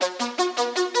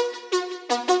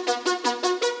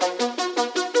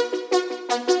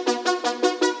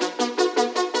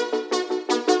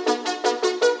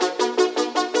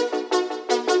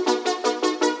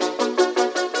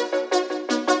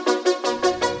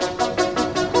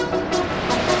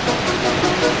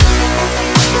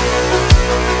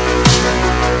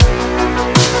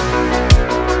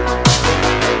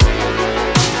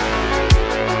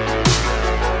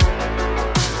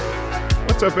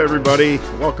What's up, everybody?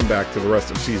 Welcome back to the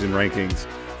Rest of Season Rankings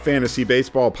Fantasy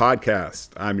Baseball Podcast.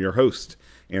 I'm your host,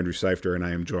 Andrew Seifter, and I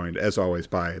am joined, as always,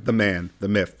 by the man, the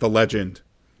myth, the legend,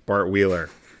 Bart Wheeler.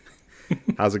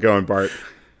 How's it going, Bart?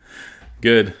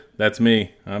 Good. That's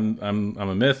me. I'm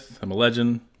a myth. I'm a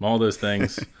legend. I'm all those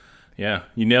things. Yeah,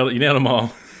 you nailed it. You nailed them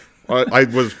all. Well, I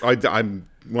wanted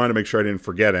to make sure I didn't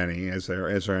forget any. Is there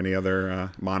any other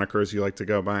monikers you like to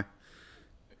go by?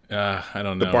 I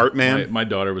don't know. The Bart Man? My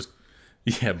daughter was,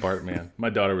 Bart Man.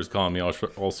 My daughter was calling me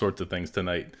all sorts of things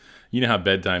tonight. You know how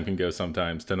bedtime can go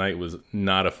sometimes. Tonight was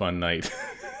not a fun night.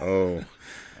 Oh,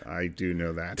 I do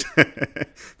know that.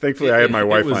 Thankfully, I had my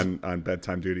wife on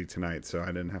bedtime duty tonight, so I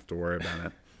didn't have to worry about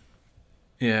it.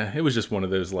 Yeah, it was just one of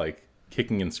those, like,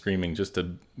 kicking and screaming just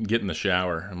to get in the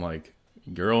shower. I'm like,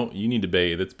 girl, you need to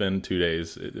bathe. It's been 2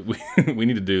 days. We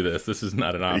need to do this. This is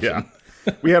not an option.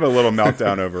 Yeah. We had a little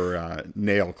meltdown over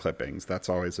nail clippings. That's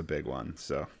always a big one.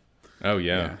 So, oh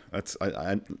yeah, that's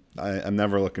I'm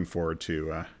never looking forward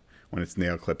to when it's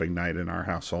nail clipping night in our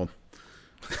household.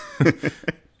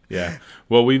 Yeah.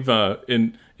 Well, we've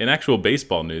in actual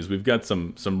baseball news, we've got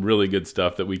some really good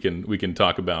stuff that we can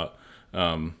talk about.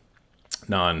 Non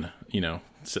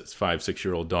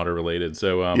 5-6-year-old daughter related.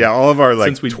 So all of our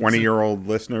 20-year-old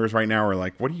listeners right now are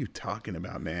like, "What are you talking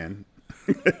about, man?"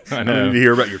 I know. I need to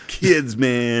hear about your kids,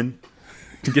 man.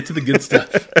 Get to the good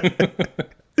stuff.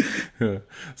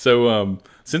 So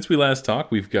since we last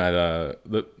talked, we've got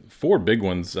the four big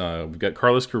ones. We've got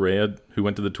Carlos Correa, who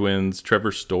went to the Twins,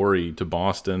 Trevor Story to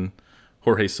Boston,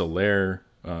 Jorge Soler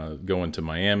going to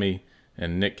Miami,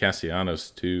 and Nick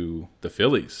Castellanos to the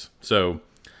Phillies. So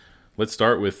let's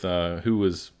start with who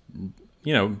was,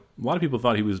 a lot of people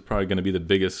thought he was probably going to be the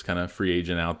biggest kind of free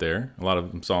agent out there. A lot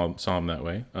of them saw him that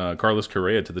way. Carlos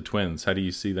Correa to the Twins. How do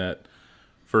you see that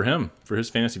for him, for his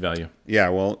fantasy value? Yeah,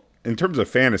 well, in terms of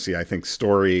fantasy, I think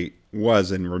Story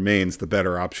was and remains the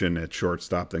better option at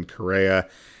shortstop than Correa.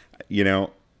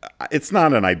 It's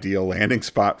not an ideal landing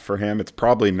spot for him. It's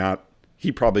probably not.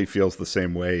 He probably feels the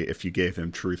same way if you gave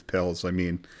him truth pills. I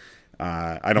mean,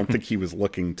 I don't think he was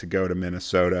looking to go to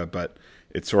Minnesota, but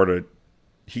it's sort of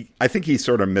I think he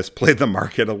sort of misplayed the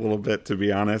market a little bit, to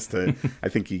be honest. I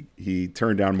think he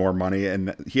turned down more money,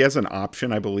 and he has an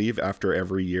option, I believe, after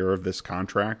every year of this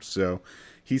contract. So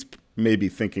he's maybe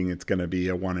thinking it's going to be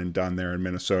a one and done there in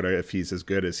Minnesota if he's as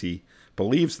good as he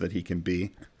believes that he can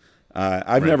be.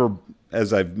 I've never,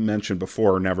 as I've mentioned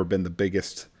before, never been the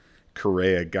biggest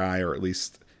Correa guy, or at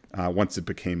least once it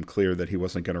became clear that he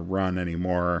wasn't going to run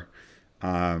anymore.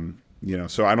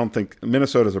 So I don't think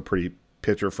Minnesota's a pretty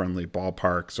pitcher-friendly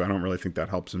ballpark, so I don't really think that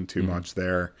helps him too much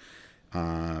there.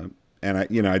 And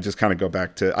I just kind of go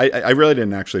back to I really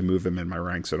didn't actually move him in my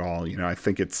ranks at all. I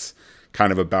think it's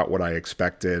kind of about what I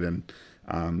expected, and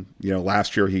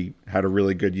last year he had a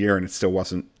really good year, and it still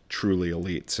wasn't truly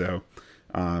elite. So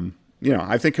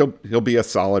I think he'll be a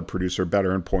solid producer,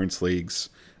 better in points leagues,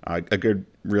 a good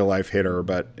real life hitter,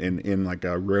 but in like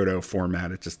a roto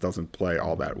format, it just doesn't play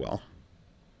all that well.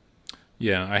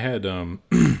 Yeah, I had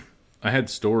I had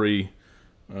Story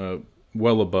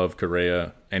well above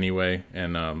Correa anyway,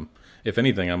 and if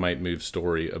anything, I might move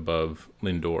Story above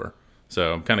Lindor.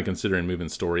 So I'm kind of considering moving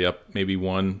Story up maybe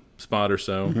one spot or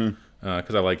so,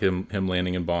 because I like him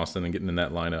landing in Boston and getting in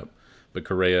that lineup. But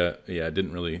Correa,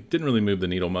 didn't really move the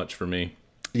needle much for me.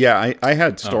 Yeah, I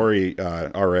had Story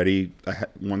already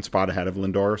one spot ahead of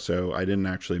Lindor, so I didn't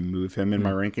actually move him in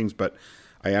my rankings, but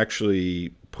I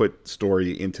actually put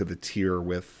Story into the tier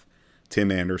with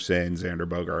Tim Anderson, Xander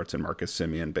Bogaerts, and Marcus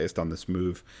Semien based on this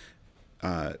move.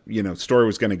 Story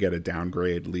was going to get a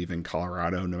downgrade leaving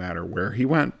Colorado no matter where he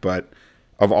went, but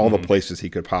of all the places he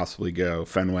could possibly go,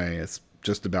 Fenway is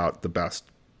just about the best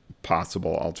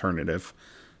possible alternative.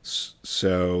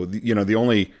 So, the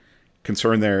only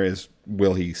concern there is,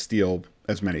 will he steal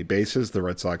as many bases? The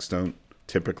Red Sox don't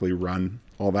typically run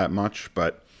all that much,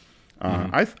 but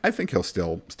I think he'll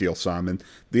still steal some. And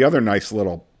the other nice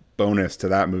little bonus to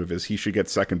that move is he should get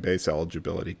second base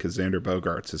eligibility, because Xander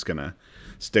Bogaerts is going to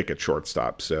stick at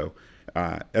shortstop. So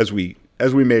as we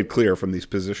made clear from these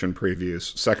position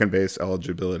previews, second base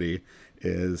eligibility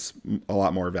is a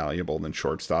lot more valuable than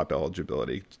shortstop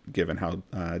eligibility, given how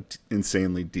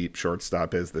insanely deep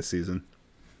shortstop is this season.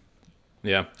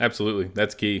 Yeah, absolutely.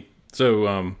 That's key.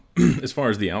 So as far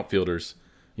as the outfielders,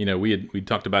 we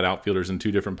talked about outfielders in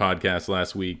two different podcasts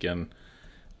last week, and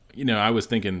I was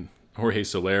thinking Jorge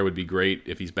Soler would be great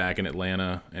if he's back in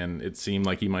Atlanta, and it seemed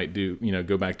like he might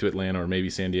go back to Atlanta or maybe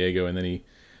San Diego, and then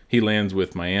he lands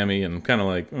with Miami, and I'm kind of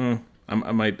like,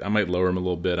 I might lower him a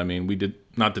little bit. I mean, we did,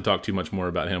 not to talk too much more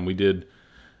about him, we did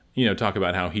talk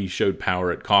about how he showed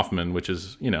power at Kauffman, which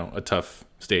is, a tough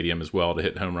stadium as well to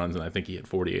hit home runs. And I think he hit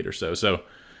 48 or so. So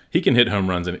he can hit home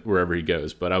runs wherever he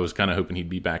goes. But I was kind of hoping he'd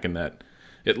be back in that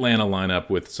Atlanta lineup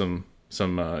with some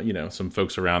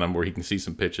folks around him where he can see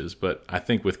some pitches. But I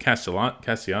think with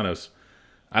Castellanos,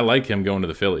 I like him going to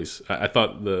the Phillies. I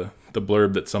thought the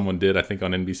blurb that someone did, I think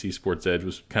on NBC Sports Edge,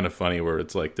 was kind of funny, where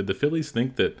it's like, did the Phillies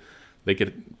think that they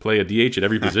could play a DH at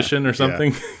every position or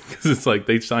something? Because it's like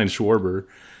they signed Schwarber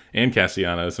and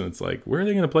Castellanos, and it's like, where are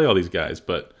they going to play all these guys?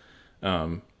 But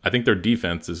I think their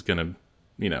defense is going to,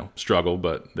 struggle,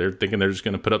 but they're thinking they're just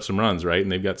going to put up some runs, right?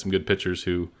 And they've got some good pitchers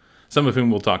some of whom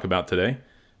we'll talk about today.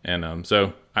 And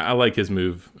so I like his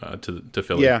move to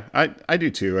Philly. Yeah, I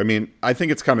do too. I mean, I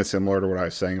think it's kind of similar to what I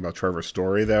was saying about Trevor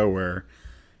Story, though, where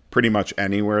pretty much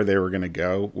anywhere they were going to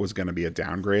go was going to be a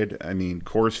downgrade. I mean,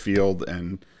 Coors Field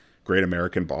and Great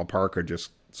American Ballpark are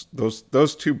just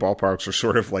those two ballparks are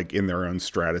sort of like in their own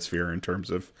stratosphere in terms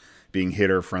of being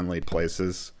hitter-friendly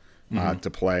places to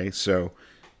play. So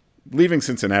leaving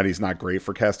Cincinnati is not great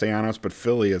for Castellanos, but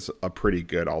Philly is a pretty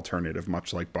good alternative,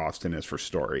 much like Boston is for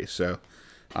Story. So,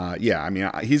 I mean,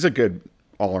 he's a good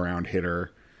all-around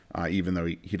hitter, even though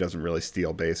he doesn't really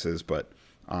steal bases. But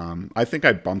I think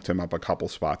I bumped him up a couple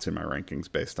spots in my rankings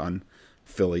based on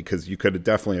Philly, because you could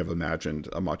definitely have imagined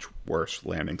a much worse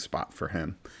landing spot for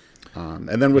him.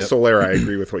 And then with Soler, I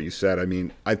agree with what you said. I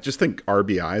mean, I just think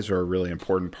RBIs are a really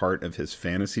important part of his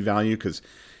fantasy value, because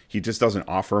he just doesn't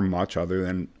offer much other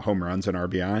than home runs and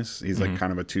RBIs. He's like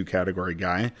kind of a two-category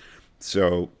guy.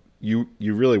 So you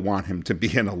really want him to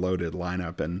be in a loaded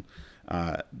lineup. And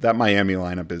that Miami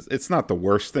lineup it's not the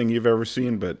worst thing you've ever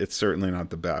seen, but it's certainly not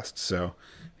the best. So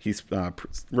he's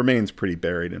remains pretty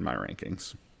buried in my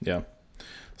rankings. Yeah.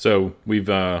 So we've,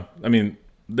 I mean,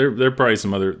 there probably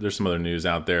there's some other news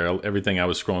out there. Everything I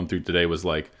was scrolling through today was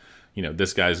like,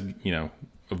 this guy's,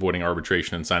 avoiding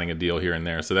arbitration and signing a deal here and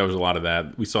there. So there was a lot of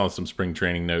that. We saw some spring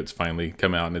training notes finally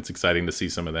come out, and it's exciting to see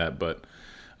some of that. But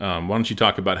why don't you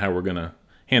talk about how we're going to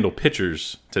handle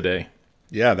pitchers today?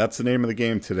 Yeah, that's the name of the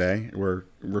game today. We're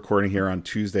recording here on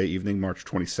Tuesday evening, March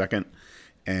 22nd.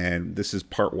 And this is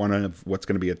part one of what's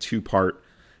going to be a two-part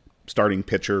starting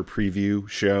pitcher preview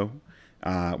show.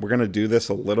 We're going to do this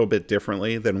a little bit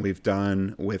differently than we've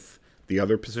done with the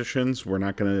other positions. We're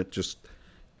not going to just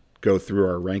go through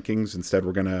our rankings. Instead,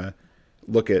 we're going to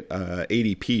look at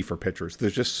ADP for pitchers.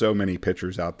 There's just so many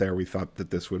pitchers out there. We thought that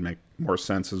this would make more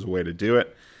sense as a way to do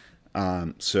it.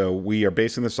 So we are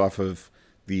basing this off of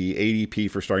the ADP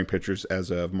for starting pitchers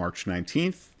as of March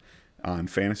 19th on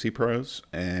Fantasy Pros.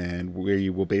 And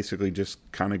we will basically just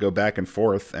kind of go back and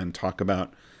forth and talk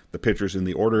about the pitchers in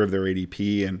the order of their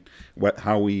ADP and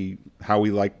how we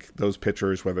like those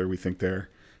pitchers, whether we think they're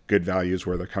good values,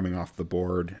 where they're coming off the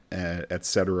board, et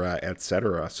cetera, et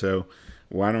cetera. So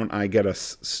why don't I get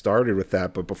us started with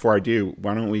that? But before I do,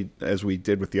 why don't we, as we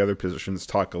did with the other positions,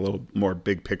 talk a little more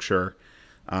big picture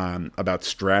about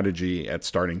strategy at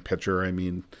starting pitcher. I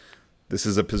mean, this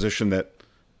is a position that,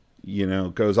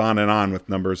 goes on and on with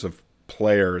numbers of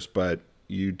players, but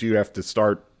you do have to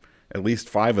start at least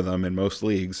 5 of them in most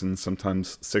leagues, and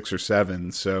sometimes 6 or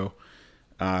 7. So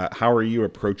how are you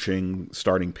approaching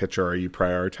starting pitcher? Are you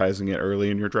prioritizing it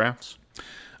early in your drafts?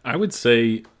 I would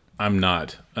say I'm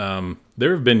not.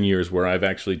 There have been years where I've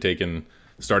actually taken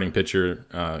starting pitcher,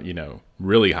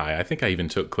 really high. I think I even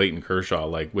took Clayton Kershaw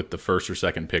like with the first or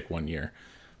second pick one year.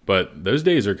 But those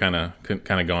days are kind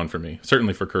of gone for me.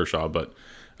 Certainly for Kershaw, but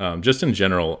just in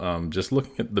general, just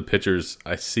looking at the pitchers,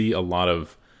 I see a lot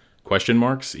of question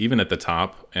marks even at the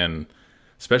top, and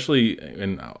especially,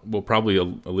 and we'll probably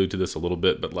allude to this a little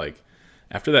bit, but like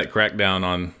after that crackdown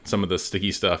on some of the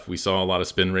sticky stuff, we saw a lot of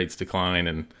spin rates decline,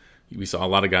 and we saw a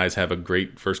lot of guys have a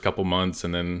great first couple months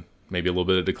and then maybe a little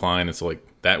bit of decline. And so like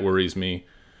that worries me.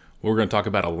 We're going to talk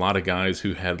about a lot of guys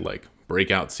who had like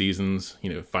breakout seasons,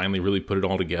 finally really put it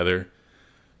all together.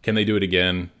 Can they do it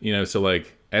again? So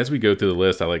like as we go through the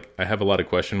list, I have a lot of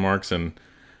question marks, and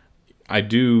I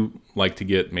do like to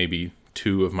get maybe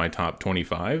 2 of my top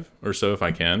 25 or so if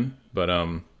I can. But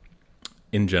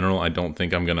in general, I don't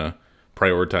think I'm going to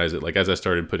prioritize it. Like as I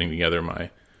started putting together my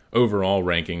overall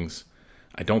rankings,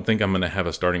 I don't think I'm going to have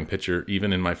a starting pitcher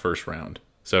even in my first round.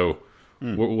 So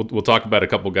we'll talk about a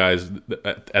couple guys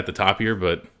at the top here,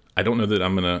 but I don't know that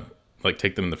I'm going to like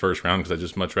take them in the first round, because I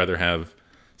just much rather have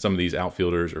some of these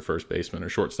outfielders or first basemen or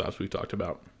shortstops we've talked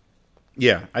about.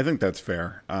 Yeah, I think that's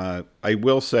fair. I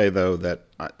will say, though, that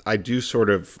I do sort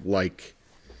of like,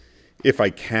 if I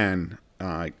can,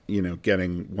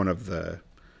 getting one of the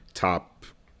top,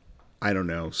 I don't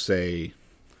know, say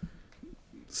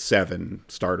 7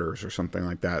 starters or something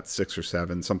like that, 6 or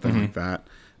 7, something like that.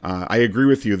 I agree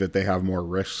with you that they have more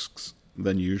risks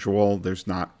than usual. There's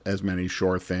not as many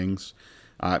sure things.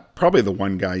 Probably the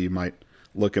one guy you might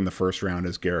look in the first round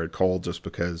is Garrett Cole, just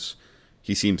because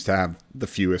he seems to have the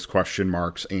fewest question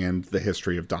marks and the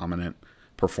history of dominant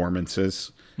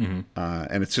performances.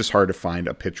 And it's just hard to find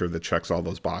a pitcher that checks all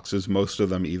those boxes. Most of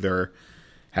them either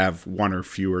have one or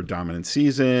fewer dominant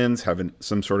seasons, have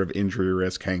some sort of injury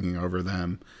risk hanging over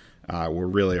them, were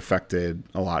really affected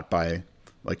a lot by,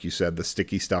 like you said, the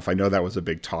sticky stuff. I know that was a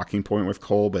big talking point with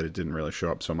Cole, but it didn't really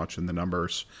show up so much in the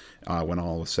numbers when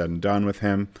all was said and done with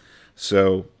him.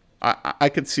 So I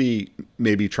could see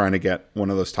maybe trying to get one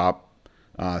of those top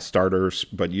starters,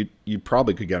 but you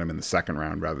probably could get him in the second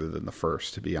round rather than the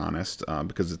first, to be honest,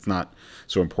 because it's not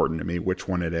so important to me which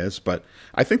one it is. But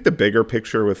I think the bigger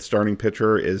picture with starting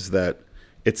pitcher is that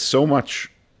it's so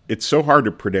hard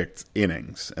to predict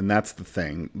innings, and that's the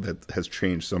thing that has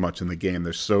changed so much in the game.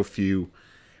 There's so few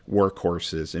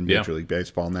workhorses in Major League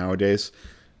Baseball nowadays,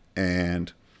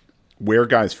 and where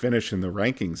guys finish in the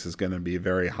rankings is going to be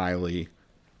very highly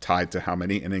tied to how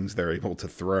many innings they're able to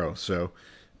throw. So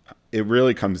it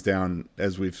really comes down,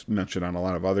 as we've mentioned on a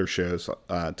lot of other shows,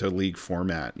 to league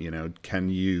format. Can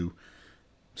you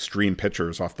stream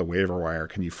pitchers off the waiver wire?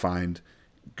 Can you find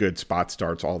good spot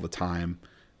starts all the time?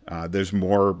 There's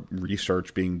more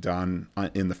research being done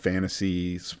in the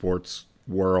fantasy sports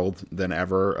world than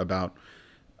ever about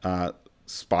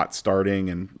spot starting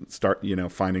and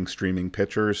finding streaming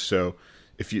pitchers. So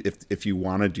if you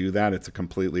want to do that, it's a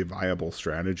completely viable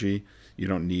strategy. You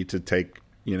don't need to take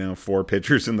 4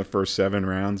 pitchers in the first 7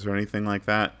 rounds or anything like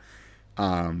that.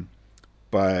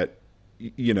 But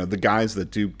the guys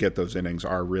that do get those innings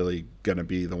are really going to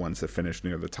be the ones that finish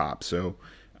near the top. So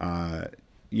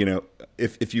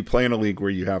if you play in a league where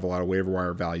you have a lot of waiver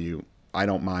wire value, I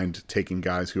don't mind taking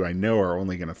guys who I know are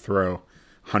only going to throw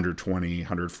 120,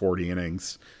 140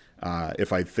 innings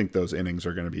if I think those innings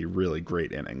are going to be really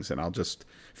great innings. And I'll just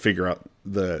figure out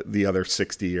the other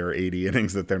 60 or 80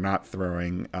 innings that they're not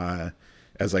throwing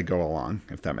as I go along,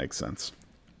 if that makes sense.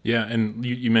 Yeah, and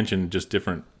you mentioned just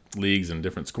different leagues and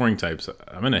different scoring types.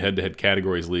 I'm in a head-to-head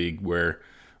categories league where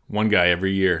one guy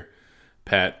every year,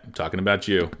 Pat, I'm talking about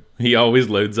you, he always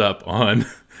loads up on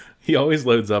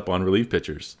relief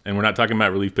pitchers. And we're not talking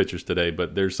about relief pitchers today,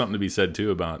 but there's something to be said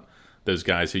too about those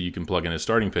guys who you can plug in as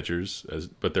starting pitchers,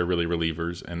 but they're really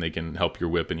relievers, and they can help your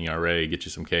whip and ERA, get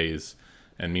you some Ks,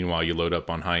 and meanwhile you load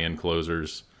up on high-end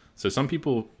closers. So some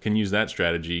people can use that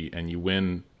strategy, and you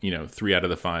win 3 out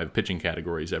of the 5 pitching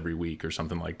categories every week or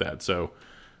something like that. So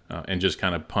and just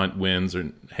kind of punt wins,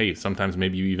 or hey, sometimes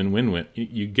maybe you even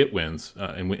you get wins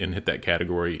and hit that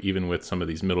category even with some of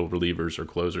these middle relievers or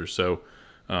closers. So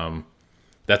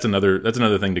that's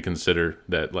another thing to consider,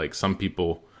 that like some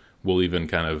people will even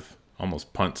kind of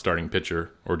almost punt starting pitcher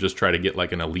or just try to get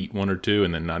like an elite 1 or 2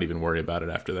 and then not even worry about it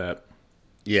after that.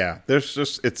 Yeah,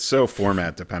 it's so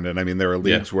format dependent. I mean, there are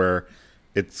leagues where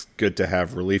it's good to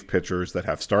have relief pitchers that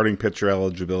have starting pitcher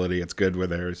eligibility. It's good where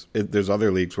there's other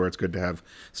leagues where it's good to have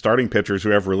starting pitchers who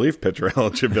have relief pitcher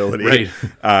eligibility.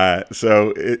 Right.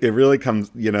 So it really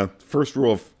comes, first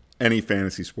rule of any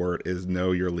fantasy sport is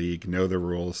know your league, know the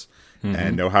rules,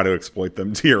 and know how to exploit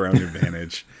them to your own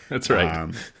advantage. That's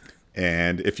right.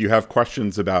 And if you have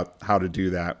questions about how to do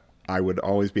that, I would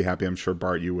always be happy. I'm sure,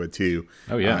 Bart, you would too.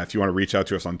 Oh, yeah. If you want to reach out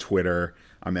to us on Twitter,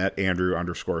 I'm at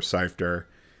Andrew_Seifter.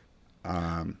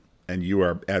 And you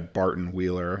are at Barton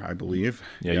Wheeler, I believe.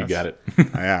 Yeah, yes. You got it.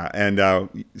 Yeah.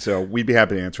 And so we'd be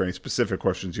happy to answer any specific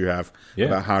questions you have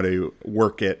about how to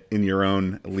work it in your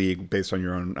own league based on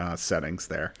your own settings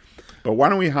there. But why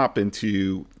don't we hop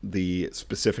into the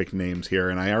specific names here?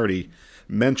 And I already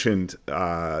mentioned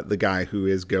the guy who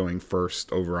is going first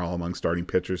overall among starting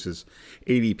pitchers. His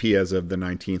ADP as of the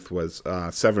 19th was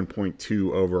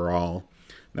 7.2 overall.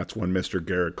 That's one Mr.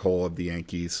 Garrett Cole of the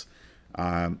Yankees.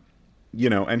 And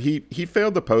he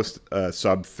failed to post a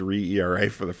sub-3 ERA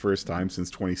for the first time since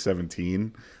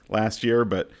 2017 last year,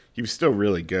 but he was still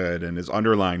really good, and his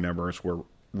underlying numbers were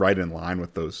right in line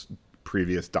with those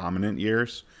previous dominant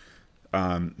years.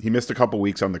 He missed a couple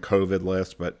weeks on the COVID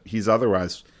list, but he's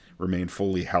otherwise remained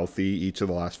fully healthy each of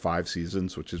the last 5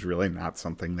 seasons, which is really not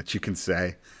something that you can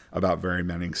say about very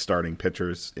many starting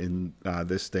pitchers in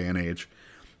this day and age.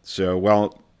 So,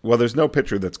 well, there's no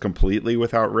pitcher that's completely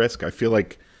without risk. I feel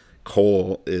like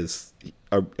Cole is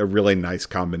a really nice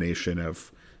combination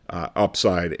of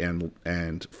upside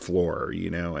and floor,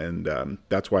 and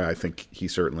that's why I think he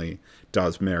certainly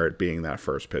does merit being that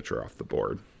first pitcher off the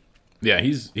board. Yeah,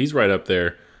 he's right up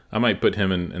there. I might put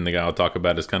him in the guy I'll talk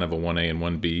about as kind of a 1A and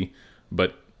 1B.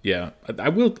 But yeah, I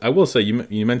will say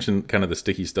you mentioned kind of the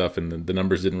sticky stuff and the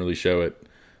numbers didn't really show it.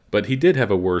 But he did have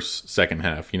a worse second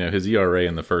half. His ERA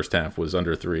in the first half was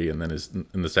under 3, and then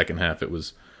in the second half it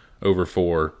was over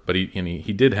 4. But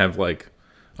he did have like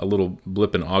a little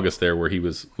blip in August there where he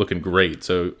was looking great.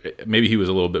 So maybe he was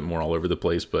a little bit more all over the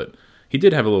place, but he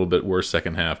did have a little bit worse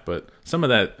second half. But some of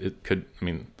that,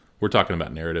 we're talking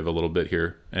about narrative a little bit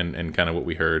here and kind of what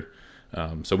we heard.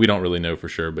 So we don't really know for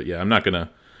sure. But yeah, I'm not gonna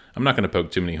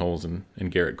poke too many holes in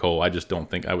Garrett Cole. I just don't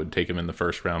think I would take him in the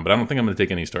first round. But I don't think I'm going to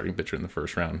take any starting pitcher in the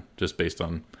first round just based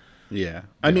on. Yeah.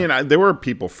 I mean, there were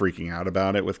people freaking out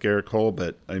about it with Garrett Cole,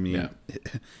 but I mean,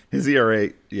 his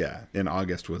ERA, in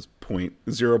August was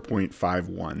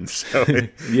 0.51. So,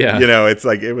 it's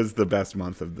like it was the best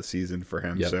month of the season for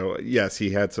him. Yep. So, yes,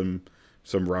 he had some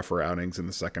rougher outings in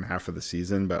the second half of the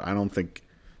season, but I don't think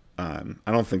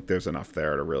there's enough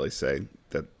there to really say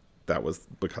that was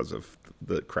because of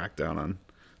the crackdown on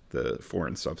the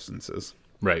foreign substances.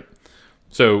 Right.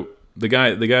 So the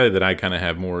guy that I kind of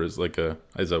have more as a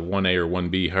 1A or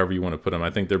 1B, however you want to put him. I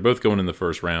think they're both going in the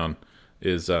first round.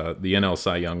 Is the NL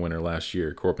Cy Young winner last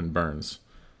year, Corbin Burnes.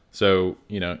 So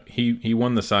he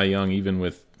won the Cy Young even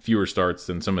with fewer starts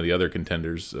than some of the other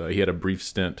contenders. He had a brief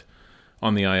stint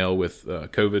on the IL with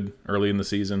COVID early in the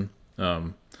season.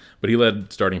 But he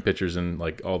led starting pitchers in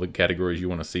like all the categories you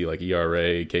want to see, like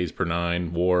ERA, Ks per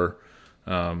 9, WAR.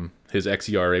 His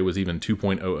xERA was even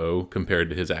 2.00 compared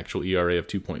to his actual ERA of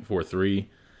 2.43.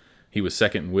 He was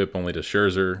second in WHIP only to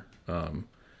Scherzer.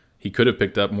 He could have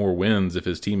picked up more wins if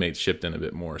his teammates chipped in a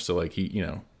bit more. So like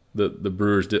the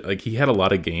Brewers did, like he had a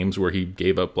lot of games where he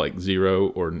gave up like 0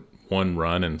 or 1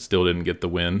 run and still didn't get the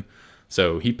win.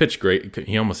 So he pitched great.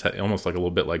 He almost like a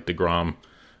little bit like DeGrom,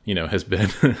 has been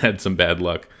had some bad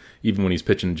luck even when he's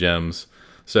pitching gems.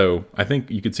 So I think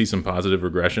you could see some positive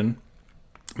regression,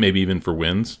 maybe even for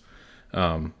wins.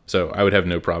 So I would have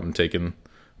no problem taking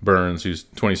Burnes, who's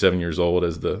 27 years old,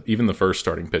 as even the first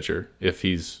starting pitcher. If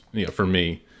he's, for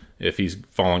me, if he's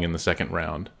falling in the second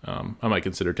round, I might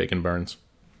consider taking Burnes.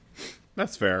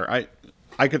 That's fair.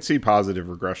 I could see positive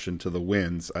regression to the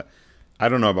wins. I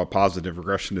don't know about positive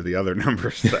regression to the other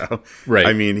numbers though. Right.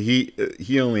 I mean, he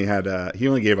only gave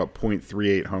up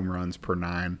 0.38 home runs per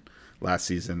 9 last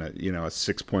season at, a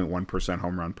 6.1%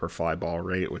 home run per fly ball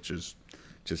rate, which is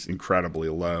just incredibly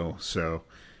low. So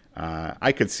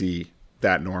I could see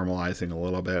that normalizing a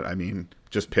little bit. I mean,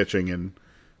 just pitching in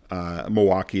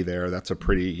Milwaukee there, that's a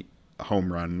pretty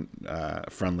home run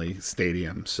friendly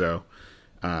stadium. So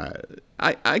I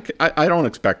don't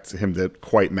expect him to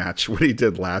quite match what he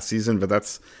did last season, but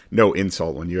that's no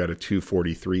insult when you had a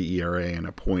 2.43 ERA and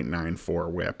a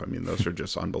 .94 WHIP. I mean, those are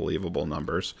just unbelievable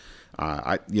numbers.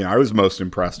 I was most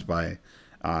impressed by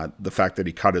the fact that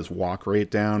he cut his walk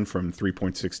rate down from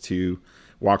 3.62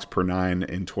 walks per 9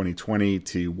 in 2020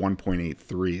 to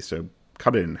 1.83. So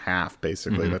cut it in half,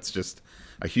 basically. Mm-hmm. That's just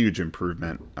a huge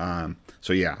improvement.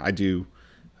 So yeah, I do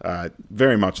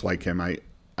very much like him.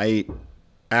 I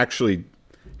actually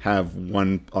have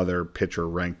one other pitcher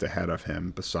ranked ahead of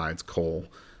him besides Cole,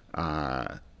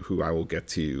 who I will get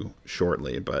to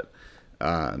shortly. But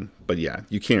yeah,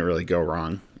 you can't really go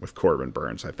wrong with Corbin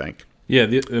Burnes, I think. Yeah,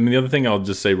 the other thing I'll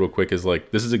just say real quick is like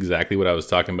this is exactly what I was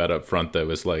talking about up front. Though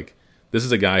is like this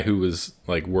is a guy who was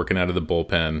like working out of the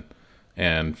bullpen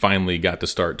and finally got to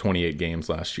start 28 games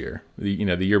last year. The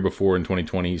year before in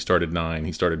 2020 he started 9.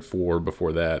 He started 4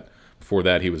 before that. Before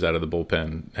that he was out of the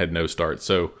bullpen, had no start.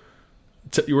 So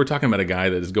you were talking about a guy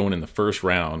that is going in the first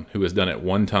round who has done it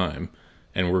one time,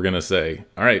 and we're gonna say,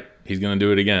 all right, he's gonna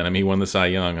do it again. I mean, he won the Cy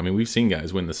Young. I mean, we've seen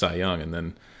guys win the Cy Young and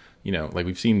then. Like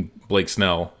we've seen Blake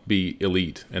Snell be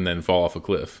elite and then fall off a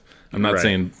cliff. I'm not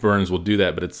saying Burnes will do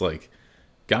that, but it's like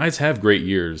guys have great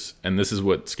years, and this is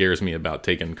what scares me about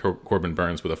taking Corbin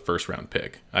Burnes with a first-round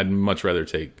pick. I'd much rather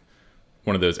take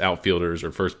one of those outfielders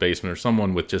or first baseman or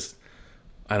someone with just,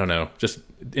 I don't know, just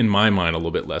in my mind a little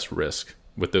bit less risk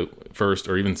with the first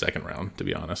or even second round, to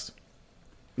be honest.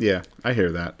 Yeah, I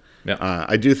hear that. Yeah.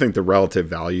 I do think the relative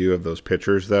value of those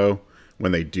pitchers, though,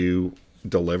 when they do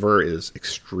deliver is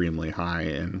extremely high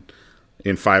in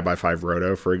 5x5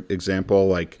 roto, for example.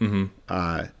 Like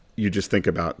you just think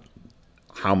about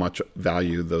how much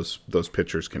value those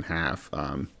pitchers can have.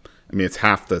 I mean, it's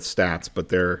half the stats, but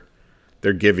they're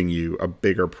giving you a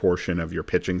bigger portion of your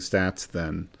pitching stats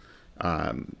than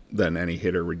any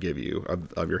hitter would give you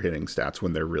of your hitting stats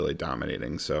when they're really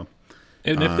dominating. So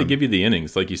and if they give you the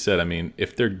innings, like you said, I mean,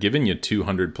 if they're giving you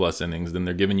 200 plus innings, then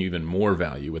they're giving you even more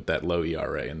value with that low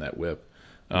ERA and that WHIP.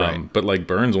 But like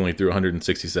Burnes only threw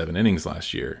 167 innings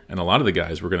last year, and a lot of the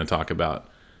guys we're going to talk about,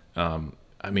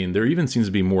 I mean, there even seems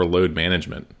to be more load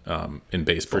management in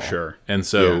baseball. For sure. And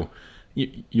so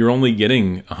you're only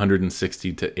getting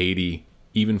 160 to 80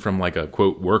 even from like a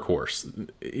quote workhorse,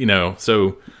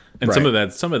 So, and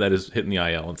Right. some of that is hitting the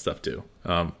IL and stuff too.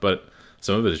 But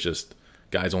some of it is just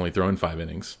guys only throwing 5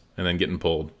 innings and then getting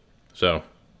pulled. So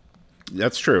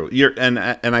That's true. And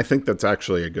I think that's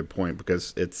actually a good point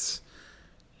because it's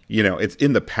it's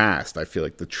in the past. I feel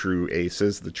like the true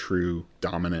aces, the true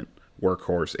dominant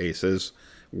workhorse aces,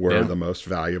 were the most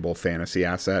valuable fantasy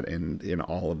asset in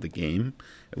all of the game,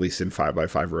 at least in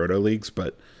 5x5 roto leagues.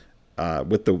 But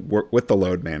with the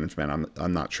load management,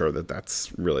 I'm not sure that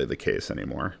that's really the case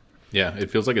anymore. yeah,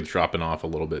 it feels like it's dropping off a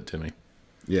little bit to me.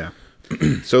 Yeah.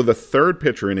 So the third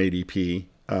pitcher in ADP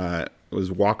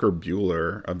was Walker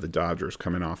Buehler of the Dodgers,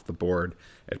 coming off the board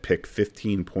at pick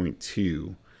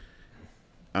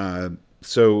 15.2.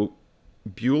 So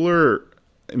Buehler,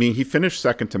 I mean, he finished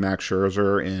second to Max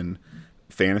Scherzer in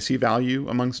fantasy value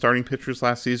among starting pitchers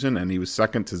last season, and he was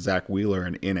second to Zach Wheeler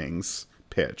in innings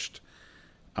pitched.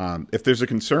 If there's a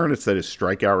concern, it's that his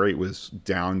strikeout rate was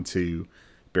down to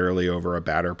barely over a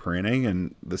batter per inning,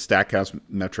 and the Statcast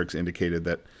metrics indicated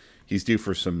that he's due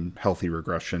for some healthy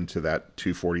regression to that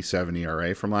 2.47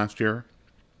 ERA from last year.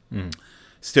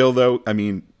 Still, though, I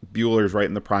mean, Buehler's right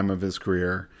in the prime of his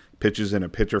career, pitches in a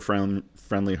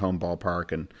pitcher-friendly home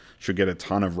ballpark, and should get a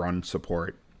ton of run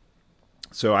support.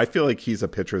 So I feel like he's a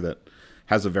pitcher that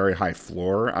has a very high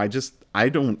floor. I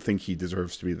don't think he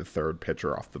deserves to be the third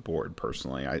pitcher off the board,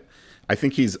 personally. I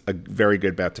think he's a very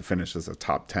good bet to finish as a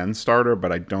top 10 starter,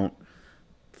 but I don't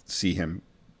see him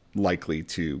likely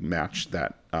to match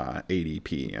that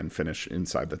ADP and finish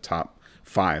inside the top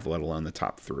 5, let alone the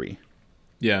top 3.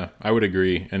 Yeah, I would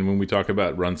agree. And when we talk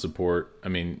about run support, I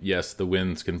mean, yes, the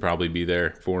wins can probably be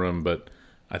there for him, but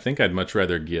I think I'd much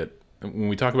rather when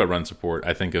we talk about run support,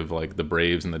 I think of like the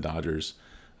Braves and the Dodgers,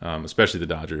 especially the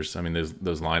Dodgers. I mean,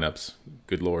 those lineups,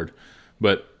 good Lord.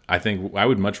 But I think I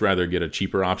would much rather get a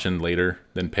cheaper option later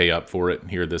than pay up for it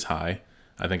here this high.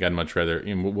 I think I'd much rather,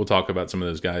 we'll talk about some of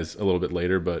those guys a little bit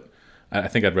later, but I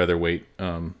think I'd rather wait,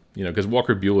 because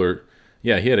Walker Buehler,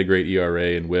 yeah, he had a great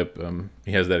ERA and whip.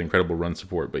 He has that incredible run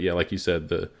support. But yeah, like you said,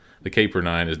 the K per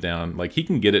 9 is down. Like, he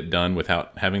can get it done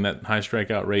without having that high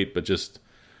strikeout rate, but just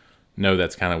know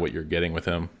that's kind of what you're getting with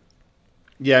him.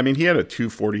 Yeah, I mean, he had a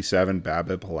 2.47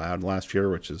 BABIP allowed last year,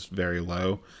 which is very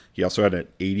low. He also had an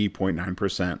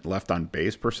 80.9% left on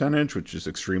base percentage, which is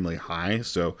extremely high.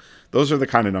 So those are the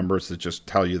kind of numbers that just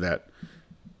tell you that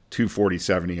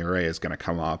 2.47 ERA is going to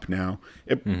come up. Now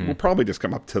it will probably just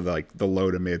come up to the low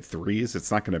to mid 3s.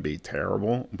 It's not going to be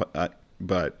terrible,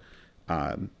 but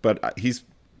he's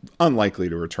unlikely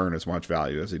to return as much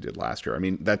value as he did last year. I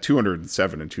mean, that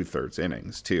 207 and 2/3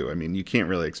 innings too. I mean, you can't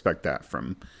really expect that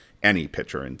from any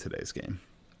pitcher in today's game.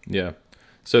 Yeah.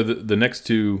 So the next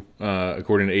two,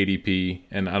 according to ADP,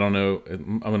 and I don't know,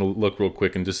 I'm going to look real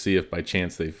quick and just see if by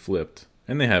chance they flipped,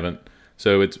 and they haven't.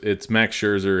 So it's Max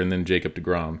Scherzer and then Jacob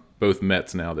deGrom, both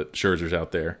Mets now that Scherzer's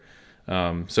out there.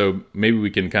 So maybe we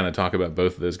can kind of talk about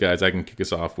both of those guys. I can kick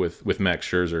us off with Max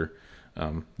Scherzer.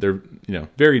 They're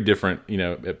very different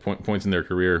at points in their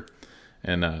career,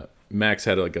 and Max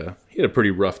had a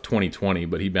pretty rough 2020,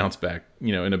 but he bounced back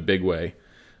in a big way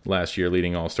last year,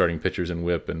 leading all starting pitchers in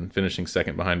WHIP and finishing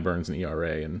second behind Burns in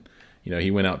ERA. And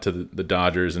he went out to the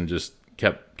Dodgers and just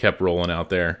kept rolling out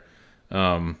there.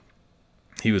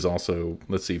 He was also,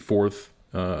 fourth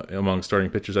among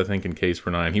starting pitchers, I think, in Ks per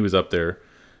 9. He was up there.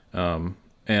 And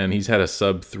he's had a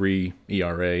sub-3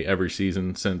 ERA every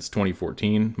season since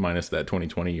 2014, minus that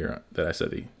 2020 year that I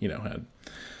said he had.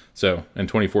 So, in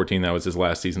 2014, that was his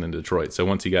last season in Detroit. So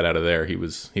once he got out of there, he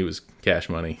was cash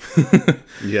money.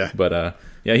 Yeah. But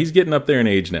yeah, he's getting up there in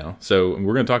age now. So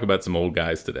we're going to talk about some old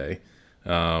guys today,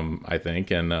 I think.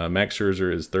 And Max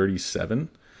Scherzer is 37.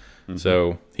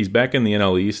 So he's back in the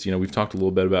NL East. We've talked a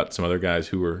little bit about some other guys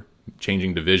who are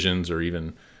changing divisions or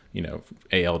even,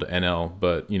 AL to NL.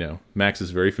 But, Max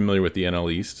is very familiar with the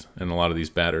NL East and a lot of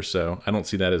these batters. So I don't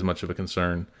see that as much of a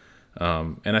concern.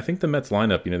 And I think the Mets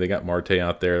lineup, they got Marte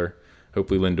out there.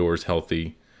 Hopefully Lindor's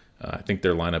healthy. I think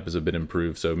their lineup is a bit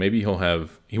improved. So maybe he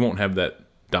won't have that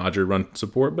Dodger run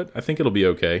support, but I think it'll be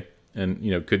okay. And,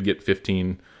 could get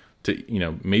 15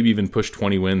 to, maybe even push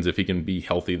 20 wins if he can be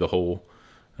healthy the whole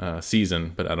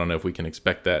season, but I don't know if we can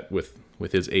expect that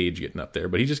with his age getting up there.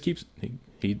 But he just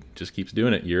keeps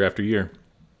doing it year after year.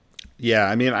 Yeah,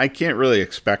 I mean, I can't really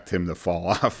expect him to fall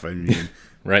off. I mean,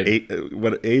 right?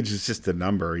 Age is just a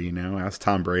number, Ask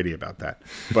Tom Brady about that.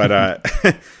 But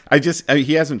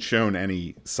he hasn't shown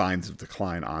any signs of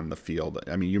decline on the field.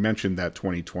 I mean, you mentioned that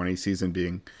 2020 season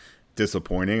being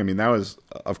disappointing. I mean, that was,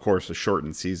 of course, a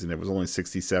shortened season. It was only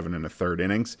 67 1/3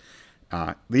 innings.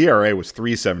 The ERA was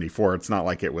 3.74. It's not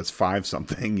like it was 5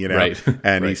 something, Right.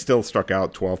 And Right. he still struck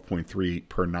out 12.3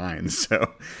 per 9.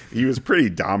 So he was pretty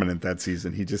dominant that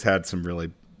season. He just had some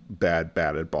really bad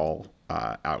batted ball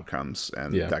outcomes,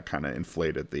 and that kind of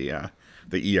inflated the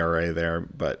ERA there.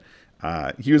 But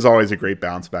he was always a great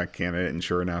bounce back candidate, and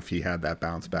sure enough, he had that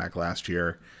bounce back last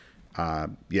year.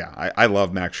 I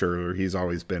love Max Scherzer. He's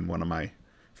always been one of my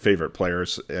favorite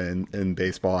players in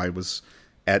baseball. I was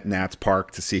at Nats Park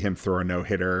to see him throw a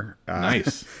no-hitter.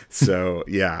 Nice. So,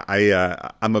 yeah,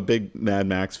 I'm a big Mad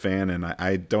Max fan, and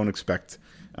I don't expect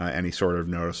any sort of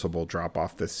noticeable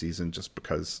drop-off this season just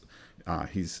because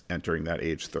he's entering that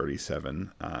age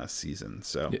 37 season.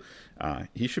 So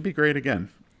he should be great again.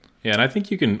 Yeah, and I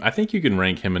think you can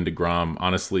rank him and DeGrom.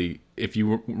 Honestly, if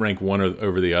you rank one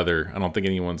over the other, I don't think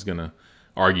anyone's gonna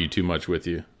argue too much with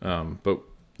you. But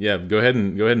yeah, go ahead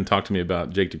and talk to me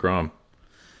about Jake DeGrom.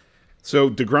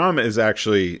 So DeGrom is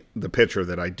actually the pitcher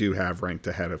that I do have ranked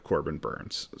ahead of Corbin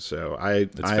Burns. So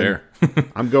That's fair.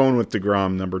 I'm going with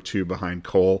DeGrom number 2 behind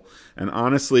Cole. And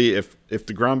honestly, if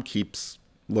DeGrom keeps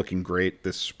looking great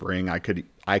this spring, I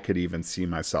could even see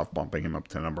myself bumping him up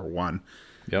to number 1.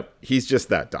 Yep. He's just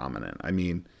that dominant. I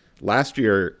mean, last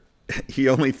year he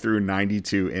only threw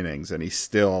 92 innings, and he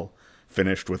still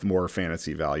finished with more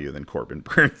fantasy value than Corbin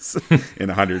Burns in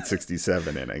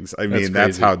 167 innings. I mean,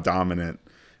 that's how dominant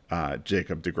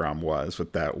Jacob DeGrom was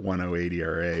with that 108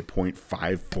 ERA,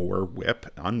 0.54 whip.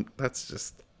 That's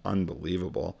just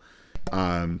unbelievable.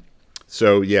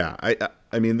 So, yeah,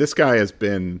 I mean, this guy has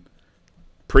been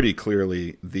pretty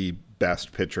clearly the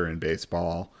best pitcher in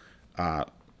baseball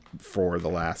for the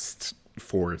last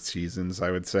 4 seasons,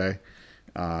 I would say.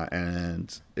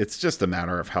 And it's just a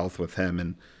matter of health with him.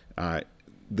 And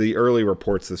the early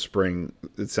reports this spring,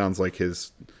 it sounds like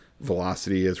his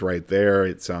velocity is right there.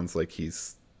 It sounds like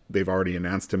they've already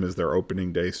announced him as their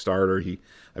opening day starter.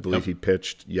 I believe he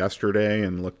pitched yesterday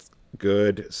and looked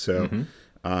good. So,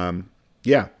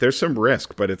 yeah, there's some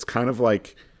risk, but it's kind of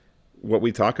like what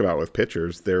we talk about with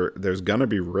pitchers. There's going to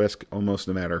be risk almost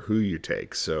no matter who you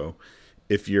take. So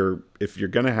if you're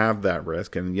going to have that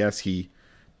risk, and yes, he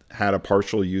had a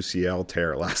partial UCL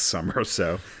tear last summer,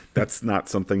 so that's not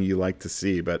something you like to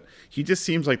see, but he just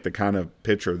seems like the kind of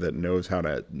pitcher that knows how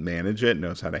to manage it,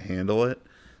 knows how to handle it.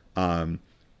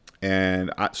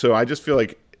 So I just feel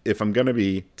like if I'm going to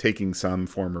be taking some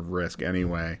form of risk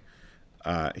anyway,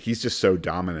 he's just so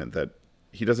dominant that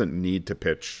he doesn't need to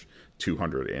pitch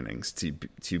 200 innings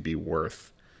to be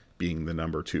worth being the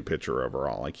number 2 pitcher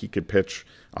overall. Like, he could pitch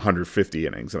 150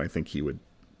 innings, and I think he would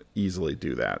easily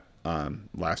do that.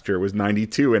 Last year it was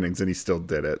 92 innings, and he still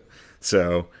did it.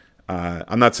 So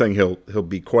I'm not saying he'll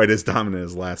be quite as dominant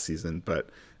as last season, but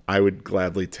I would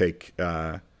gladly take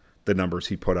the numbers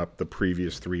he put up the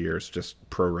previous 3 years, just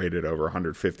prorated over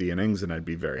 150 innings, and I'd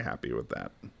be very happy with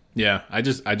that. Yeah, I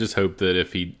just hope that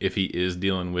if he is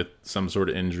dealing with some sort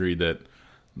of injury, that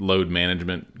load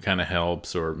management kind of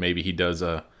helps, or maybe he does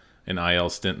an IL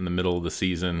stint in the middle of the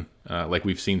season, like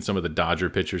we've seen some of the Dodger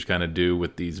pitchers kind of do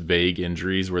with these vague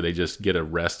injuries where they just get a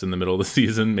rest in the middle of the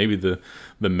season. Maybe the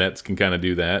Mets can kind of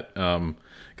do that.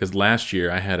 Because last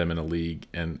year I had him in a league,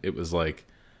 and it was like,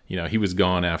 he was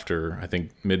gone after, I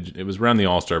think it was around the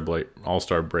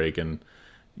All-Star break, and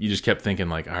you just kept thinking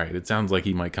like, all right, it sounds like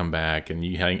he might come back, and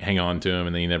you hang on to him,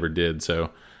 and then he never did.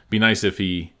 So be nice if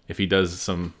he does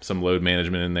some load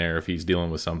management in there, if he's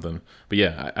dealing with something. But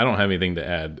yeah, I don't have anything to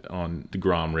add on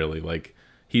DeGrom really. Like,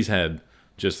 he's had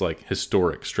just like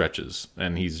historic stretches,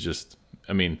 and he's just,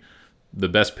 I mean, the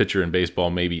best pitcher in baseball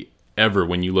maybe ever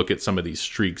when you look at some of these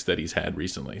streaks that he's had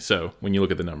recently. So when you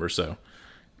look at the numbers, so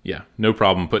yeah, no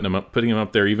problem putting him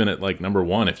up there, even at like number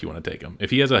 1 if you want to take him. If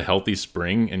he has a healthy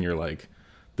spring and you're like,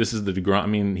 this is the DeGrom. I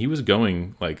mean, he was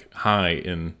going like high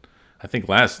in, I think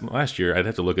last year. I'd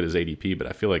have to look at his ADP, but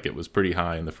I feel like it was pretty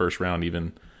high in the first round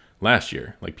even last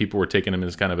year. Like, people were taking him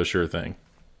as kind of a sure thing.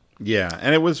 Yeah,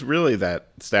 and it was really that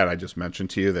stat I just mentioned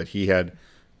to you, that he had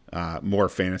more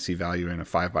fantasy value in a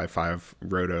 5x5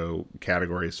 roto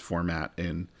categories format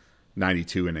in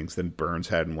 92 innings than Burns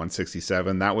had in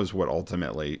 167. That was what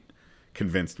ultimately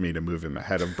convinced me to move him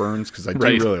ahead of Burns, because I do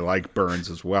really like Burns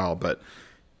as well. But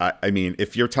I mean,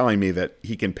 if you're telling me that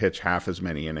he can pitch half as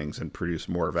many innings and produce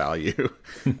more value,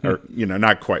 or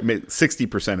not quite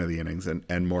 60% of the innings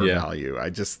and more value,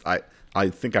 I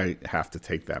think I have to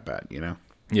take that bet.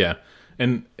 Yeah,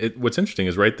 and what's interesting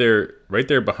is right there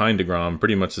behind DeGrom,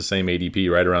 pretty much the same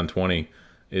ADP, right around 20,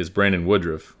 is Brandon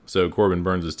Woodruff. So Corbin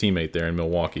Burns' teammate there in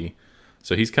Milwaukee.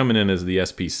 So he's coming in as the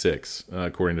SP6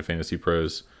 according to Fantasy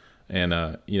Pros. And,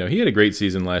 he had a great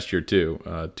season last year, too.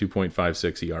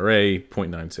 2.56 ERA,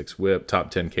 0.96 whip,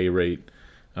 top 10 K rate.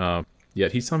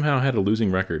 Yet he somehow had a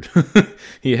losing record.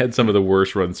 He had some of the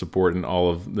worst run support in all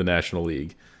of the National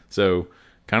League. So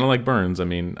kind of like Burns, I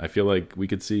mean, I feel like we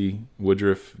could see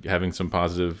Woodruff having some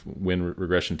positive win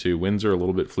regression too. Wins are a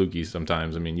little bit fluky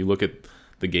sometimes. I mean, you look at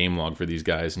the game log for these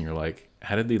guys and you're like,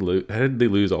 how did they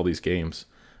lose all these games?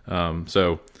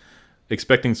 So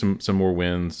expecting some more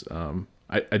wins.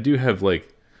 I do have,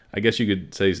 like, I guess you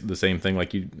could say the same thing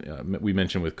like we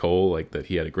mentioned with Cole, like that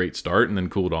he had a great start and then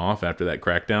cooled off after that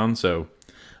crackdown. So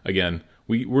again,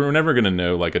 we're never going to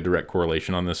know like a direct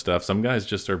correlation on this stuff. Some guys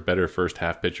just are better first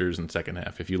half pitchers and second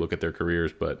half if you look at their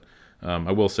careers. But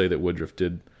I will say that Woodruff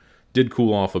did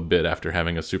cool off a bit after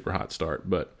having a super hot start.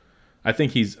 But I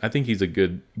think he's a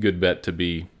good bet to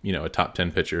be, you know, a top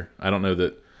 10 pitcher. I don't know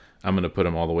that I'm going to put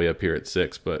him all the way up here at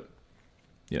 6, but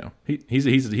you know, he's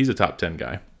a top 10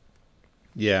 guy.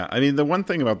 Yeah, I mean, the one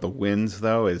thing about the wins,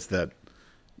 though, is that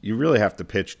you really have to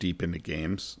pitch deep into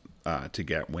games to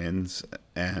get wins.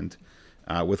 And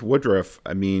with Woodruff,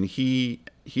 I mean, he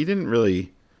didn't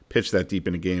really pitch that deep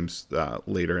into games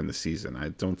later in the season. I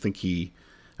don't think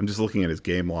I'm just looking at his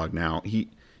game log now.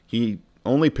 He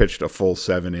only pitched a full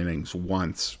 7 innings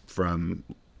once from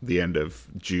the end of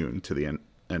June to the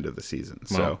end of the season.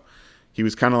 Wow. So he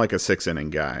was kind of like a 6-inning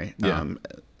guy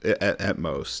at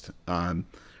most.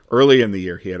 Early in the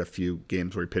year, he had a few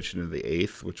games where he pitched into the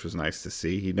 8th, which was nice to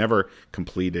see. He never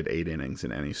completed 8 innings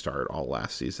in any start all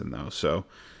last season, though. So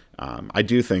I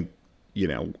do think, you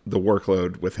know, the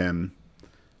workload with him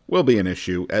will be an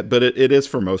issue, but it is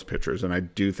for most pitchers, and I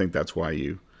do think that's why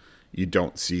you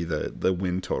don't see the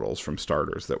win totals from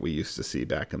starters that we used to see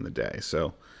back in the day.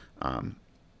 So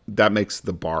that makes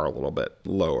the bar a little bit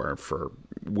lower for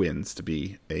wins to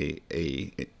be a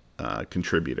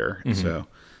contributor. Mm-hmm. So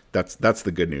that's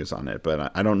the good news on it.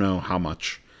 But I don't know how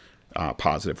much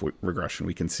positive regression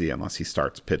we can see unless he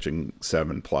starts pitching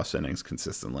 7+ innings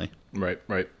consistently. Right.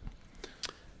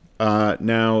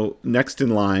 Now, next in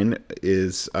line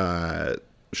is Shohei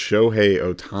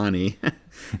Ohtani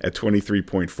at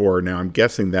 23.4. Now, I'm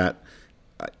guessing that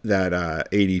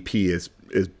ADP is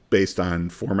based on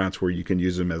formats where you can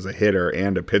use him as a hitter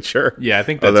and a pitcher. Yeah, I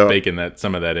think that's baking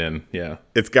some of that in. Yeah,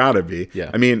 it's got to be. Yeah,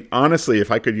 I mean, honestly,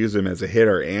 if I could use him as a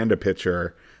hitter and a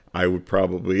pitcher, I would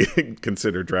probably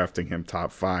consider drafting him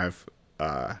top 5,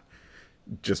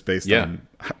 just based on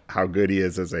how good he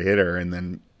is as a hitter, and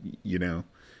then, you know,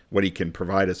 what he can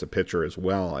provide as a pitcher as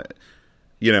well.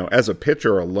 You know, as a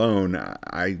pitcher alone,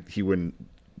 he wouldn't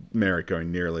merit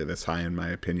going nearly this high, in my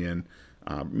opinion.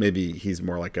 Maybe he's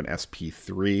more like an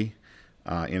SP3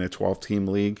 in a 12-team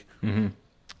league.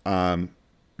 Mm-hmm.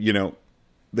 You know,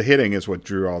 the hitting is what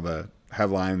drew all the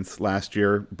headlines last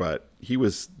year, but he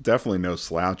was definitely no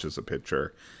slouch as a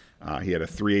pitcher. He had a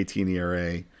 3.18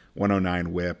 ERA,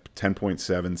 109 WHIP,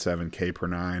 10.77 K per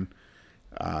 9.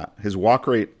 His walk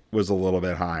rate was a little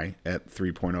bit high at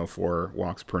 3.04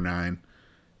 walks per 9.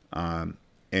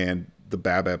 And the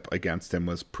BABIP against him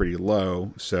was pretty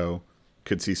low, so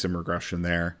could see some regression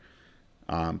there.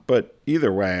 But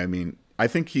either way, I mean, I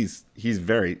think he's a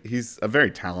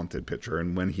very talented pitcher,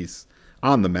 and when he's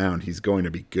on the mound, he's going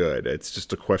to be good. It's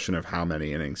just a question of how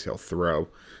many innings he'll throw,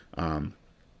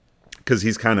 because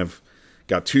he's kind of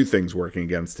got two things working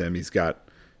against him. He's got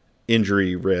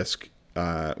injury risk,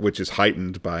 which is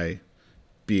heightened by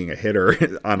being a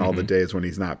hitter on all the days when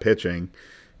he's not pitching,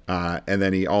 and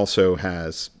then he also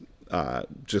has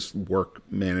just work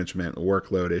management,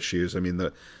 workload issues. I mean,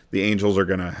 the Angels are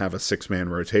going to have a 6-man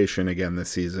rotation again this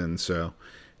season, so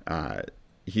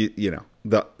he, you know,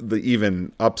 the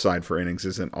even upside for innings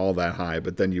isn't all that high.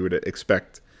 But then you would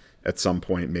expect at some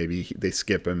point maybe they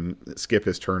skip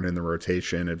his turn in the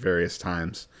rotation at various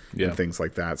times and things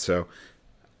like that. So,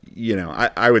 you know,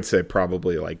 I would say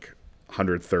probably like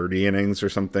 130 innings or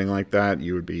something like that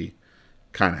you would be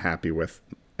kind of happy with.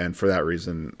 And for that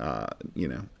reason, you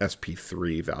know,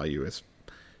 SP3 value is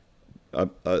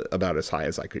about as high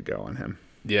as I could go on him.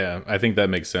 Yeah, I think that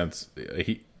makes sense.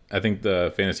 I think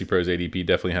the Fantasy Pros ADP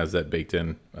definitely has that baked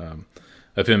in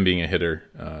of him being a hitter.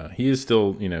 He is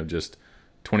still, you know, just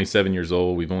 27 years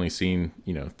old. We've only seen,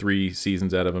 you know, 3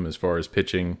 seasons out of him as far as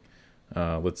pitching.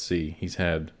 Let's see. He's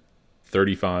had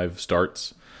 35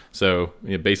 starts. So,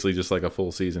 you know, basically just like a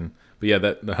full season. But yeah,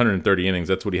 the 130 innings,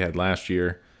 that's what he had last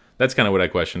year. That's kind of what I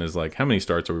question is, like, how many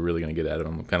starts are we really going to get out of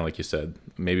him? Kind of like you said,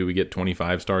 maybe we get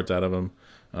 25 starts out of him.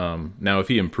 Now, if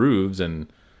he improves,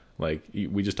 and like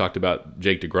we just talked about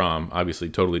Jake DeGrom, obviously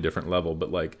totally different level,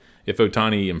 but like if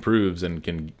Ohtani improves and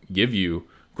can give you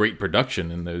great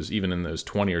production in those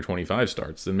 20 or 25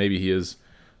 starts, then maybe he is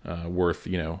worth,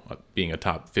 you know, being a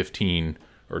top 15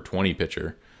 or 20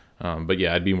 pitcher. But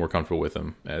yeah, I'd be more comfortable with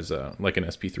him as like an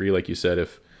SP3, like you said,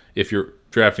 if you're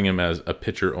drafting him as a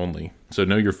pitcher only. So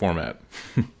know your format.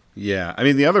 Yeah. I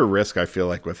mean, the other risk I feel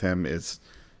like with him is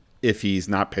if he's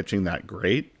not pitching that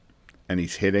great and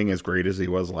he's hitting as great as he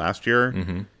was last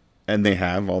year, and they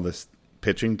have all this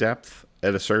pitching depth,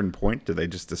 at a certain point, do they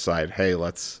just decide, hey,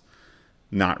 let's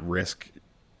not risk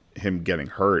him getting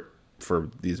hurt for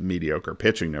these mediocre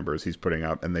pitching numbers he's putting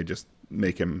up, and they just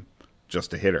make him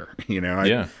just a hitter?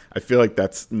 I feel like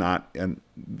it's not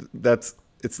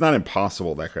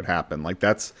impossible that could happen. Like,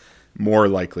 that's more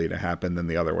likely to happen than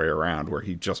the other way around, where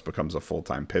he just becomes a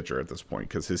full-time pitcher at this point,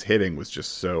 because his hitting was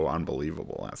just so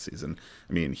unbelievable last season.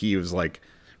 I mean, he was like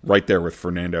right there with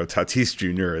Fernando Tatis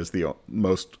Jr. as the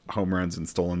most home runs and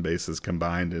stolen bases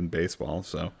combined in baseball.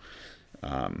 So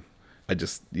I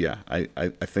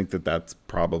think that's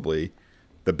probably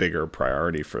the bigger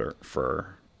priority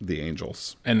for the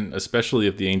Angels. And especially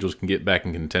if the Angels can get back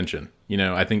in contention.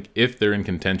 I think if they're in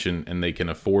contention and they can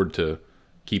afford to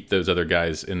keep those other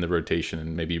guys in the rotation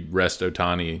and maybe rest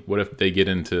Ohtani, what if they get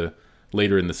into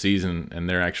later in the season and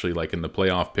they're actually like in the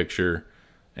playoff picture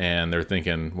and they're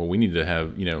thinking, well, we need to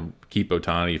have, keep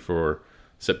Ohtani for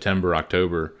September,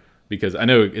 October, because I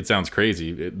know it sounds crazy,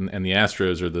 and the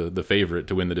Astros are the favorite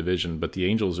to win the division, but the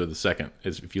Angels are the second.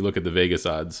 If you look at the Vegas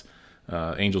odds,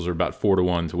 Angels are about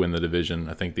 4-1 to win the division.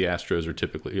 I think the Astros are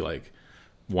typically like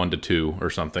 1-2 or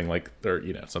something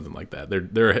something like that.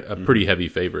 They're a pretty heavy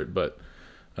favorite, but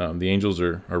the Angels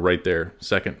are right there,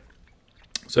 second.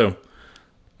 So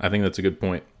I think that's a good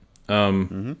point.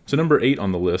 So number 8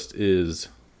 on the list is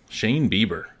Shane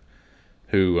Bieber,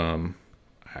 who, you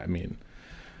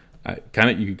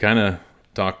could kind of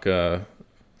talk,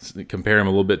 compare him a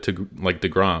little bit to like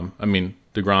DeGrom. I mean,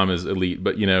 DeGrom is elite,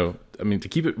 but to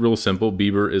keep it real simple,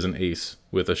 Bieber is an ace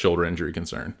with a shoulder injury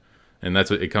concern. And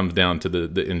that's what it comes down to,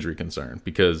 the injury concern,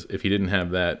 because if he didn't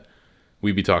have that,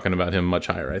 we'd be talking about him much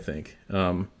higher, I think.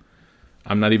 I'm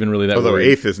not even really that Although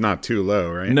worried. 8th is not too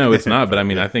low, right? No, it's not. But I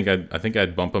mean, I think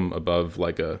I'd bump him above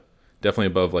definitely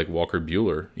above like Walker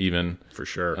Buehler, even. For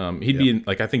sure. He'd be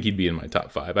I think he'd be in my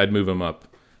top 5. I'd move him up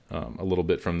a little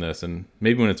bit from this, and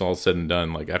maybe when it's all said and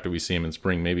done, like after we see him in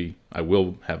spring, maybe I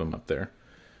will have him up there.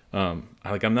 I'm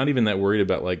not even that worried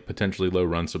about like potentially low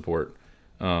run support,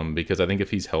 because I think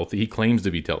if he's healthy, he claims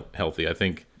to be healthy. I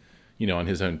think, on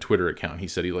his own Twitter account, he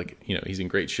said he's in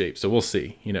great shape. So we'll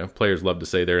see. Players love to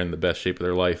say they're in the best shape of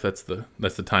their life. That's the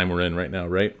time we're in right now,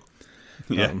 right?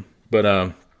 Yeah.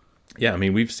 I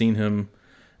mean, we've seen him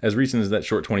as recent as that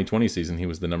short 2020 season. He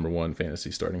was the number 1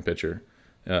 fantasy starting pitcher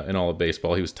in all of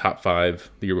baseball. He was top 5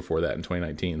 the year before that in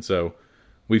 2019. So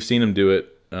we've seen him do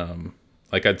it.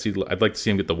 I'd like to see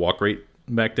him get the walk rate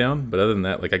back down, but other than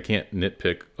that, like I can't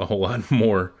nitpick a whole lot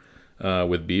more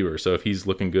with Bieber. So if he's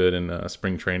looking good in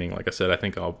spring training, like I said, I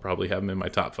think I'll probably have him in my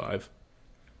top 5.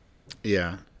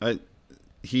 Yeah, I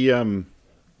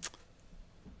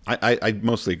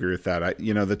mostly agree with that.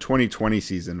 The 2020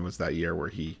 season was that year where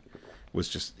he was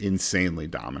just insanely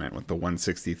dominant with the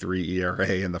 1.63 ERA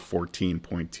and the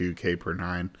 14.2 K per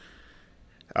 9.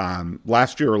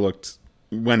 Last year looked,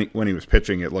 when he was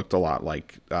pitching, it looked a lot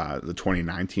like the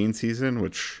 2019 season,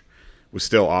 which was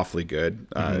still awfully good.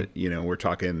 We're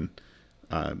talking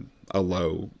a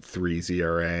low 3s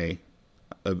ERA,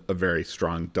 a very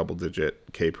strong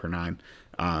double-digit K per 9.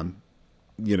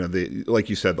 Like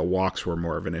you said, the walks were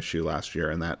more of an issue last year,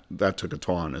 and that took a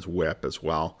toll on his whip as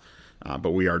well.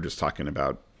 But we are just talking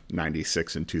about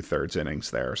 96 and 2/3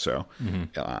 innings there, so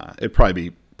it'd probably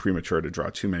be premature to draw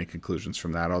too many conclusions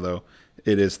from that. Although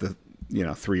it is the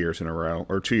 3 years in a row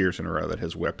or 2 years in a row that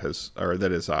his whip has, or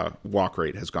that his walk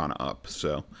rate has gone up.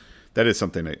 So that is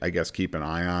something to, I guess, keep an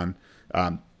eye on.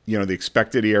 The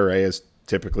expected ERA has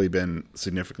typically been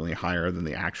significantly higher than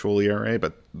the actual ERA,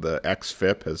 but the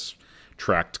xFIP has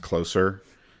tracked closer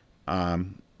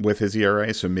with his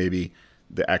ERA. So maybe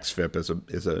the xFIP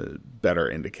is a better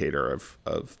indicator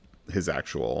of his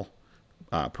actual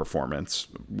performance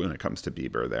when it comes to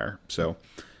Bieber there. So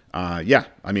I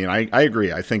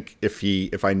agree. I think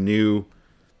if I knew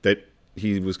that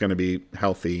he was going to be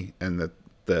healthy and that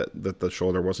the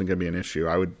shoulder wasn't going to be an issue,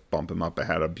 I would bump him up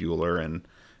ahead of Buehler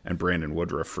and Brandon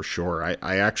Woodruff for sure.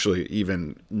 I actually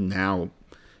even now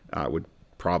would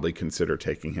probably consider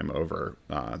taking him over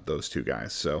those two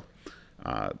guys. So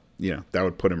that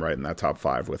would put him right in that top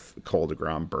 5 with Cole,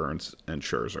 DeGrom, Burns, and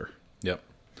Scherzer. Yep.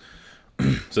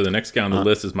 So the next guy on the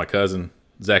list is my cousin,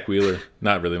 Zach Wheeler.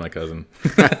 Not really my cousin.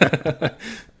 That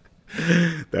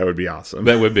would be awesome.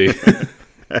 That would be.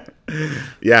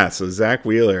 Yeah, so Zach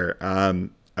Wheeler,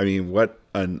 what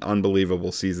an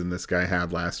unbelievable season this guy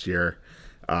had last year.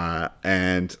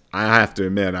 And I have to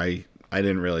admit, I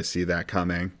didn't really see that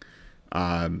coming.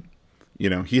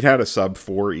 he'd had a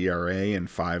sub-4 ERA in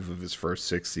 5 of his first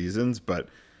 6 seasons, but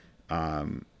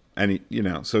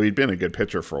so he'd been a good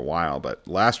pitcher for a while, but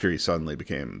last year he suddenly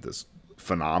became this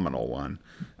phenomenal one.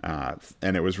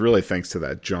 And it was really thanks to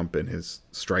that jump in his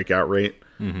strikeout rate,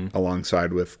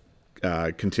 alongside with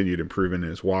continued improvement in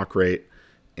his walk rate.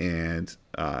 And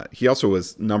he also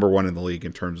was number 1 in the league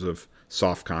in terms of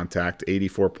soft contact,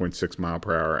 84.6 mile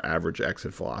per hour average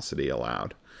exit velocity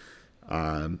allowed.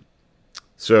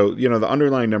 So, the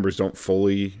underlying numbers don't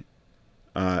fully,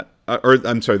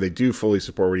 they do fully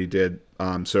support what he did.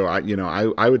 So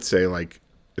I would say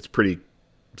it's pretty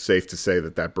safe to say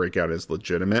that breakout is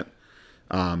legitimate.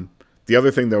 The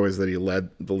other thing though is that he led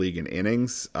the league in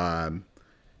innings,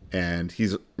 and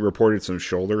he's reported some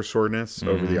shoulder soreness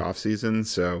over the offseason.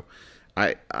 So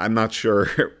I'm not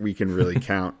sure we can really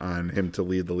count on him to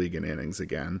lead the league in innings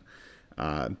again.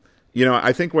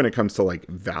 I think when it comes to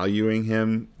valuing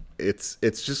him, it's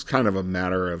just kind of a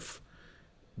matter of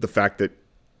the fact that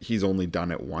he's only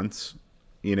done it once,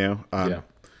 I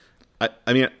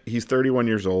mean, he's 31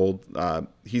 years old.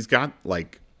 He's got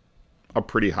a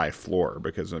pretty high floor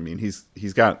because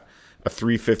he's got a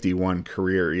 3.51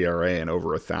 career ERA and over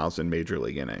 1,000 major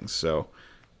league innings. So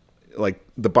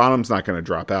the bottom's not going to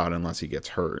drop out unless he gets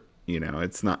hurt. He's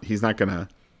not going to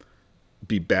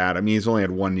be bad. I mean, he's only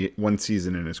had one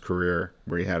season in his career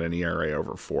where he had an ERA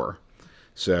over 4.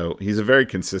 So he's a very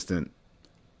consistent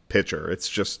pitcher. It's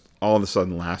just all of a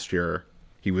sudden last year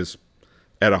he was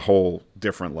at a whole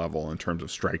different level in terms of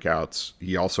strikeouts.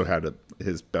 He also had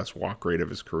his best walk rate of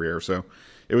his career. So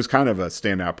it was kind of a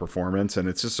standout performance, and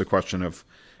it's just a question of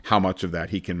how much of that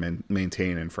he can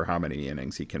maintain and for how many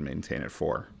innings he can maintain it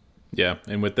for. Yeah,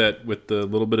 and with the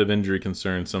little bit of injury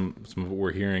concern, some of what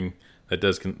we're hearing, that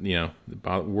does,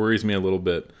 worries me a little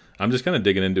bit. I'm just kind of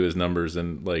digging into his numbers,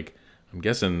 and I'm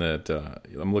guessing that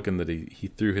I'm looking that he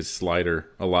threw his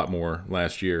slider a lot more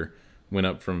last year, went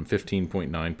up from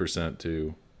 15.9%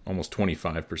 to almost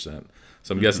 25%.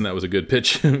 So I'm guessing that was a good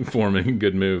pitch for him and a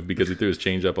good move because he threw his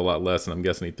changeup a lot less, and I'm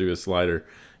guessing he threw his slider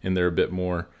in there a bit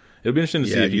more. It'll be interesting to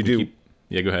see if you can keep.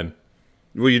 Yeah, go ahead.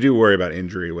 Well, you do worry about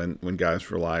injury when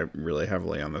guys rely really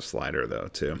heavily on the slider, though,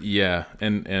 too. Yeah,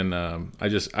 and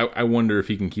I wonder if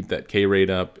he can keep that K rate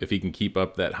up, if he can keep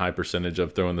up that high percentage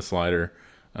of throwing the slider.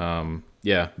 The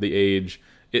age,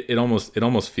 it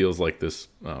almost feels like this.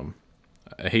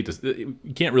 I hate to.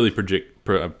 You can't really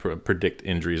predict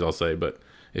injuries, I'll say, but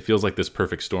it feels like this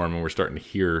perfect storm, and we're starting to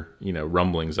hear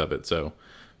rumblings of it. So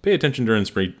pay attention during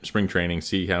spring training,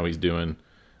 see how he's doing,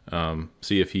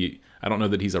 see if he. I don't know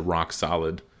that he's a rock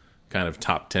solid kind of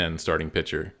top 10 starting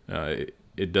pitcher.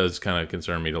 It does kind of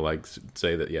concern me to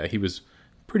say that he was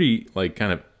pretty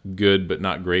kind of good but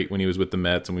not great when he was with the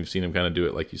Mets, and we've seen him kind of do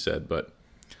it like you said. But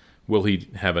will he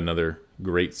have another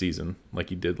great season like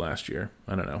he did last year?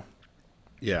 I don't know.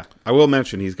 Yeah, I will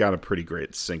mention he's got a pretty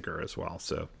great sinker as well.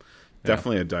 So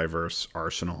definitely a diverse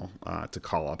arsenal to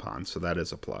call upon. So that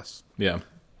is a plus. Yeah.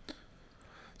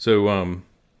 So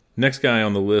next guy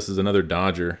on the list is another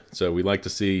Dodger. So we like to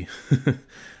see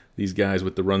these guys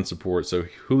with the run support. So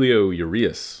Julio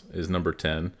Urias is number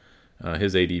 10.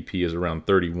 His ADP is around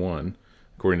 31,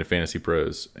 according to Fantasy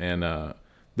Pros. And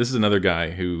this is another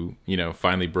guy who,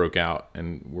 finally broke out,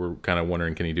 and we're kind of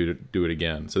wondering, can he do it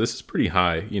again? So this is pretty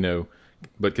high,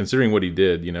 but considering what he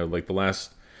did, the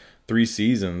last 3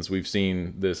 seasons, we've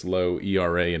seen this low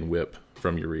ERA and WHIP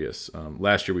from Urias.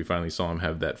 Last year, we finally saw him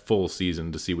have that full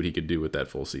season to see what he could do with that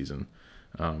full season.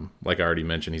 Like I already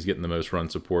mentioned, he's getting the most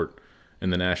run support in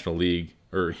the National League,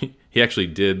 or he actually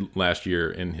did last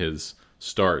year in his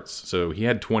starts. So he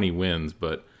had 20 wins,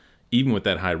 but even with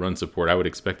that high run support, I would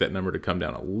expect that number to come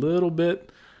down a little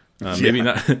bit. Maybe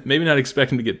not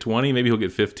expect him to get 20. Maybe he'll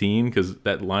get 15 because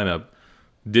that lineup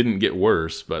didn't get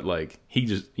worse. But he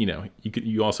just,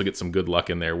 you also get some good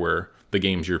luck in there where the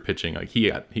games you're pitching,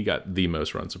 he got the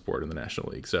most run support in the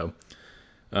National League. So,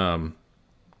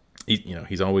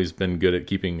 he's always been good at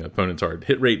keeping opponents' hard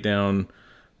hit rate down.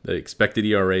 The expected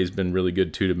ERA has been really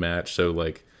good too to match. So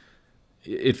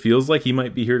it feels like he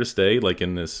might be here to stay.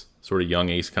 In this sort of young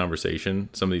ace conversation,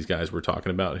 some of these guys we're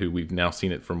talking about who we've now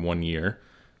seen it from 1 year.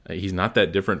 He's not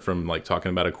that different from talking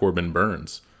about a Corbin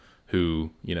Burns,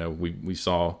 who we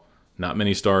saw not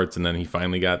many starts, and then he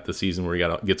finally got the season where he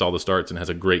gets all the starts and has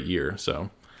a great year.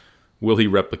 So will he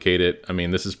replicate it? I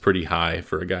mean, this is pretty high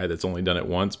for a guy that's only done it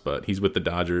once, but he's with the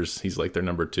Dodgers. He's their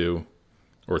number 2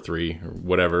 or 3 or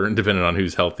whatever, depending on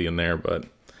who's healthy in there. But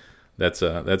that's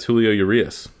Julio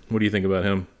Urias. What do you think about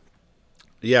him?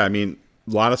 Yeah, I mean,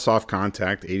 a lot of soft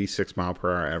contact, 86 mile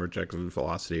per hour average exit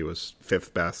velocity, was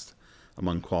 5th best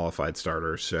among qualified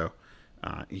starters. So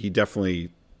he definitely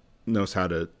knows how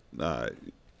to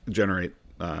generate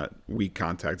weak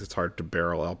contact. It's hard to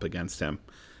barrel up against him,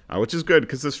 which is good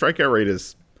because the strikeout rate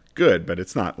is good, but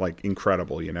it's not like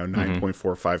incredible.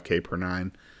 9.45 K per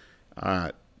nine.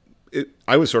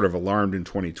 I was sort of alarmed in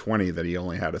 2020 that he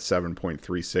only had a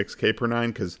 7.36 K per nine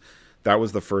because that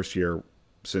was the first year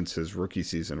since his rookie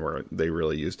season where they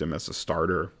really used him as a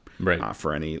starter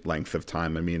for any length of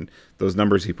time. I mean, those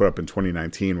numbers he put up in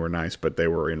 2019 were nice, but they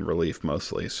were in relief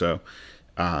mostly. So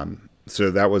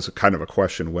that was kind of a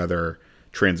question whether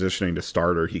transitioning to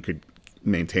starter he could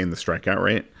maintain the strikeout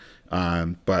rate.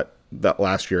 But that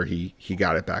last year he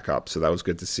got it back up, so that was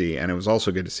good to see. And it was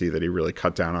also good to see that he really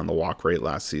cut down on the walk rate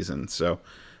last season. So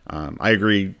I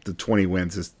agree the 20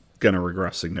 wins is going to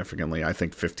regress significantly. I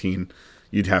think 15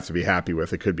 you'd have to be happy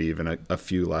with. It could be even a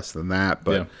few less than that,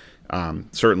 but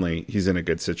certainly he's in a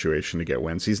good situation to get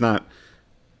wins. He's not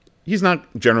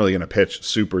generally going to pitch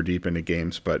super deep into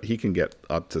games, but he can get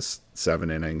up to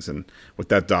 7 innings, and with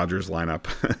that Dodgers lineup,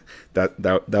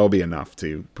 that'll be enough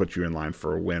to put you in line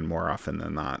for a win more often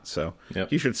than not. So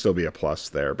he should still be a plus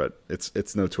there, but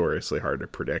it's notoriously hard to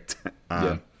predict.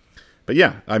 But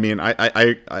yeah, I mean,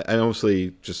 I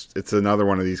mostly just, it's another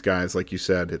one of these guys, like you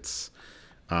said, it's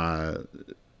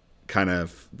kind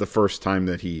of the first time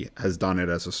that he has done it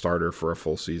as a starter for a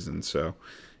full season, so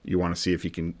you want to see if he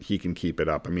can keep it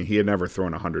up. I mean, he had never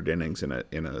thrown 100 innings in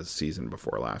a season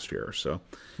before last year. So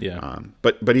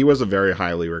but he was a very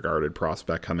highly regarded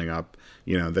prospect coming up.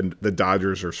 The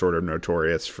Dodgers are sort of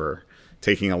notorious for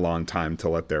taking a long time to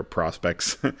let their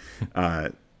prospects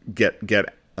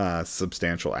get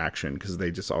substantial action because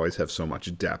they just always have so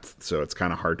much depth. So it's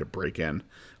kind of hard to break in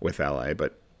with LA,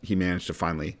 but he managed to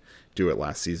finally do it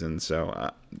last season. So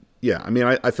I mean,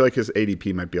 I feel like his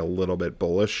ADP might be a little bit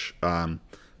bullish.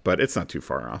 But it's not too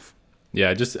far off.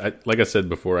 Yeah, like I said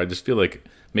before, I just feel like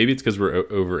maybe it's because we're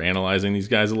over analyzing these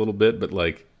guys a little bit, but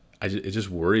like it just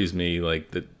worries me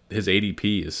like that his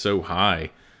ADP is so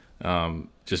high,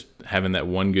 just having that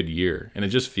one good year, and it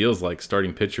just feels like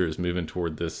starting pitcher is moving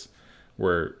toward this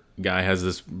where guy has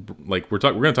this like we're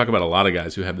going to talk about a lot of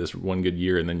guys who have this one good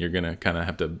year, and then you're going to kind of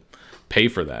have to pay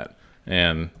for that,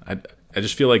 and I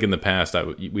just feel like in the past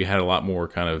we had a lot more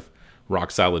kind of rock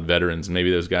solid veterans, and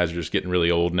maybe those guys are just getting really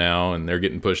old now and they're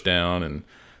getting pushed down, and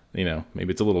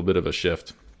maybe it's a little bit of a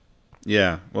shift.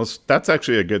 Yeah, well, that's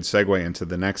actually a good segue into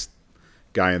the next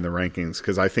guy in the rankings,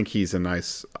 because I think he's a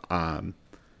nice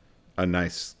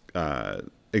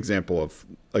example of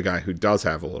a guy who does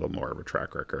have a little more of a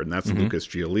track record, and that's Lucas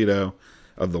Giolito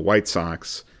of the White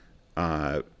Sox.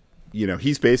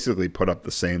 He's basically put up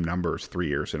the same numbers 3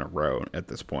 years in a row at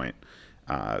this point.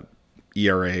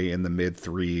 ERA in the mid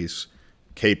threes,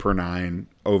 K per nine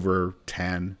over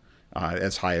 10,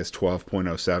 as high as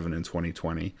 12.07 in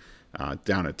 2020,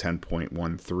 down at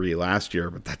 10.13 last year,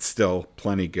 but that's still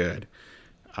plenty good.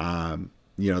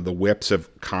 The whips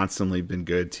have constantly been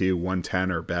good too,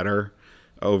 110 or better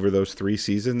over those 3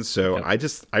 seasons. So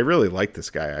I really like this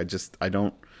guy.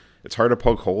 It's hard to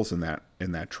poke holes in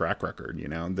that track record.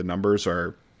 The numbers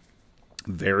are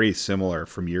very similar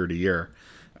from year to year.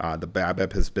 The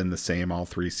BABIP has been the same all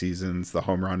 3 seasons. The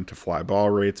home run to fly ball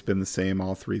rate's been the same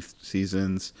all 3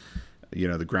 seasons.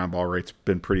 The ground ball rate's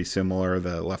been pretty similar.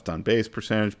 The left on base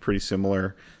percentage pretty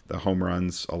similar. The home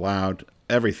runs allowed,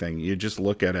 everything. You just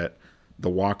look at it.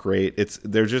 The walk rate,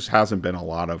 there just hasn't been a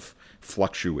lot of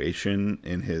fluctuation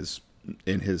in his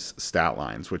stat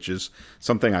lines, which is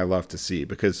something I love to see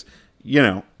because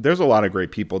there's a lot of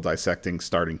great people dissecting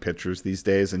starting pitchers these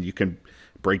days, and you can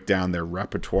break down their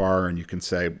repertoire and you can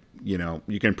say,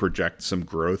 you can project some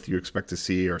growth you expect to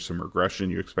see or some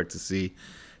regression you expect to see.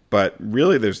 But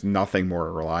really, there's nothing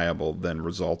more reliable than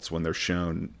results when they're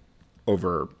shown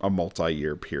over a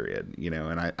multi-year period,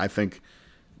 and I think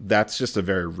that's just a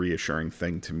very reassuring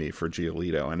thing to me for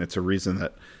Giolito. And it's a reason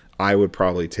that I would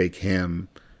probably take him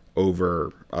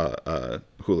over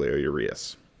Julio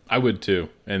Urias. I would too.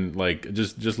 And like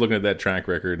just looking at that track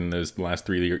record in those last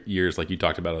 3 years, like you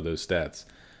talked about all those stats,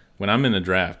 when I'm in the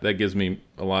draft, that gives me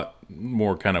a lot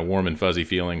more kind of warm and fuzzy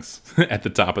feelings at the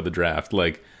top of the draft.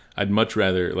 Like I'd much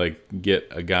rather like get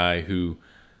a guy who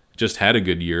just had a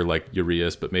good year like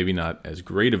Urias, but maybe not as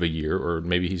great of a year, or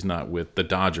maybe he's not with the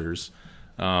Dodgers.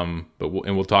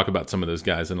 We'll talk about some of those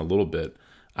guys in a little bit.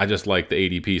 I just like the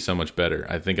ADP so much better.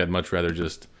 I think I'd much rather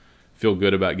just feel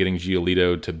good about getting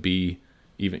Giolito to be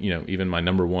even my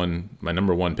number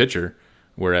one pitcher.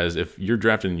 Whereas if you're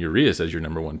drafting Urias as your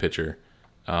number one pitcher,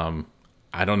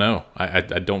 I don't know. I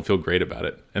don't feel great about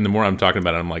it. And the more I'm talking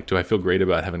about it, I'm like, do I feel great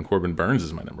about having Corbin Burnes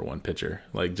as my number one pitcher?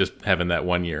 Like just having that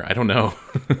 1 year. I don't know.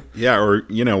 Yeah, or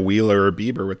Wheeler or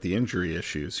Bieber with the injury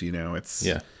issues.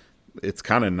 it's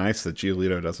kind of nice that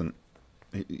Giolito doesn't.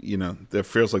 There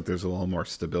feels like there's a little more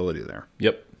stability there.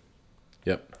 Yep.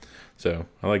 So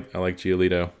I like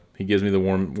Giolito. He gives me the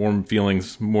warm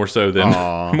feelings more so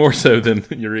than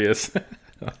Urias.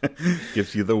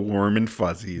 Gives you the warm and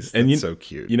fuzzies. That's so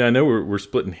cute. I know we're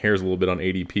splitting hairs a little bit on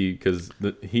ADP because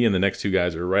he and the next two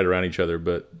guys are right around each other.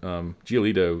 But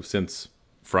Giolito, since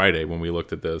Friday when we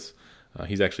looked at this,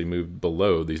 he's actually moved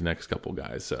below these next couple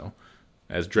guys. So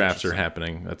as drafts are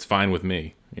happening, that's fine with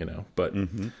me. But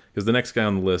because the next guy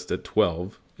on the list at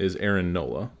 12 is Aaron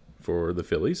Nola for the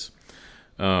Phillies.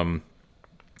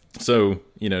 So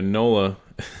Nola.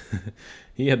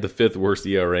 He had the 5th worst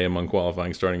ERA among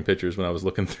qualifying starting pitchers when I was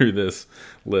looking through this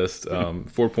list,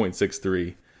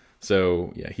 4.63.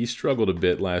 So, yeah, he struggled a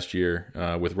bit last year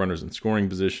with runners in scoring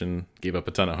position, gave up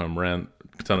a ton of home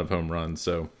runs.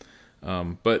 So,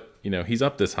 but, he's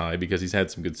up this high because he's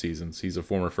had some good seasons. He's a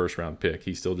former first-round pick.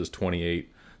 He's still just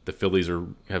 28. The Phillies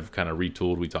have kind of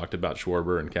retooled. We talked about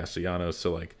Schwarber and Castellanos.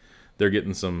 So, they're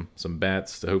getting some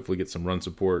bats to hopefully get some run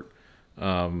support.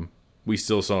 We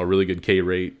still saw a really good K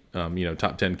rate,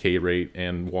 top 10 K rate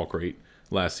and walk rate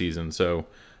last season. So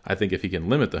I think if he can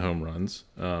limit the home runs,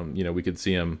 we could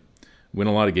see him win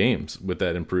a lot of games with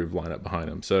that improved lineup behind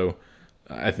him. So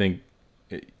I think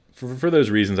for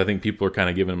those reasons, I think people are kind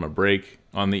of giving him a break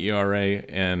on the ERA,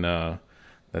 and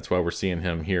that's why we're seeing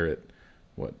him here at,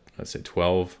 I'd say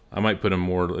 12. I might put him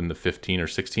more in the 15 or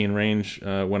 16 range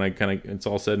when it's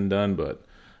all said and done, but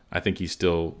I think he's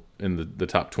still in the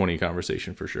top 20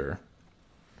 conversation for sure.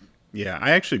 Yeah,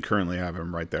 I actually currently have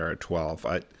him right there at 12.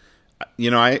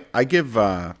 I give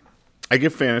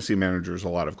fantasy managers a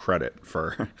lot of credit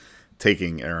for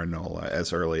taking Aaron Nola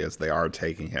as early as they are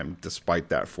taking him, despite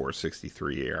that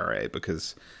 4.63 ERA,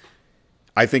 because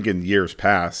I think in years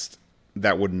past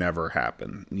that would never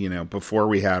happen. Before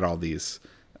we had all these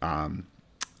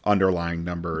underlying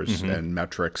numbers and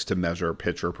metrics to measure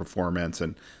pitcher performance,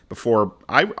 and before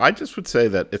I just would say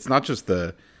that it's not just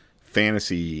the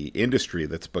fantasy industry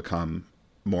that's become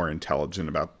more intelligent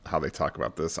about how they talk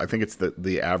about this. I think it's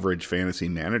the average fantasy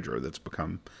manager that's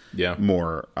become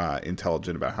more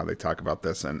intelligent about how they talk about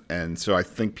this, and so I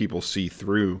think people see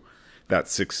through that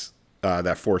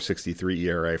 4.63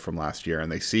 ERA from last year,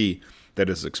 and they see that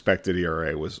his expected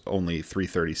ERA was only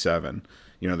 3.37.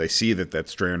 They see that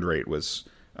strand rate was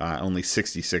only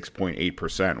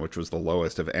 66.8%, which was the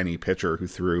lowest of any pitcher who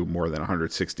threw more than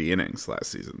 160 innings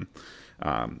last season.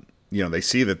 They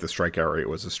see that the strikeout rate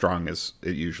was as strong as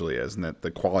it usually is, and that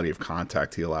the quality of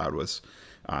contact he allowed was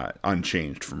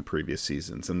unchanged from previous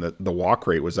seasons, and that the walk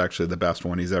rate was actually the best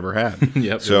one he's ever had.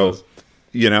 Yep. So,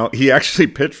 he actually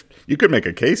pitched. You could make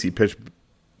a case he pitched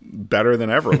better than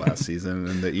ever last season,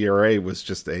 and the ERA was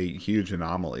just a huge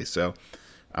anomaly. So,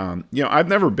 I've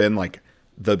never been like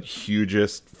the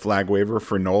hugest flag waiver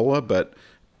for Nola, but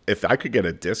if I could get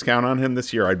a discount on him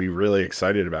this year, I'd be really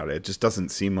excited about it. It just doesn't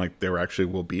seem like there actually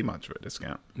will be much of a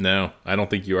discount. No, I don't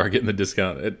think you are getting the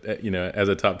discount. As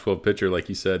a top 12 pitcher, like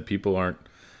you said, people aren't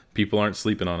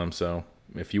sleeping on him. So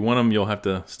if you want him, you'll have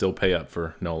to still pay up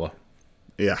for Nola.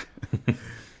 Yeah.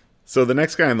 So the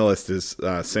next guy on the list is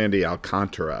Sandy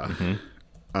Alcantara.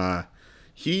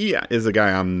 He is a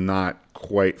guy I'm not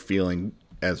quite feeling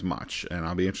as much, and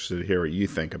I'll be interested to hear what you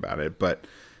think about it. But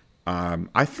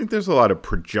I think there's a lot of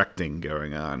projecting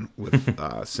going on with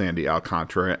Sandy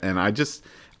Alcantara, and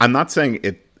I'm not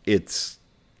saying it's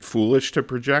foolish to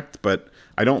project, but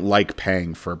I don't like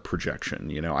paying for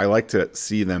projection. I like to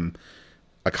see them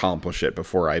accomplish it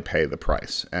before I pay the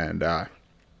price. And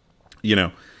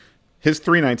his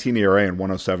 3.19 ERA and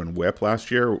 107 WHIP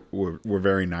last year were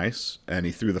very nice, and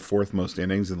he threw the 4th most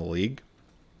innings in the league.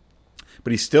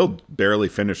 But he still barely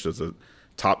finished as a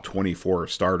top 24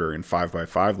 starter in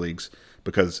 5x5 leagues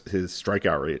because his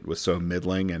strikeout rate was so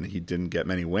middling and he didn't get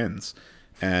many wins.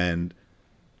 And,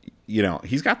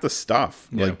 he's got the stuff.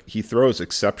 Yeah. Like, he throws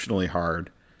exceptionally hard,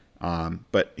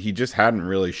 but he just hadn't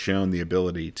really shown the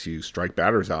ability to strike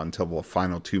batters out until the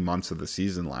final 2 months of the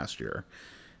season last year.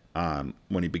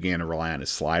 When he began to rely on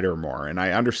his slider more. And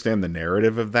I understand the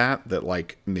narrative of that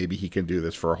like maybe he can do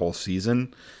this for a whole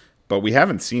season, but we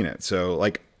haven't seen it. So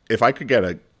like if I could get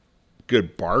a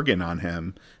good bargain on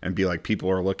him and be like, people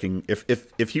are looking,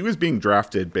 if he was being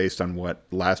drafted based on what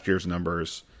last year's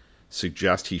numbers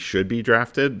suggest he should be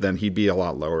drafted, then he'd be a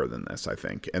lot lower than this, I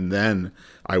think. And then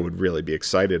I would really be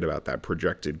excited about that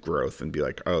projected growth and be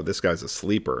like, oh, this guy's a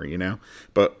sleeper,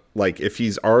 But like if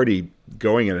he's already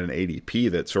going at an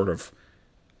ADP that sort of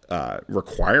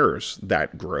requires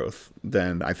that growth,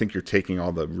 then I think you're taking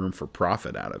all the room for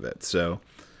profit out of it. So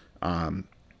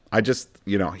I just,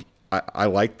 I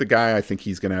like the guy. I think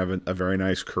he's going to have a very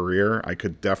nice career. I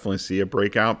could definitely see a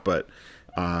breakout, but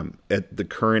at the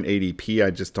current ADP,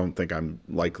 I just don't think I'm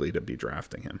likely to be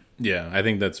drafting him. Yeah, I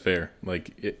think that's fair.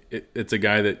 Like it's a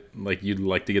guy that like you'd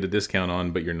like to get a discount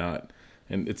on, but you're not.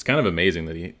 And it's kind of amazing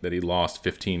that he lost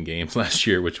 15 games last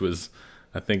year, which was,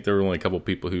 I think there were only a couple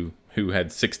people who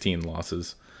had 16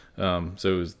 losses. So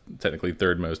it was technically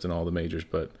third most in all the majors.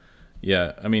 But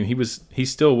yeah, I mean he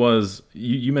still was.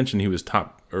 You mentioned he was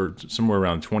top or somewhere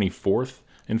around 24th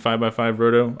in 5x5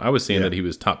 Roto. I was saying that he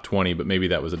was top 20, but maybe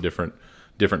that was a different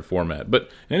format. But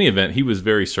in any event, he was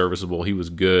very serviceable. He was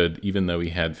good, even though he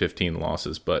had 15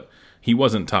 losses. But he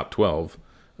wasn't top 12.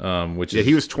 He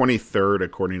was 23rd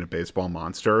according to Baseball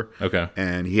Monster. Okay.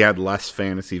 And he had less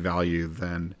fantasy value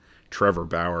than Trevor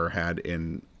Bauer had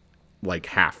in like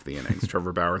half the innings.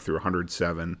 Trevor Bauer threw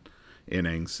 107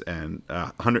 innings and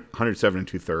 107 and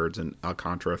 2/3, and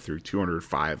Alcantara threw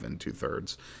 205 and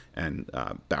 2/3, and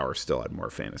Bauer still had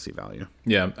more fantasy value.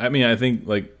 Yeah, I mean, I think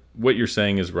like what you're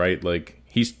saying is right. Like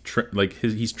he's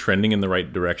trending in the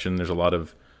right direction. There's a lot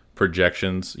of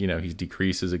projections. He's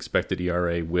decreased his expected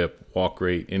ERA, WHIP, walk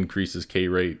rate, increases K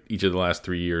rate each of the last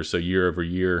 3 years. So year over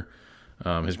year,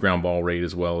 his ground ball rate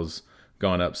as well has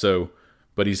gone up. So,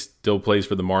 but he still plays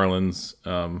for the Marlins.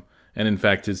 And in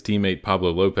fact, his teammate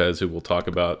Pablo Lopez, who we'll talk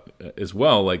about as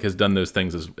well, like has done those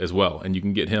things as well. And you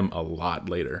can get him a lot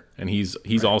later. And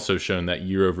he's also shown that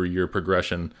year over year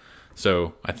progression.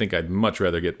 So I think I'd much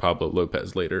rather get Pablo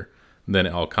Lopez later than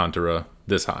Alcantara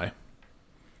this high.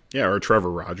 Yeah, or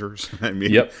Trevor Rogers. I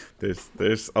mean, yep.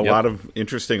 there's a lot of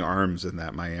interesting arms in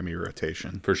that Miami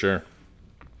rotation. For sure.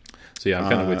 So, yeah, I'm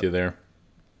kind of with you there.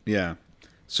 Yeah.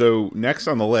 So, next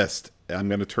on the list, I'm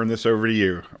going to turn this over to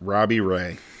you, Robbie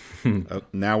Ray,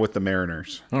 now with the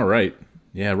Mariners. All right.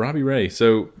 Yeah, Robbie Ray.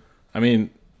 So, I mean,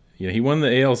 he won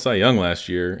the AL Cy Young last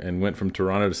year and went from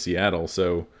Toronto to Seattle.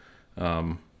 So,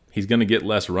 he's going to get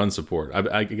less run support.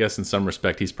 I guess in some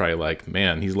respect, he's probably like,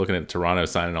 man, he's looking at Toronto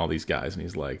signing all these guys, and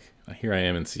he's like, here I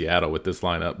am in Seattle with this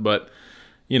lineup. But,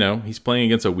 he's playing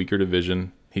against a weaker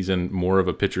division. He's in more of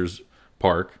a pitcher's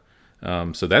park,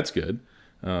 so that's good.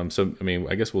 So, I mean,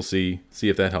 I guess we'll see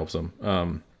if that helps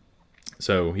him.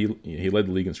 So he led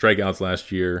the league in strikeouts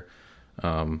last year.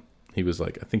 He was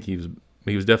like, I think he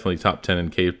was definitely top 10 in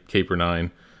K per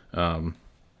nine. And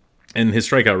his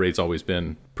strikeout rate's always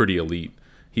been pretty elite.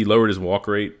 He lowered his walk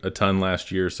rate a ton last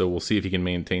year, so we'll see if he can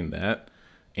maintain that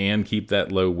and keep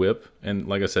that low whip. And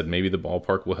like I said, maybe the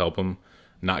ballpark will help him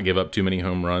not give up too many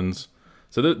home runs.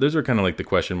 So those are kind of like the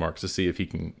question marks to see if he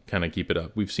can kind of keep it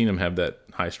up. We've seen him have that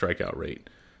high strikeout rate.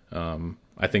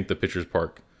 I think the pitcher's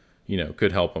park,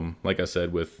 could help him, like I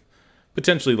said, with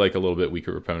potentially like a little bit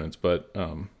weaker opponents. But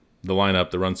the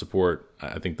lineup, the run support,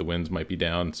 I think the wins might be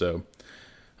down. So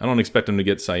I don't expect him to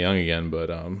get Cy Young again, but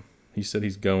he said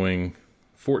he's going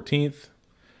 14th.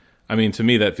 I mean, to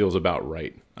me, that feels about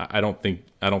right. I don't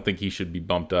think he should be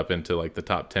bumped up into like the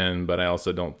top 10, but I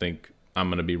also don't think I'm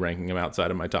going to be ranking him outside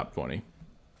of my top 20.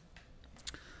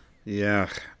 Yeah,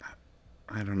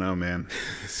 I don't know, man.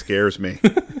 He scares me.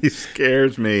 He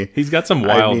scares me. He's got some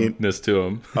wildness to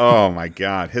him. Oh my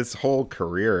God, his whole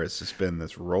career has just been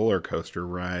this roller coaster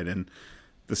ride, and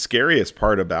the scariest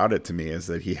part about it to me is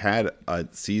that he had a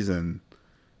season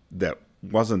that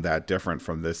wasn't that different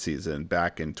from this season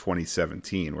back in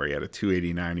 2017, where he had a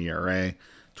 2.89 ERA,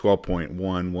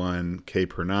 12.11 K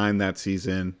per nine that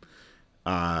season.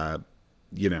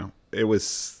 It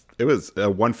was a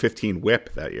 115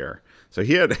 WHIP that year. So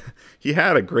he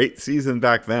had a great season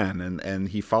back then, and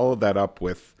he followed that up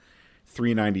with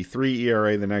 3.93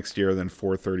 ERA the next year, then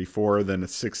 4.34, then a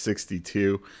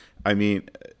 6.62. I mean,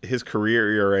 his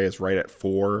career ERA is right at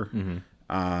 4.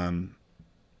 Mm-hmm.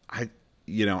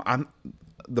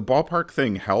 The ballpark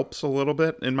thing helps a little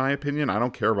bit, in my opinion. I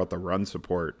don't care about the run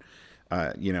support.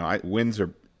 Wins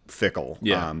are fickle.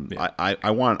 Yeah,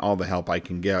 I want all the help I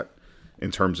can get in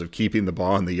terms of keeping the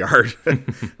ball in the yard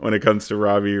when it comes to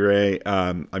Robbie Ray.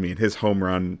 I mean, his home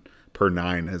run per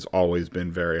 9 has always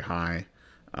been very high.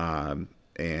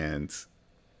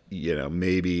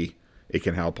 Maybe it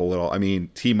can help a little. I mean,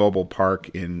 T-Mobile Park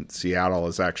in Seattle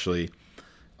is actually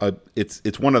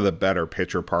it's one of the better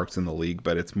pitcher parks in the league,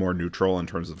 but it's more neutral in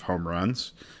terms of home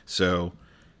runs. So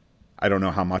I don't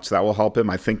know how much that will help him.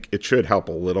 I think it should help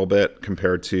a little bit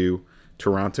compared to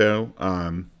Toronto.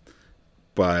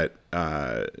 But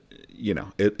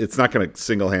it's not going to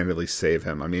single-handedly save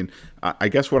him. I mean, I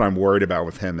guess what I'm worried about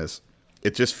with him is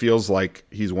it just feels like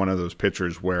he's one of those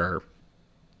pitchers where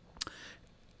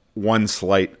one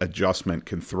slight adjustment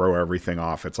can throw everything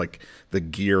off. It's like the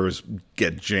gears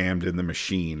get jammed in the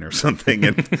machine or something,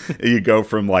 and you go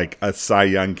from like a Cy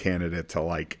Young candidate to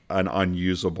like an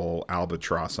unusable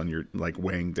albatross on your, like,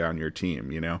 weighing down your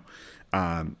team,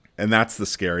 and that's the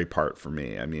scary part for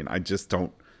me. I mean, I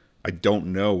don't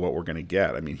know what we're going to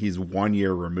get. I mean, he's 1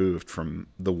 year removed from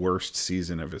the worst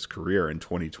season of his career in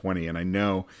 2020, and I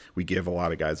know we give a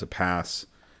lot of guys a pass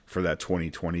for that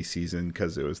 2020 season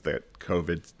because it was that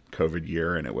COVID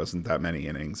year and it wasn't that many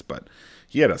innings, but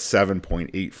he had a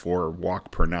 7.84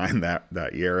 walk per nine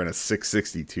that year and a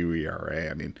 6.62 ERA.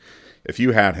 I mean, if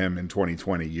you had him in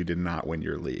 2020, you did not win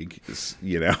your league,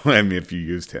 I mean, if you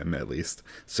used him at least.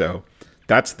 So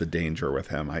that's the danger with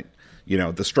him. The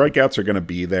strikeouts are going to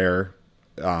be there,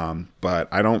 but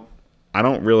I don't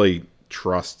really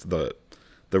trust the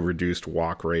reduced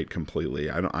walk rate completely.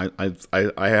 I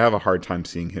have a hard time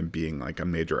seeing him being like a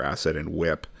major asset in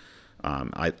WHIP.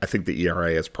 I think the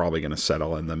ERA is probably going to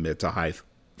settle in the mid to high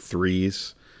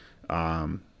threes.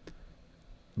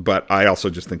 But I also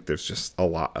just think there's just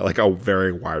a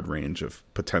very wide range of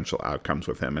potential outcomes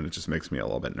with him, and it just makes me a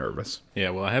little bit nervous. Yeah,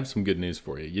 well, I have some good news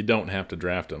for you. You don't have to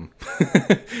draft him.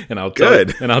 And I'll tell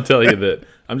you that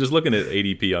I'm just looking at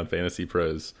ADP on Fantasy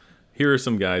Pros. Here are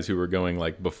some guys who are going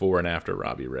like before and after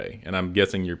Robbie Ray, and I'm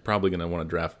guessing you're probably going to want to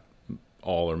draft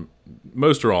all or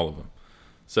most or all of them.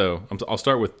 So I'll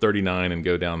start with 39 and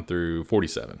go down through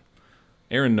 47.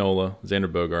 Aaron Nola,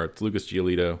 Xander Bogaerts, Lucas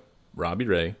Giolito, Robbie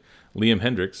Ray, Liam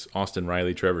Hendricks, Austin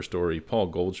Riley, Trevor Story, Paul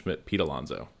Goldschmidt, Pete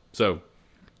Alonso. So,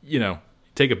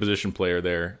 take a position player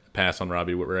there, pass on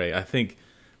Robbie Ray. I think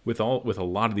with a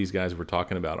lot of these guys we're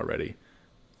talking about already,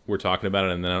 we're talking about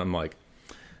it, and then I'm like,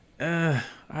 I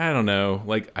don't know.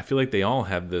 Like, I feel like they all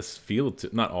have this feel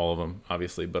to, not all of them,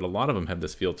 obviously, but a lot of them have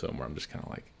this feel to them where I'm just kind of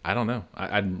like, I don't know.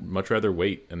 I'd much rather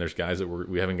wait. And there's guys that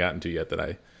we haven't gotten to yet that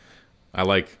I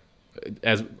like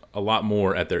as a lot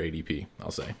more at their ADP, I'll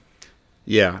say.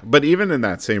 Yeah, but even in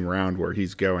that same round where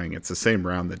he's going, it's the same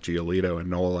round that Giolito and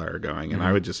Nola are going, and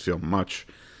I would just feel much,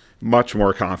 much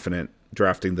more confident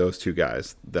drafting those two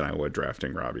guys than I would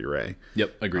drafting Robbie Ray.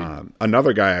 Yep, agreed.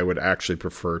 Another guy I would actually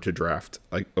prefer to draft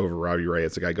over Robbie Ray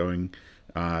is a guy going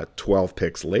 12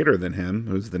 picks later than him,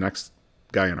 who's the next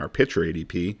guy in our pitcher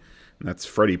ADP, and that's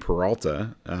Freddie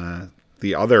Peralta,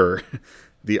 the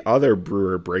other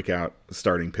Brewer breakout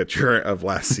starting pitcher of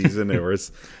last season.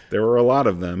 There were a lot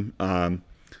of them.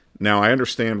 Now I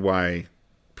understand why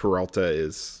Peralta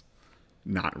is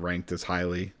not ranked as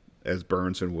highly as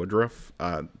Burns and Woodruff.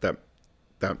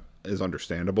 That is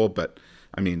understandable, but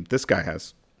I mean, this guy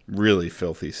has really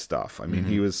filthy stuff. I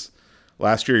mean,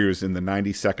 last year he was in the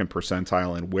 92nd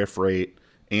percentile in whiff rate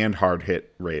and hard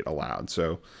hit rate allowed.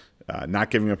 So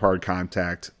not giving up hard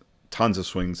contact, tons of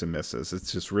swings and misses.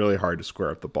 It's just really hard to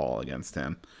square up the ball against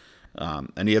him.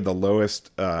 And he had the lowest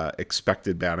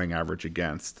expected batting average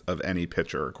against of any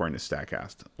pitcher, according to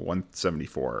StatCast,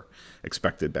 174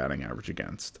 expected batting average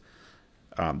against.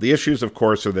 The issues, of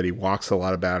course, are that he walks a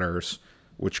lot of batters,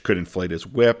 which could inflate his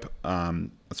whip,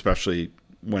 especially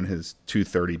when his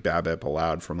 230 BABIP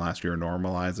allowed from last year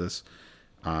normalizes.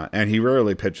 And he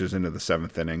rarely pitches into the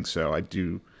seventh inning, so I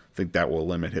do think that will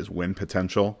limit his win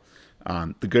potential.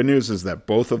 The good news is that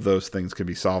both of those things can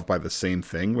be solved by the same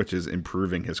thing, which is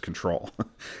improving his control.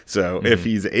 So if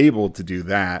he's able to do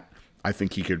that, I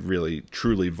think he could really,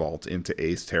 truly vault into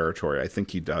ace territory. I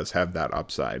think he does have that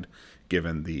upside,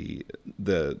 given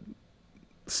the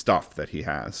stuff that he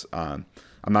has.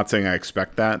 I'm not saying I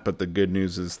expect that, but the good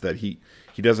news is that he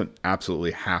doesn't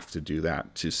absolutely have to do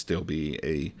that to still be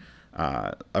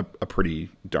a pretty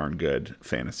darn good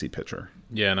fantasy pitcher.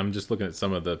 Yeah, and I'm just looking at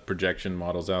some of the projection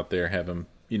models out there, have him,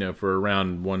 for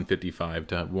around 155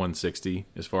 to 160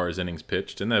 as far as innings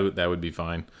pitched, and that would be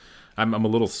fine. I'm a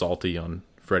little salty on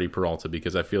Freddie Peralta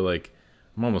because I feel like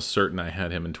I'm almost certain I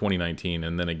had him in 2019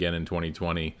 and then again in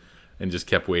 2020 and just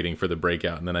kept waiting for the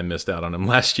breakout, and then I missed out on him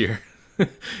last year.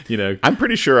 I'm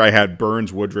pretty sure I had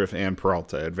Burns, Woodruff, and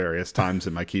Peralta at various times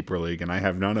in my keeper league, and I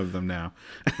have none of them now.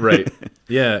 Right.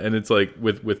 Yeah, and it's like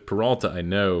with Peralta, I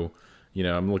know,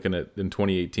 I'm looking at in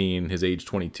 2018, his age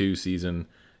 22 season,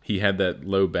 he had that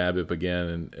low BABIP again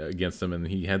and against him, and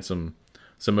he had some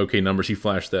okay numbers. He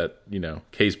flashed that,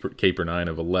 K per 9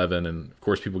 of 11, and of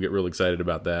course people get real excited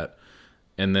about that.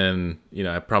 And then,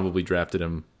 I probably drafted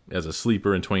him as a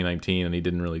sleeper in 2019, and he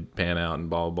didn't really pan out and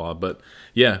blah, blah, blah. But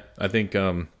yeah, I think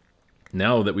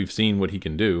now that we've seen what he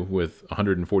can do with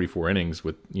 144 innings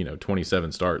with,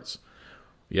 27 starts,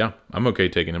 yeah, I'm okay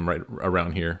taking him right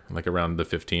around here, like around the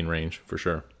 15 range for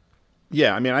sure.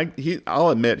 Yeah, I mean, I'll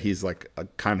admit he's like a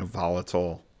kind of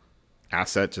volatile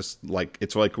asset, just like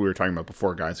it's like we were talking about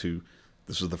before, guys who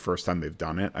this was the first time they've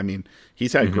done it. I mean,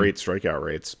 he's had great strikeout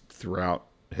rates throughout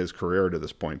his career to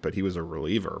this point, but he was a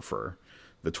reliever for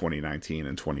the 2019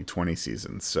 and 2020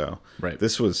 seasons. So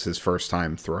this was his first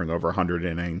time throwing over 100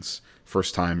 innings,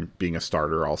 first time being a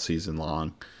starter all season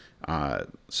long.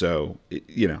 So,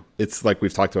 it's like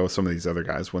we've talked about with some of these other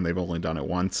guys. When they've only done it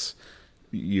once,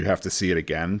 you have to see it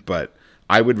again. But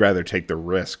I would rather take the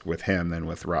risk with him than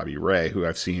with Robbie Ray, who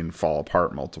I've seen fall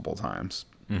apart multiple times.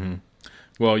 Mm-hmm.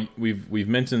 Well, we've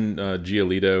mentioned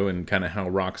Giolito and kind of how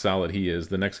rock solid he is.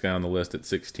 The next guy on the list at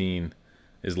 16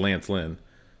 is Lance Lynn.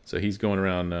 So he's going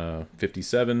around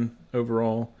 57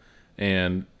 overall.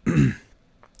 And,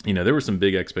 there were some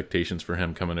big expectations for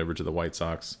him coming over to the White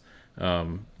Sox.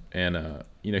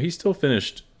 He still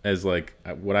finished as like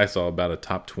what I saw about a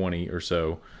top 20 or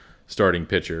so starting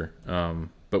pitcher.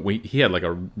 But he had like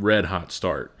a red hot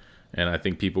start. And I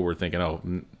think people were thinking, oh,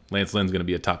 Lance Lynn's going to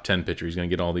be a top 10 pitcher. He's going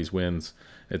to get all these wins,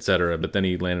 etc. But then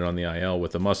he landed on the IL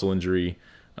with a muscle injury.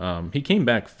 He came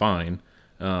back fine.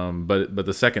 But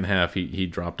the second half he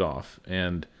dropped off,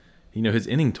 and his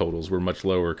inning totals were much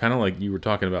lower, kind of like you were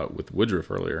talking about with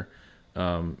Woodruff earlier.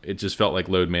 It just felt like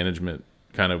load management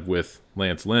kind of with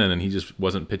Lance Lynn, and he just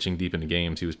wasn't pitching deep into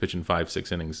games. He was pitching 5-6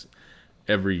 innings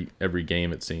every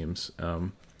game, it seems.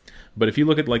 But if you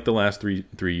look at like the last three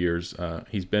years,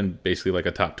 he's been basically like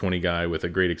a top 20 guy with a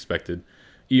great expected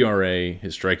ERA.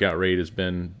 His strikeout rate has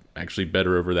been actually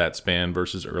better over that span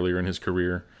versus earlier in his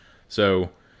career.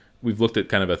 So we've looked at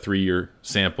kind of a 3-year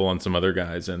sample on some other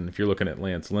guys, and if you're looking at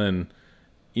Lance Lynn,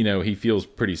 he feels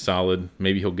pretty solid.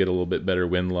 Maybe he'll get a little bit better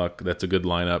win luck. That's a good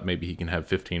lineup. Maybe he can have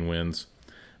 15 wins.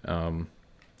 So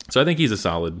I think he's a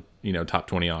solid, top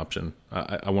 20 option.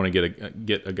 I want to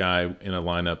get a guy in a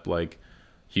lineup like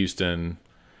Houston,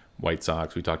 White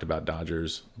Sox. We talked about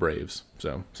Dodgers, Braves.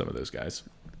 So some of those guys.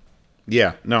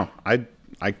 Yeah, no, I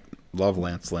love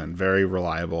Lance Lynn. Very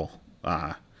reliable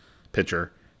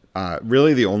pitcher.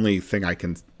 Really, the only thing I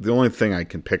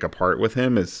can pick apart with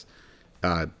him is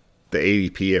the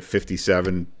ADP at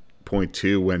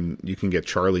 57.2 when you can get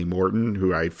Charlie Morton,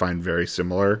 who I find very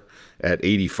similar, at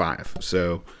 85.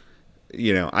 So,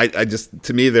 I just,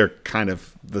 to me, they're kind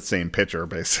of the same pitcher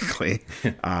basically,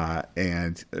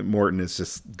 and Morton is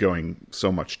just going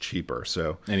so much cheaper.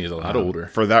 So, and he's a lot older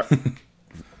for that.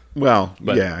 Well,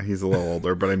 yeah, he's a little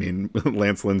older, but I mean,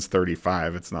 Lance Lynn's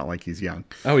 35. It's not like he's young.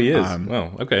 Oh, he is.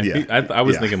 Well, okay. Yeah. I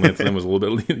was thinking Lance Lynn was a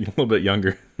little bit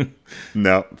younger.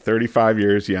 No, 35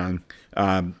 years young.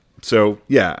 So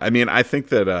yeah, I mean, I think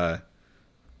that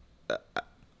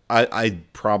I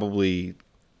probably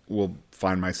will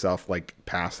find myself like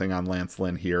passing on Lance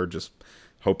Lynn here, just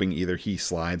hoping either he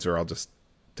slides or I'll just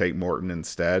take Morton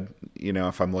instead.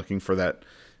 If I'm looking for that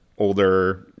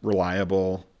older,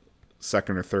 reliable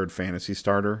second or third fantasy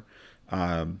starter.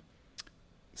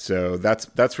 So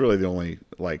that's really the only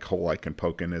like hole I can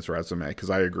poke in his resume, because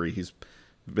I agree he's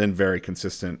been very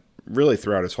consistent really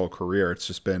throughout his whole career. It's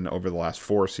just been over the last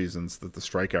 4 seasons that the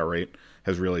strikeout rate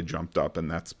has really jumped up, and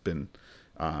that's been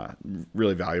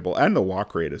really valuable. And the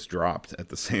walk rate has dropped at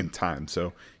the same time.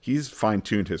 So he's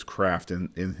fine-tuned his craft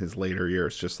in his later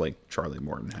years, just like Charlie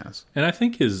Morton has. And I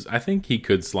think he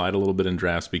could slide a little bit in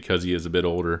drafts because he is a bit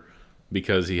older,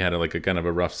 because he had a kind of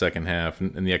a rough second half,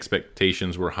 and the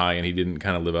expectations were high, and he didn't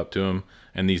kind of live up to them.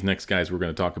 And these next guys we're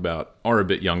going to talk about are a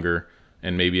bit younger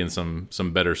and maybe in some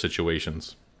better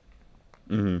situations,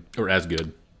 or as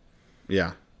good.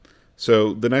 Yeah.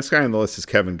 So the next guy on the list is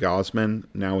Kevin Gausman,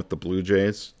 now with the Blue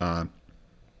Jays. Had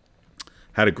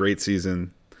a great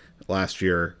season last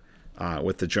year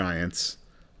with the Giants.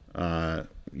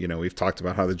 We've talked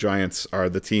about how the Giants are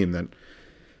the team that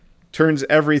turns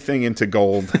everything into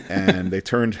gold, and they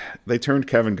turned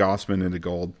Kevin Gausman into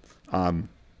gold.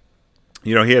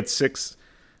 He had 6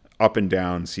 up and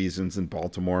down seasons in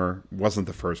Baltimore. Wasn't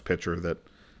the first pitcher that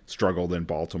struggled in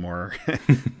Baltimore.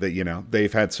 That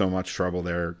they've had so much trouble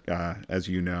there, as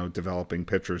developing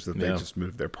pitchers that they just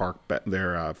moved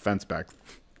their fence back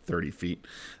 30 feet.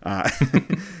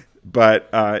 But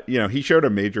he showed a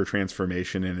major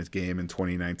transformation in his game in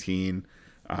 2019.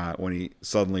 When he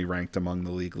suddenly ranked among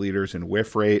the league leaders in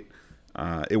whiff rate.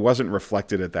 It wasn't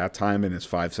reflected at that time in his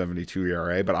 5.72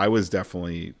 ERA, but I was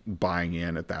definitely buying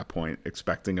in at that point,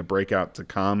 expecting a breakout to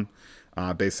come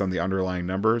based on the underlying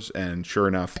numbers. And sure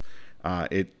enough,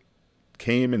 it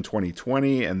came in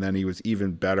 2020, and then he was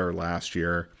even better last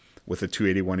year with a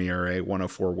 2.81 ERA,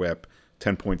 104 whip,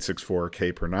 10.64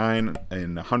 K per 9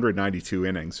 in 192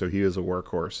 innings. So he was a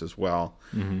workhorse as well.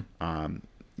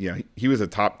 He was a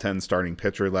top 10 starting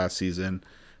pitcher last season.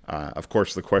 Of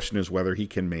course, the question is whether he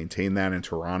can maintain that in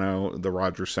Toronto. The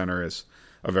Rogers Center is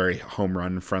a very home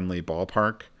run friendly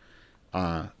ballpark.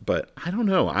 But I don't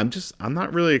know. I'm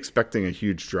not really expecting a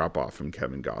huge drop off from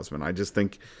Kevin Gausman. I just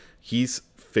think he's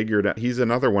figured out. He's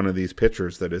another one of these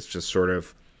pitchers that is just sort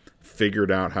of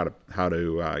figured out how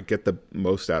to get the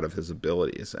most out of his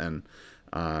abilities. And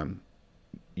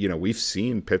we've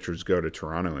seen pitchers go to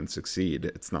Toronto and succeed.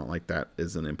 It's not like that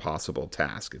is an impossible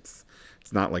task. It's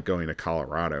not like going to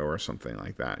Colorado or something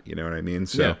like that. You know what I mean?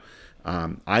 So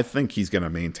I think he's going to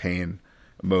maintain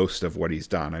most of what he's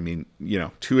done. I mean,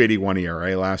 2.81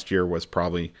 ERA last year was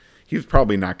probably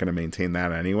not going to maintain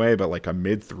that anyway, but like a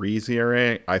mid-threes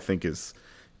ERA I think is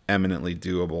eminently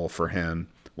doable for him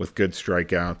with good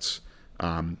strikeouts,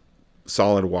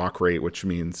 solid walk rate, which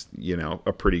means,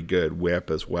 a pretty good whip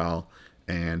as well.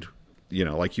 And,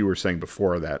 like you were saying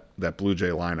before, that Blue Jay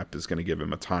lineup is going to give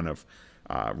him a ton of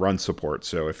run support.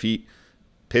 So if he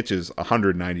pitches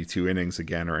 192 innings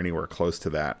again or anywhere close to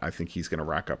that, I think he's going to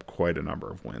rack up quite a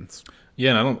number of wins.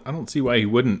 Yeah, and I don't see why he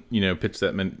wouldn't, pitch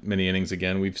that many innings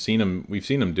again. We've seen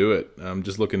him do it.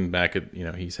 Just looking back at,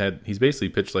 he's basically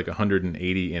pitched like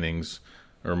 180 innings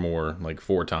or more like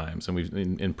 4 times, and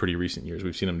in pretty recent years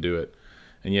we've seen him do it.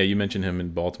 And yeah, you mentioned him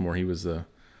in Baltimore. He was the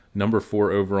number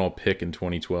 4 overall pick in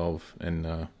 2012,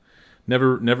 and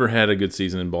never had a good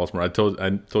season in Baltimore. I told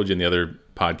you in the other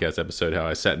podcast episode how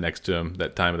I sat next to him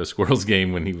that time at a Squirrels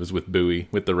game when he was with Bowie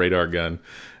with the radar gun.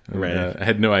 Right. I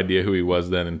had no idea who he was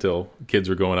then until kids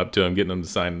were going up to him, getting him to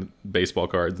sign baseball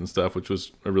cards and stuff, which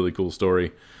was a really cool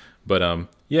story. But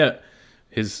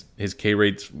his K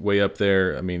rate's way up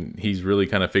there. I mean, he's really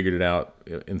kind of figured it out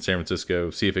in San Francisco.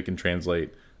 See if it can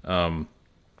translate.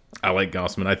 I like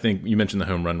Gausman. I think you mentioned the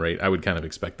home run rate. I would kind of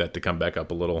expect that to come back up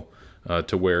a little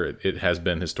to where it has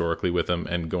been historically with him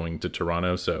and going to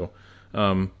Toronto. So,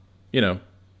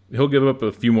 he'll give up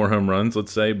a few more home runs,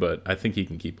 let's say, but I think he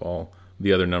can keep all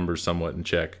the other numbers somewhat in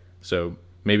check. So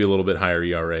maybe a little bit higher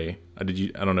ERA. I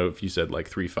don't know if you said like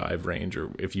 3.5 range or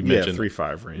if you mentioned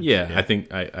 3.5 range. Yeah. I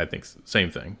think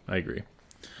same thing. I agree.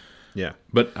 Yeah,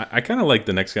 but I kind of like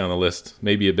the next guy on the list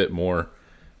maybe a bit more,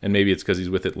 and maybe it's because he's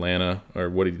with Atlanta or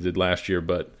what he did last year.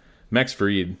 But Max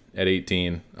Fried at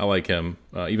 18, I like him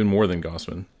even more than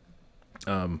Gausman.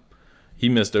 He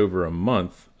missed over a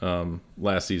month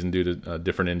last season due to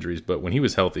different injuries, but when he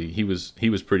was healthy, he was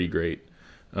pretty great.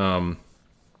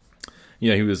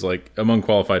 He was like among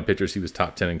qualified pitchers, he was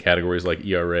top 10 in categories like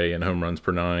ERA and home runs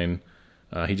per 9.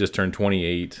 He just turned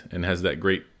 28 and has that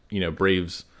great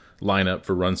Braves lineup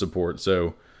for run support.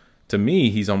 So to me,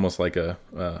 he's almost like a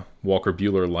Walker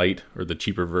Buehler light, or the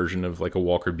cheaper version of like a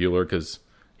Walker Buehler, because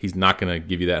he's not going to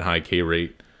give you that high K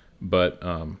rate. But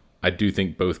I do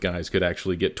think both guys could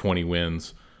actually get 20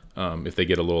 wins if they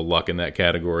get a little luck in that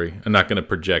category. I'm not going to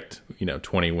project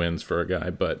 20 wins for a guy,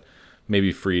 but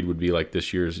maybe Fried would be like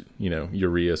this year's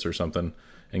Urias or something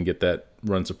and get that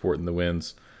run support in the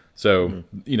wins. So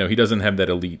he doesn't have that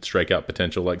elite strikeout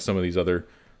potential like some of these other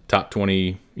top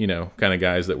 20 kind of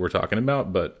guys that we're talking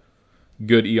about, but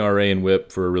good ERA and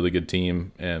WHIP for a really good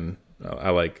team. And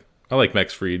I like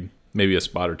Max Fried maybe a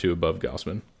spot or two above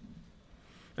Gausman.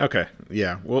 Okay,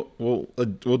 yeah, we'll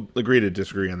agree to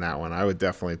disagree on that one. I would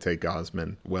definitely take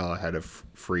Gausman well ahead of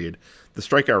Fried. The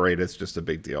strikeout rate is just a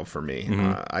big deal for me.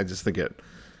 I just think it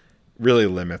really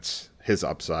limits his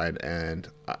upside, and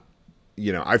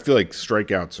I feel like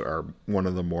strikeouts are one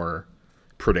of the more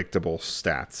predictable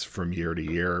stats from year to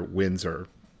year. Wins are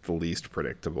the least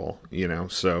predictable,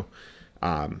 So,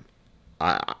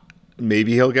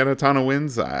 maybe he'll get a ton of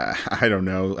wins. I don't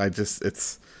know.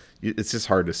 It's just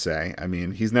hard to say. I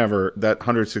mean, he's never, that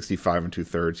 165 and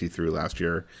 2/3 he threw last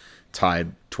year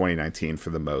tied 2019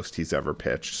 for the most he's ever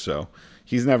pitched. So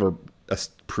he's never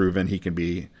proven he can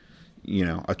be,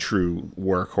 a true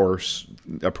workhorse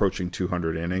approaching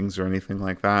 200 innings or anything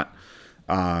like that.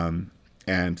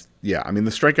 And yeah, I mean,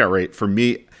 the strikeout rate for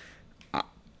me,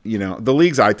 the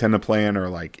leagues I tend to play in are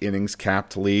like innings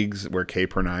capped leagues where K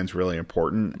per 9 is really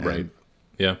important. Right. And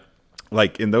yeah.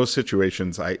 Like in those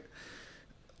situations, I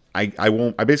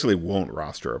basically won't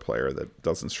roster a player that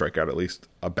doesn't strike out at least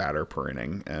a batter per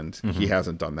inning, and he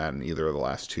hasn't done that in either of the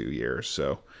last 2 years.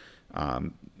 So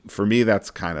for me,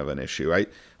 that's kind of an issue.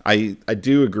 I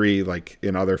do agree, like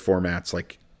in other formats,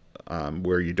 like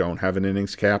where you don't have an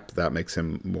innings cap, that makes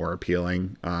him more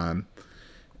appealing.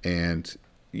 And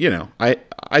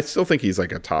I still think he's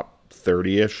like a top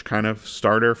 30-ish kind of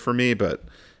starter for me, but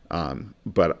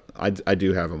I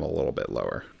do have him a little bit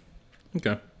lower.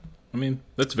 Okay. I mean,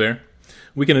 that's fair.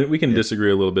 We can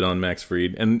disagree a little bit on Max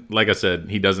Fried, and like I said,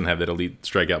 he doesn't have that elite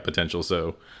strikeout potential.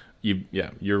 So,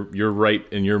 you're right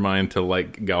in your mind to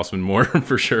like Gausman more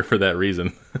for sure for that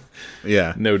reason.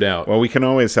 Yeah, no doubt. Well, we can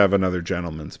always have another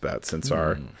gentleman's bet since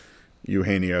our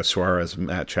Eugenio Suarez,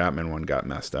 Matt Chapman one got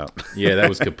messed up. Yeah, that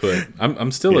was kaput.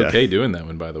 I'm still Yeah. okay doing that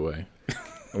one, by the way.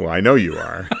 Well, I know you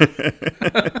are.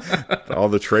 All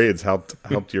the trades helped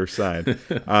your side.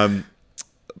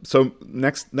 So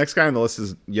next guy on the list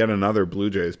is yet another Blue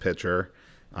Jays pitcher,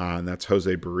 and that's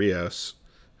Jose Barrios,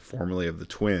 formerly of the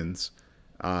Twins.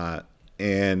 I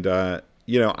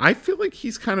feel like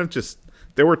he's kind of just.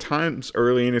 There were times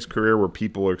early in his career where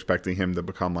people were expecting him to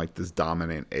become like this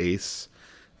dominant ace,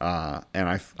 and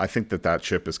I think that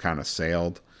ship has kind of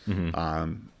sailed.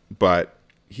 But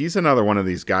he's another one of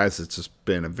these guys that's just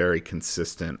been a very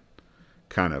consistent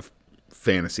kind of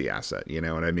fantasy asset. You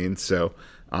know what I mean? So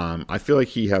I feel like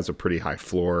he has a pretty high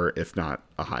floor, if not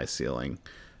a high ceiling.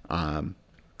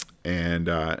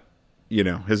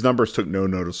 His numbers took no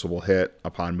noticeable hit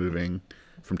upon moving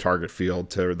from Target Field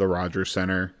to the Rogers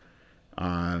Center.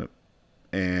 I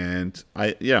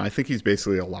think he's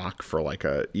basically a lock for like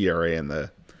a ERA in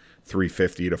the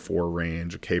 3.50 to 4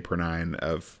 range, a K per 9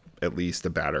 of at least a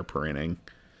batter per inning.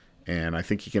 And I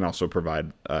think he can also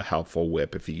provide a helpful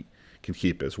whip if he can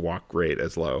keep his walk rate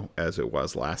as low as it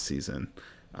was last season.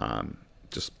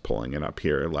 Just pulling it up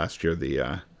here, last year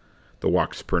the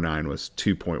walks per 9 was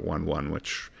 2.11,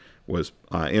 which was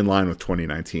in line with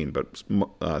 2019, but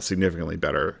significantly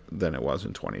better than it was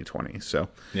in 2020. So,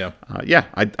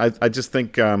 I just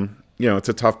think, it's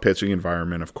a tough pitching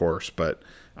environment, of course, but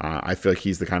I feel like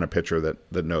he's the kind of pitcher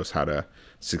that knows how to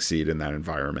succeed in that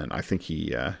environment. I think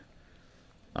he's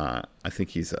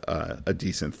a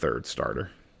decent third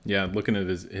starter. Yeah, looking at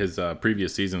his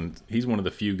previous season, he's one of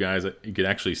the few guys that you could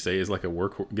actually say is like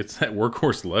gets that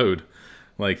workhorse load.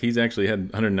 Like he's actually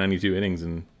had 192 innings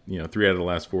in 3 out of the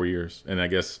last 4 years, and I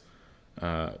guess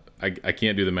I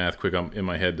can't do the math quick in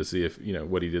my head to see if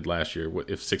what he did last year.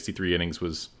 If 63 innings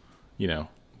was,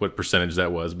 what percentage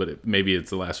that was, but maybe it's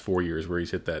the last 4 years where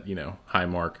he's hit that high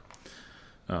mark.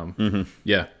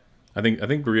 Yeah, I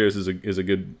think Barrios is a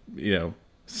good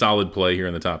solid play here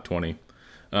in the top 20.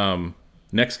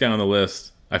 Next guy on the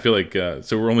list, I feel like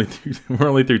so we're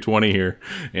only through 20 here,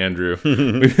 Andrew.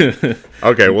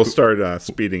 Okay, we'll start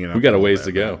speeding it up. We got a ways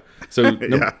to go. So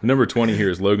number 20 here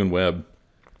is Logan Webb.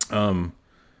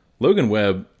 Logan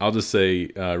Webb, I'll just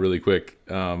say really quick.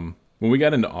 When we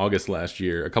got into August last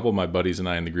year, a couple of my buddies and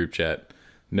I in the group chat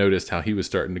noticed how he was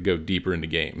starting to go deeper into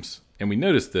games, and we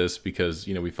noticed this because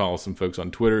we follow some folks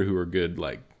on Twitter who are good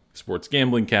like sports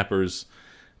gambling cappers,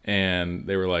 and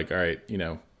they were like, all right,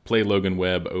 play Logan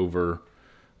Webb over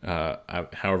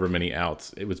however many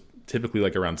outs. It was typically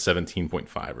like around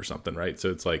 17.5 or something, right?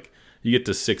 So it's like you get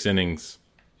to 6 innings,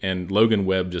 and Logan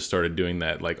Webb just started doing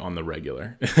that like on the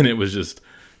regular, and it was just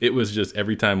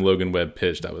every time Logan Webb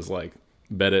pitched, I was like,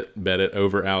 bet it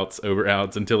over outs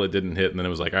until it didn't hit, and then it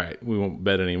was like, all right, we won't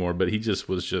bet anymore. But he just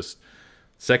was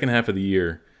second half of the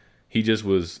year, he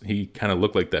kind of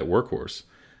looked like that workhorse.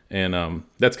 And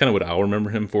that's kind of what I'll remember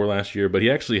him for last year. But he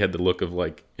actually had the look of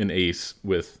like an ace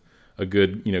with a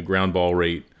good, ground ball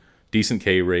rate, decent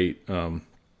K rate.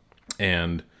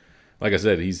 And like I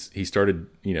said, he started,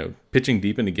 pitching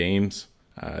deep into games.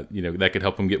 That could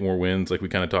help him get more wins, like we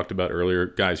kind of talked about earlier.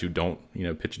 Guys who don't,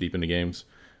 pitch deep into games.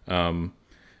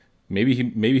 Maybe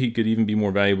he could even be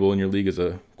more valuable in your league as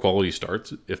a quality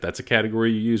starts, if that's a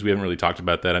category you use. We haven't really talked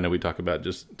about that. I know we talk about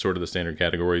just sort of the standard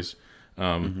categories.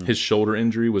 His shoulder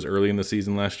injury was early in the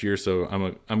season last year, so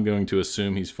I'm going to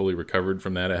assume he's fully recovered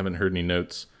from that. I haven't heard any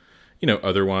notes,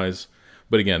 otherwise.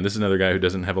 But again, this is another guy who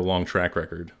doesn't have a long track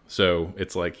record, so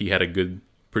it's like he had a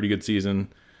pretty good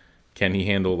season. Can he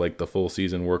handle like the full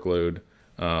season workload?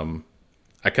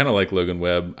 I kind of like Logan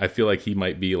Webb. I feel like he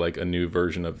might be like a new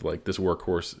version of like this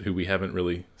workhorse who we haven't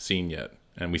really seen yet.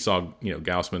 And we saw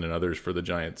Gausman and others for the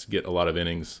Giants get a lot of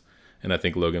innings, and I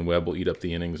think Logan Webb will eat up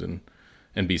the innings and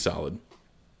be solid.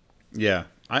 Yeah,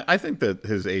 I think that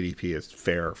his ADP is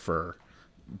fair for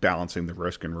balancing the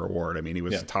risk and reward. I mean, he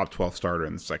was a top 12 starter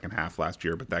in the second half last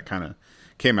year, but that kind of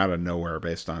came out of nowhere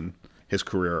based on his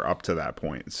career up to that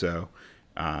point. So,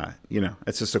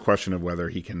 it's just a question of whether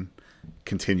he can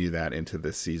continue that into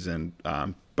this season.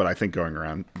 But I think going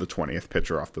around the 20th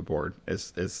pitcher off the board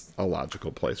is a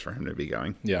logical place for him to be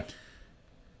going. Yeah.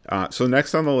 So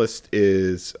next on the list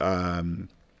is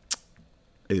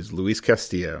Luis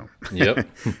Castillo. Yep.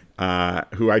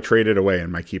 Who I traded away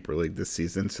in my keeper league this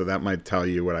season. So that might tell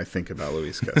you what I think about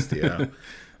Luis Castillo.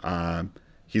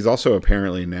 He's also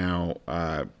apparently now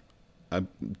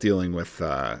dealing with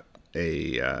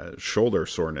a shoulder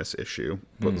soreness issue.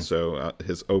 So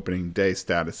his opening day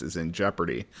status is in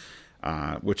jeopardy,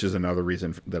 which is another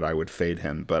reason that I would fade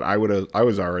him. But I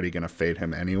was already going to fade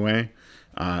him anyway.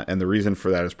 And the reason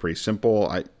for that is pretty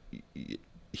simple.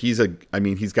 He's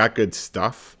got good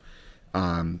stuff.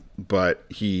 but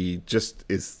he just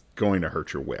is going to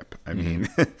hurt your whip. I mean,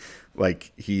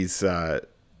 like he's, I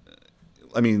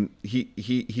mean,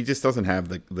 he just doesn't have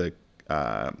the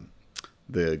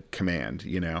command,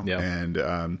 you know,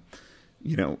 and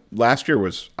you know, last year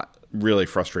was really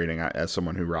frustrating as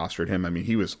someone who rostered him. I mean,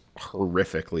 he was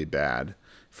horrifically bad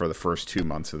for the first 2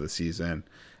 months of the season.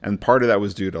 And part of that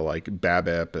was due to like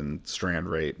BABIP and strand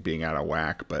rate being out of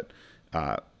whack. But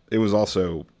it was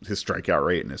also his strikeout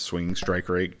rate and his swinging strike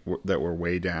rate that were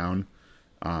way down.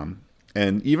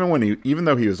 And even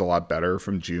though he was a lot better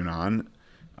from June on,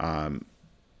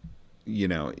 you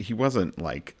know, he wasn't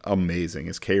like amazing.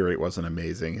 His K rate wasn't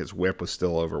amazing. His whip was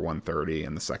still over 130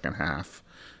 in the second half.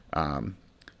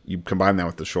 You combine that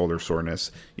with the shoulder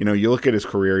soreness. You know, you look at his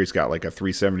career, he's got like a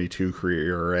 3.72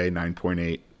 career ERA,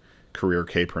 9.8 career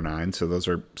K per nine. So those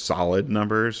are solid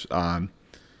numbers.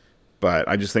 But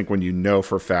I just think when you know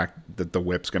for a fact that the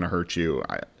whip's going to hurt you,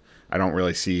 I don't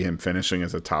really see him finishing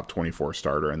as a top 24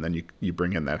 starter. And then you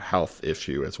bring in that health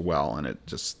issue as well, and it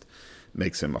just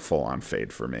makes him a full-on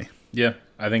fade for me. Yeah,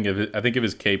 I think if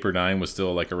his K per nine was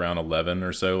still like around 11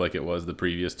 or so, like it was the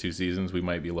previous 2 seasons, we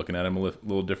might be looking at him a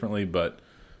little differently. But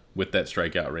with that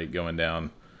strikeout rate going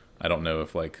down, I don't know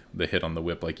if like the hit on the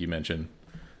whip, like you mentioned,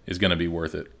 is going to be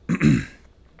worth it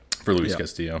for Luis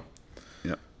Castillo.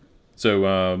 Yeah.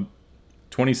 So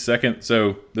 22nd.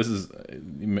 So this is, I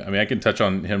mean, I can touch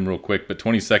on him real quick, but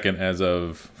 22nd as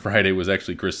of Friday was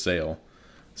actually Chris Sale.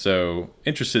 So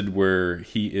interested where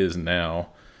he is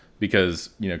now, because,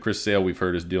 you know, Chris Sale, we've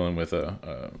heard, is dealing with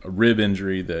a rib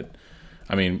injury that,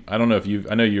 I mean, I don't know if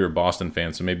I know you're a Boston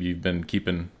fan, so maybe you've been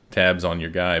keeping tabs on your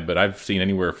guy, but I've seen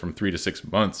anywhere from 3 to 6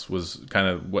 months was kind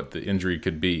of what the injury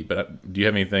could be. But do you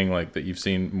have anything like that you've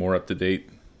seen more up to date?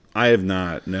 I have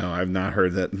not. No, I've not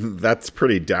heard that. That's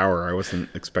pretty dour. I wasn't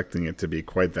expecting it to be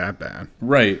quite that bad.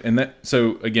 Right. And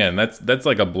so again, that's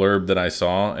like a blurb that I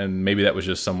saw, and maybe that was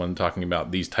just someone talking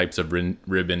about these types of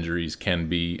rib injuries can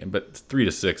be, but 3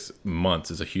 to 6 months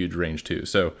is a huge range too.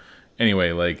 So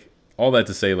anyway, like all that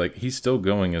to say, like he's still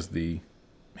going as the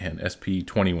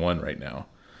SP21 right now.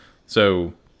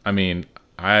 So, I mean,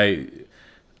 I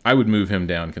would move him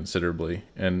down considerably,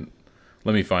 and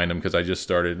let me find him because I just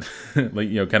started, like,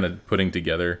 you know, kind of putting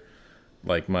together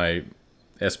like my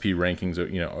SP rankings,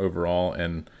 you know, overall,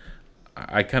 and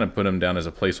I kind of put him down as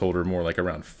a placeholder more like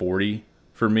around 40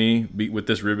 for me with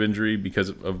this rib injury because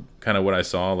of kind of what I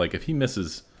saw. Like if he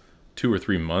misses 2 or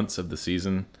 3 months of the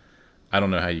season, I don't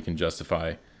know how you can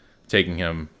justify taking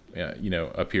him, you know,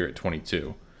 up here at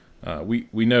 22.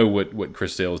 We know what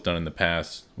Chris Sale has done in the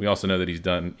past. We also know that he's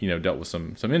done, you know, dealt with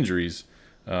some injuries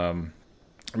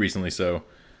recently. So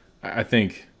I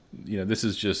think, you know, this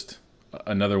is just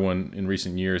another one in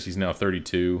recent years. He's now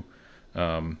 32.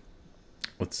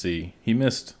 Let's see. He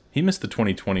missed the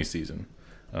 2020 season.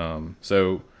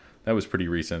 So that was pretty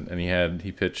recent, and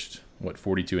he pitched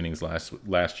 42 innings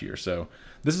last year. So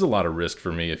this is a lot of risk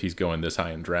for me if he's going this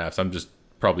high in drafts. I'm just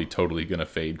probably totally going to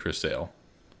fade Chris Sale.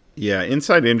 Yeah,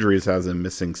 Inside Injuries has him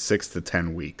missing 6 to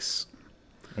 10 weeks.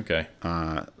 Okay.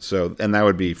 So, and that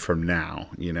would be from now,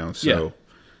 you know. So,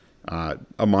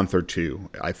 a month or two,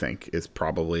 I think, is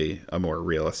probably a more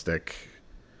realistic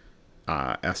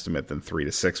estimate than 3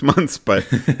 to 6 months. But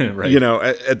right. You know,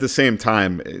 at the same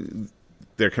time,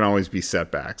 there can always be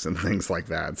setbacks and things like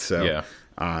that. So,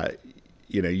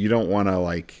 you know, you don't want to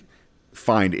like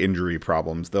find injury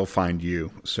problems; they'll find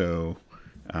you. So.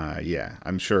 Yeah,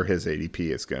 I'm sure his ADP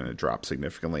is going to drop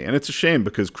significantly. And it's a shame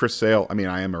because Chris Sale, I mean,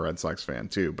 I am a Red Sox fan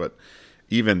too, but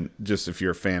even just if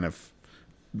you're a fan of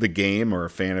the game or a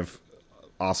fan of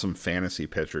awesome fantasy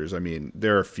pitchers, I mean,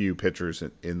 there are a few pitchers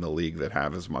in the league that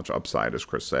have as much upside as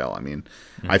Chris Sale. I mean,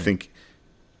 I think,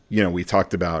 you know, we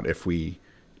talked about if we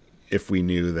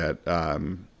knew that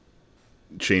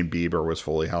Shane Bieber was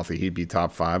fully healthy, he'd be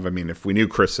top 5. I mean, if we knew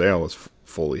Chris Sale was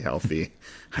fully healthy,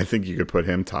 I think you could put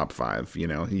him top 5. You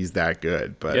know, he's that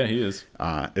good. But yeah, he is.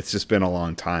 It's just been a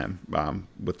long time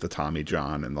with the Tommy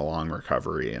John and the long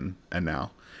recovery, and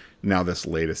now this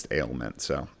latest ailment.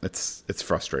 So it's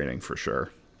frustrating for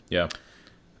sure. Yeah.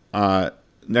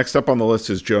 Next up on the list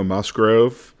is Joe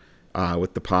Musgrove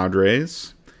with the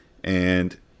Padres,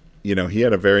 and you know he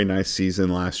had a very nice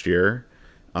season last year.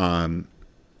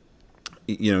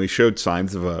 You know, he showed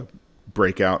signs of a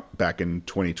breakout back in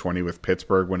 2020 with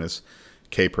Pittsburgh when his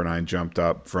K per 9 jumped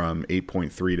up from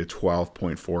 8.3 to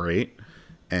 12.48.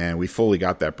 And we fully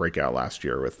got that breakout last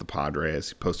year with the Padres.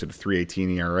 He posted a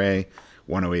 3.18 ERA,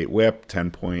 108 whip,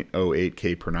 10.08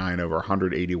 K per 9 over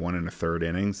 181 and a third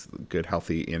innings. Good,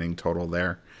 healthy inning total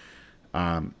there.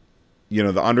 You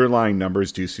know, the underlying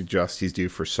numbers do suggest he's due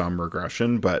for some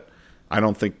regression, but I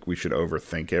don't think we should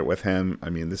overthink it with him. I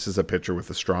mean, this is a pitcher with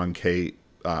a strong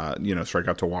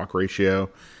strikeout to walk ratio,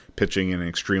 pitching in an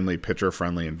extremely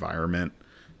pitcher-friendly environment.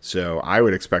 So I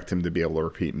would expect him to be able to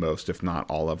repeat most, if not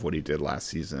all, of what he did last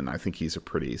season. I think he's a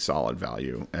pretty solid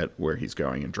value at where he's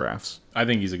going in drafts. I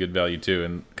think he's a good value too,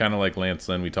 and kind of like Lance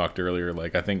Lynn we talked earlier,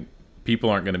 like I think people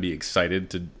aren't going to be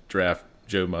excited to draft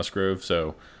Joe Musgrove,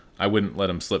 so I wouldn't let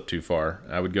him slip too far.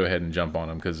 I would go ahead and jump on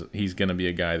him because he's going to be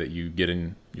a guy that you get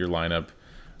in your lineup.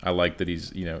 I like that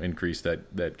he's increased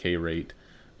that K rate.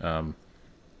 The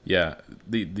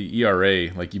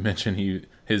ERA, like you mentioned,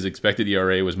 his expected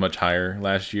ERA was much higher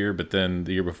last year, but then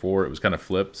the year before it was kind of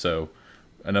flipped. So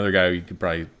another guy you could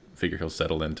probably figure he'll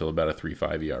settle in until about a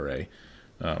 3.5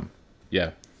 ERA.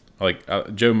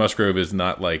 Joe Musgrove is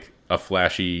not like a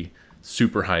flashy,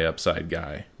 super high upside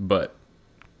guy, but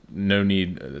no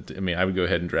need. I mean, I would go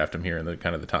ahead and draft him here in the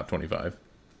kind of the top 25.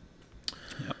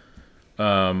 Yep.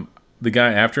 The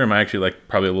guy after him, I actually like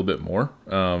probably a little bit more.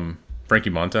 Frankie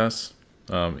Montas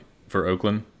for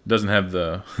Oakland doesn't have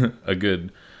a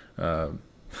good.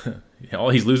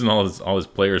 He's losing all his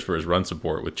players for his run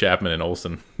support with Chapman and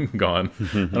Olsen gone.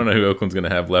 I don't know who Oakland's going to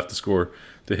have left to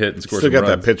hit and score. Still some got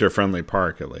runs. that pitcher friendly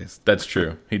park at least. That's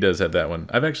true. He does have that one.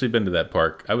 I've actually been to that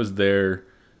park. I was there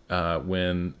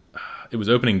when it was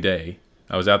opening day.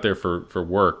 I was out there for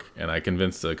work, and I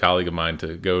convinced a colleague of mine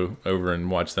to go over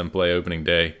and watch them play opening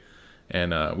day.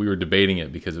 And we were debating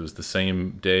it because it was the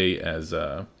same day as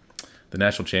the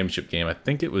national championship game. I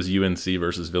think it was UNC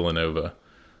versus Villanova,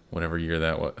 whatever year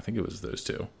that was. I think it was those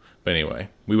two. But anyway,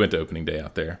 we went to opening day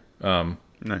out there.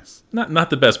 Nice. Not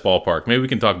the best ballpark. Maybe we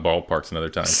can talk ballparks another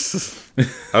time.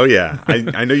 Oh, yeah.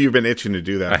 I know you've been itching to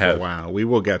do that for have. a while. We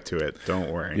will get to it.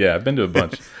 Don't worry. Yeah, I've been to a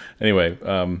bunch. Anyway,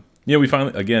 we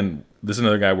finally, again, this is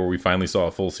another guy where we finally saw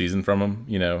a full season from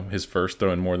him. His first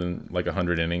throwing more than like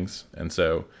 100 innings. And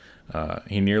so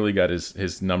he nearly got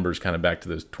his numbers kind of back to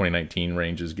those 2019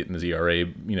 ranges, getting his ERA,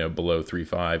 below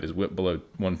 3.5, his WHIP below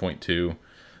 1.2.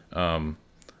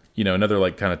 Another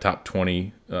like kind of top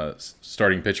 20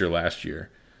 starting pitcher last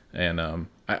year. And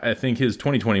I think his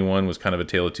 2021 was kind of a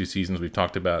tale of two seasons. We've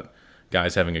talked about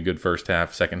guys having a good first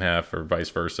half, second half, or vice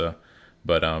versa.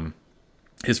 But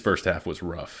his first half was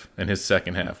rough, and his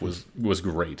second half was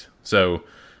great. So,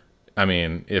 I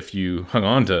mean, if you hung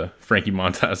on to Frankie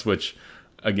Montas, which,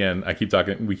 again,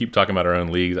 we keep talking about our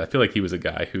own leagues. I feel like he was a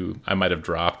guy who I might have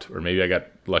dropped, or maybe I got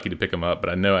lucky to pick him up. But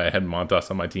I know I had Montas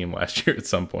on my team last year at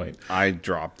some point. I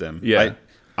dropped him. Yeah.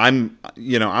 I'm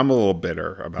a little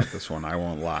bitter about this one. I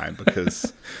won't lie,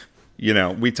 because,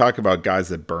 we talk about guys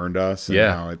that burned us and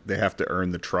how they have to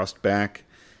earn the trust back.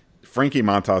 Frankie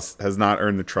Montas has not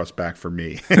earned the trust back for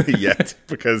me yet,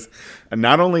 because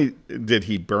not only did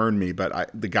he burn me, but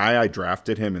the guy I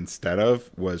drafted him instead of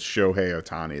was Shohei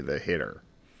Ohtani, the hitter.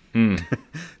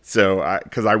 So,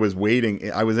 because I was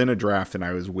waiting, I was in a draft and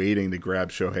I was waiting to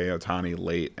grab Shohei Ohtani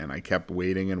late, and I kept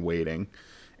waiting and waiting.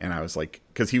 And I was like,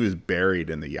 because he was buried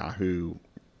in the Yahoo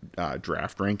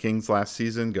draft rankings last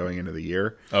season going into the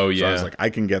year. Oh, yeah. So I was like,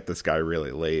 I can get this guy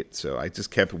really late. So I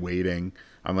just kept waiting.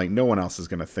 I'm like, no one else is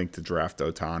going to think to draft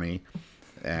Ohtani.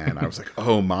 And I was like,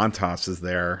 oh, Montas is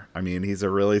there. I mean, he's a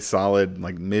really solid,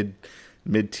 like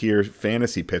mid-tier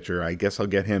fantasy pitcher. I guess I'll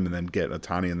get him and then get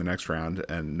Ohtani in the next round.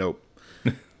 And nope.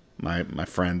 my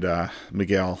friend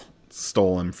Miguel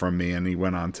stole him from me, and he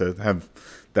went on to have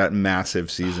that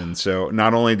massive season. So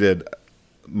not only did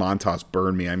Montas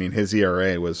burn me, I mean, his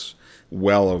ERA was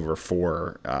well over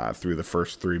 4 through the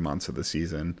first 3 months of the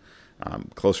season,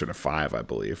 closer to 5, I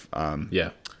believe. So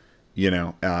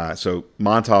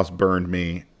Montas burned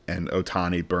me and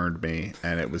Ohtani burned me,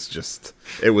 and it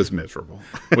was miserable.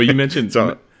 Well, you mentioned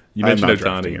you mentioned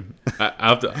Ohtani. I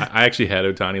I actually had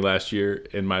Ohtani last year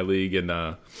in my league, and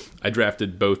I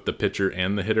drafted both the pitcher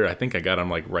and the hitter. I think I got them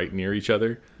like right near each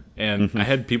other. And I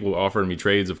had people offering me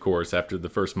trades, of course, after the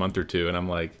first month or two. And I'm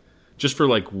like, just for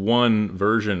like one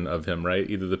version of him, right?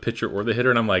 Either the pitcher or the hitter.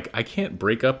 And I'm like, I can't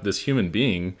break up this human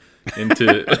being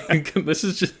into this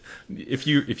is just, if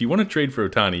you want to trade for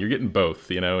Ohtani, you're getting both,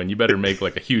 and you better make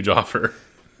like a huge offer.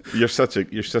 You're such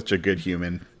a good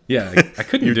human. Yeah, I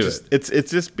couldn't do it.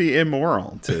 It's just be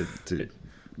immoral to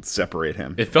separate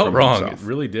him. It felt from wrong. himself. It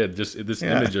really did. Just this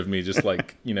image of me just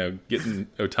like, getting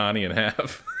Ohtani in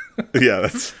half. Yeah,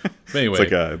 that's anyway.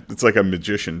 It's like a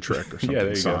magician trick or something. Yeah, there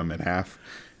you Saw go. him in half.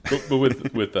 But with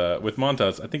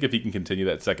Montas, I think if he can continue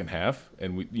that second half,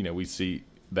 and we see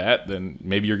that, then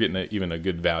maybe you're getting even a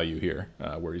good value here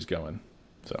where he's going.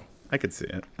 So I could see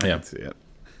it. I could see it.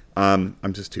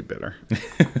 I'm just too bitter.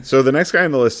 So the next guy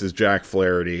on the list is Jack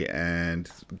Flaherty, and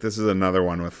this is another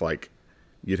one with like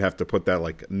you'd have to put that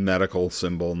like medical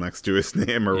symbol next to his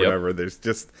name or Yep. whatever. There's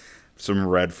just some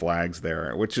red flags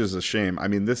there, which is a shame. I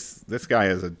mean, this guy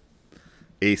is a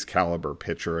ace caliber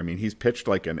pitcher. I mean, he's pitched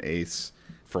like an ace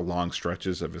for long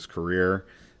stretches of his career,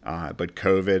 but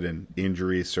COVID and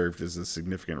injuries served as a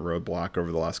significant roadblock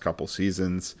over the last couple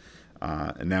seasons,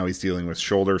 and now he's dealing with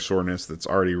shoulder soreness that's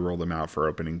already ruled him out for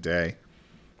opening day.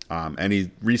 And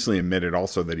he recently admitted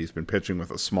also that he's been pitching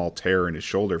with a small tear in his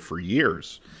shoulder for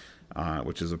years,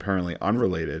 which is apparently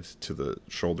unrelated to the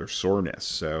shoulder soreness.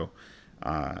 So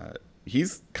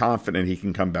he's confident he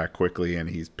can come back quickly, and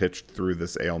he's pitched through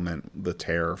this ailment, the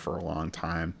tear, for a long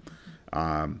time.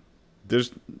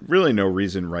 There's really no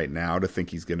reason right now to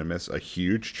think he's going to miss a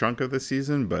huge chunk of the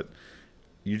season, but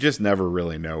you just never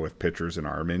really know with pitchers and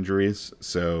arm injuries.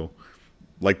 So,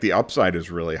 like, the upside is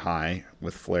really high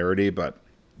with Flaherty, but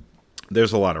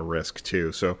there's a lot of risk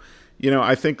too. So,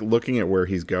 I think looking at where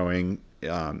he's going,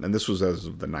 and this was as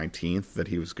of the 19th that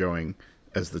he was going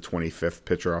as the 25th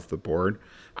pitcher off the board,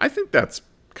 I think that's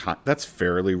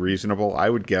fairly reasonable. I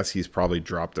would guess he's probably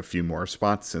dropped a few more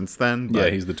spots since then. But,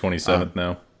 yeah, he's the 27th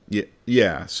now.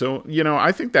 Yeah. So,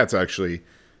 I think that's actually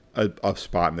a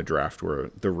spot in the draft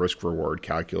where the risk-reward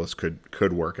calculus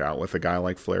could work out with a guy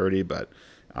like Flaherty, but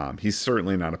he's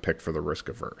certainly not a pick for the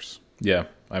risk-averse. Yeah,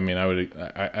 I mean,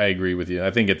 I agree with you.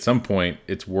 I think at some point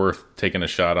it's worth taking a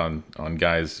shot on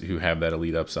guys who have that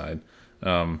elite upside.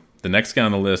 The next guy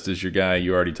on the list is your guy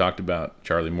you already talked about,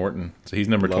 Charlie Morton. So he's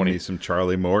number 20. Love me some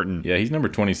Charlie Morton. Yeah, he's number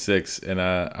 26. And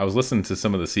I was listening to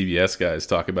some of the CBS guys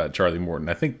talk about Charlie Morton.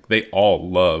 I think they all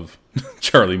love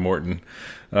Charlie Morton.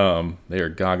 They are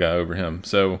gaga over him.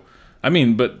 So, I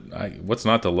mean, but what's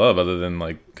not to love other than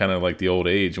like kind of like the old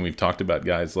age? And we've talked about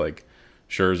guys like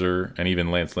Scherzer and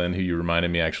even Lance Lynn, who you reminded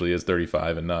me actually is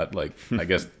 35 and not like, I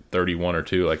guess, 31 or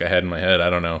 2 like I had in my head. I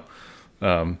don't know.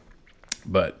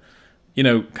 But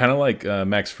kind of like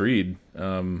Max Fried,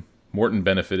 Morton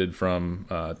benefited from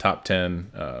top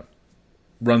 10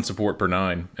 run support per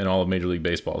 9 in all of Major League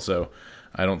Baseball. So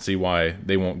I don't see why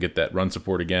they won't get that run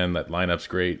support again. That lineup's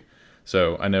great.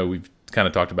 So I know we've kind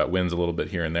of talked about wins a little bit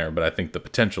here and there, but I think the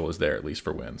potential is there at least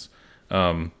for wins.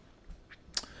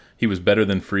 He was better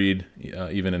than Fried,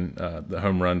 even in the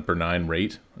home run per 9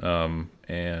 rate.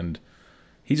 And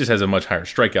he just has a much higher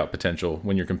strikeout potential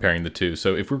when you're comparing the two.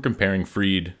 So if we're comparing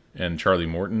Fried and Charlie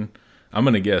Morton, I'm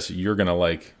going to guess you're going to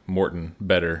like Morton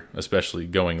better, especially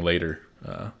going later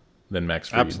than Max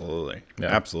Fried. Absolutely. Yeah.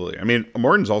 Absolutely. I mean,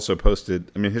 Morton's also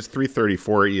posted, his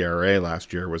 3.34 ERA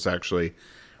last year was actually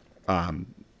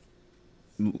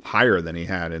higher than he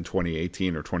had in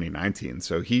 2018 or 2019.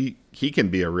 So he can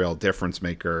be a real difference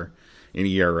maker in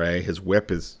ERA. His whip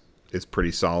is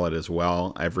pretty solid as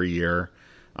well every year.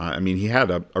 He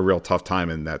had a real tough time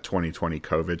in that 2020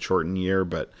 COVID shortened year,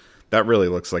 but that really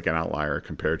looks like an outlier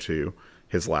compared to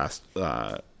his last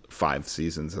 5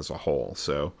 seasons as a whole.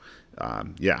 So,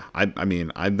 I'm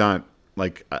not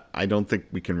like, I don't think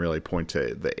we can really point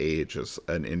to the age as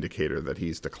an indicator that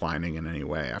he's declining in any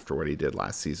way after what he did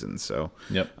last season. So,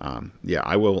 Yep.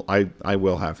 I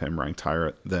will have him ranked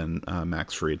higher than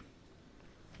Max Fried.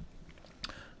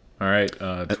 All right.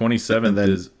 27th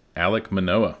is Alek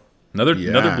Manoah. Another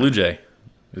Blue Jay.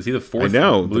 Is he the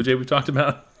 4th Blue Jay we've talked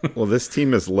about? Well, this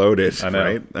team is loaded, I know.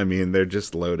 right? They're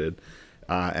just loaded.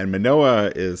 And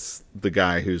Manoah is the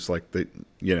guy who's like the,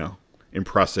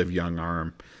 impressive young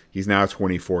arm. He's now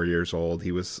 24 years old.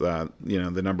 He was,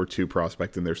 the number 2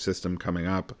 prospect in their system coming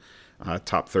up,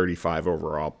 top 35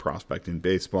 overall prospect in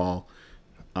baseball.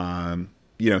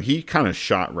 He kind of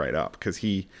shot right up because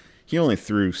he only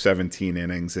threw 17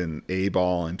 innings in A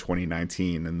ball in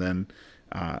 2019. And then,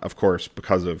 of course,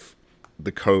 because of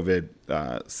the COVID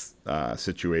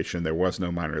situation, there was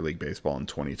no minor league baseball in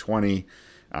 2020.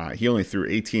 He only threw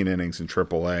 18 innings in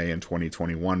AAA in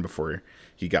 2021 before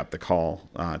he got the call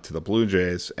to the Blue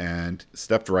Jays and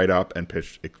stepped right up and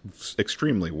pitched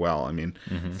extremely well.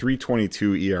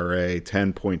 3.22 ERA,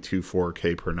 10.24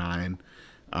 K per 9,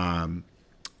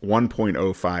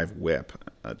 1.05 WHIP.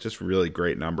 Just really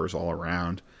great numbers all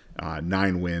around.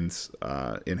 9 wins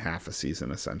in half a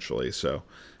season, essentially. So,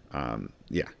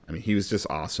 he was just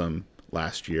awesome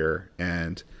last year.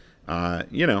 And,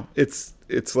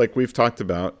 it's like we've talked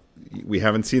about. We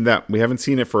haven't seen that. We haven't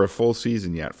seen it for a full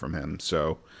season yet from him.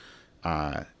 So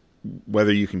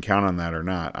whether you can count on that or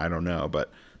not, I don't know.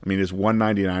 But, his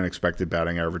 199 expected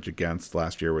batting average against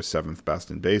last year was 7th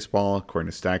best in baseball,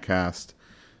 according to StatCast.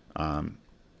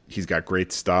 He's got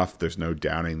great stuff. There's no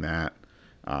doubting that.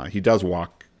 He does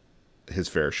walk his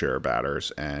fair share of batters,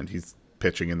 and he's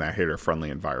pitching in that hitter-friendly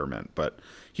environment. But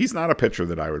he's not a pitcher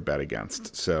that I would bet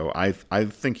against. So I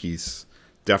think he's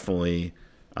definitely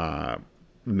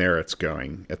merits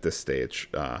going at this stage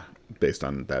based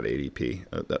on that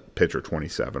ADP. That pitcher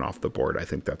 27 off the board, I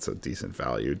think that's a decent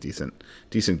value, decent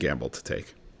gamble to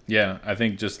take. Yeah, I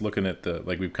think just looking at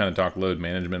we've kind of talked load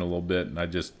management a little bit,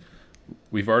 and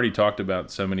we've already talked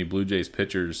about so many Blue Jays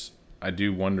pitchers. I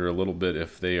do wonder a little bit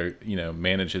if they are,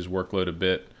 manage his workload a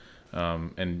bit,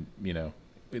 and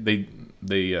they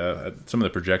some of the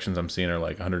projections I'm seeing are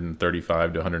like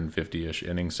 135 to 150-ish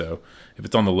innings. So if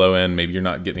it's on the low end, maybe you're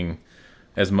not getting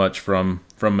as much from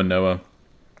Manoah.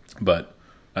 But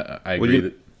I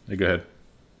agree go ahead.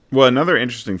 Well, another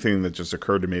interesting thing that just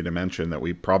occurred to me to mention that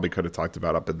we probably could have talked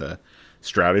about up in the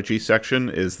strategy section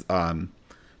is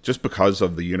just because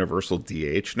of the universal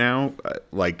DH now,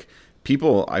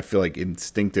 people, I feel like,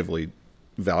 instinctively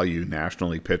value National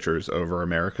League pitchers over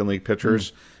American League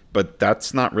pitchers, but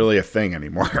that's not really a thing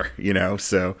anymore,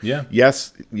 So, yeah.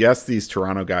 yes, these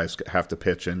Toronto guys have to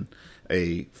pitch in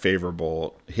a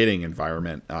favorable hitting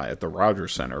environment at the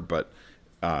Rogers Center, but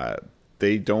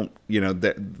they don't,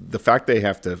 the fact they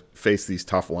have to face these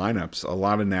tough lineups, a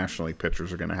lot of National League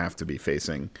pitchers are going to have to be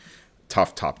facing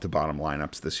tough top-to-bottom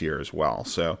lineups this year as well.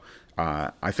 So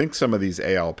I think some of these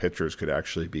AL pitchers could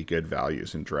actually be good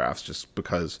values in drafts just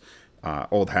because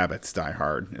old habits die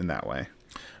hard in that way.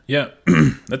 Yeah,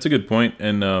 that's a good point.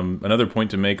 And another point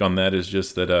to make on that is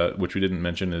just that, which we didn't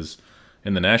mention, is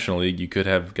in the National League, you could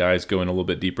have guys going a little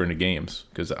bit deeper into games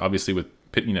because obviously with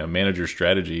manager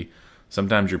strategy,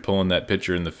 sometimes you're pulling that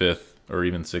pitcher in the 5th or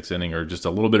even 6th inning or just a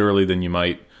little bit early than you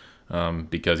might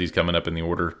because he's coming up in the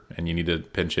order and you need to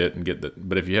pinch hit and get that.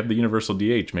 But if you have the universal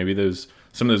DH, maybe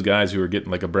some of those guys who are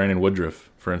getting like a Brandon Woodruff,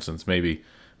 for instance, maybe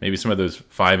some of those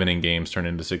 5-inning games turn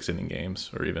into 6-inning games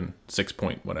or even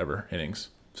 6-point whatever innings.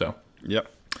 So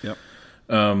Yep.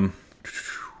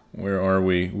 Where are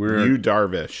we? Yu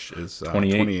Darvish is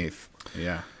 28th.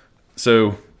 Yeah.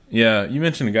 So yeah, you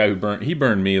mentioned a guy who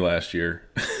burned me last year.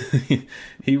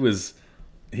 he was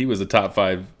a top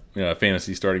 5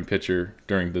 fantasy starting pitcher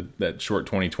during that short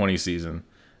 2020 season,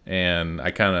 and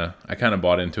I kind of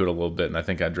bought into it a little bit, and I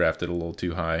think I drafted a little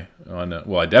too high on.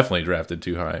 I definitely drafted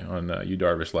too high on Yu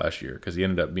Darvish last year because he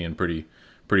ended up being pretty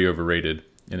overrated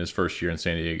in his first year in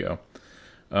San Diego.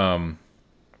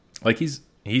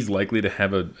 He's likely to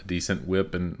have a decent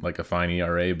WHIP and like a fine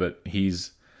ERA, but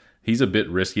he's a bit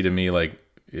risky to me. Like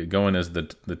going as the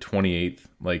 28th,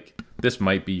 like this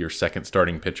might be your second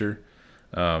starting pitcher.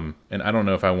 And I don't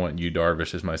know if I want Yu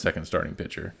Darvish as my second starting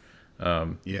pitcher.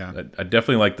 Yeah, I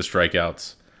definitely like the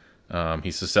strikeouts.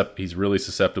 He's really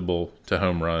susceptible to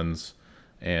home runs,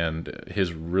 and he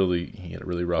had a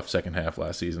really rough second half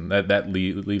last season. That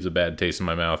leaves a bad taste in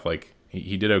my mouth. Like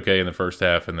he did okay in the first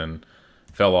half and then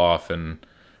fell off, and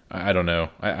I don't know.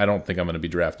 I don't think I'm going to be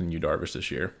drafting Yu Darvish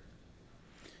this year.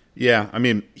 Yeah, I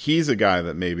mean, he's a guy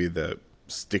that maybe the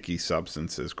sticky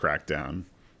substances crackdown,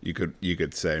 you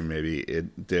could say maybe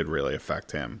it did really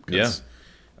affect him. Yeah.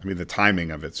 I mean, the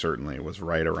timing of it certainly was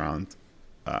right around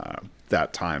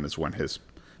that time is when his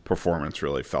performance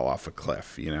really fell off a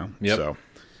cliff, Yep. So,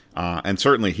 and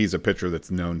certainly he's a pitcher that's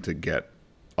known to get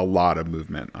a lot of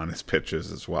movement on his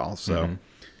pitches as well. So,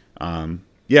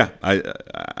 yeah,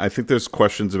 I think there's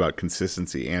questions about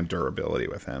consistency and durability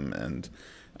with him, and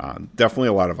definitely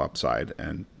a lot of upside.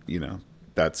 And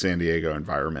that San Diego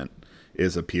environment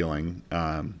is appealing.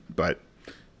 But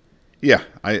yeah,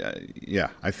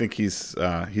 I think he's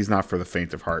not for the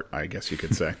faint of heart, I guess you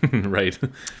could say. Right.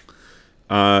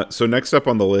 So next up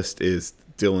on the list is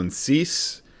Dylan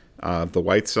Cease, the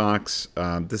White Sox.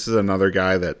 This is another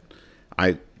guy that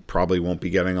I probably won't be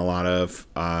getting a lot of.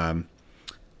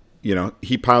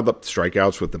 He piled up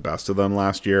strikeouts with the best of them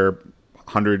last year.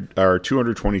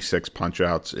 226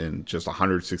 punch-outs in just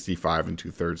 165 and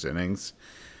 2/3 innings.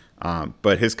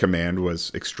 But his command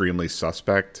was extremely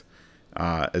suspect,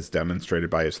 as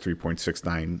demonstrated by his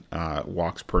 3.69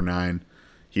 walks per 9.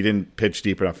 He didn't pitch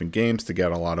deep enough in games to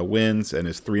get a lot of wins, and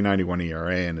his 3.91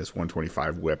 ERA and his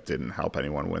 1.25 WHIP didn't help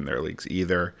anyone win their leagues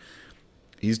either.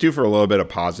 He's due for a little bit of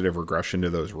positive regression to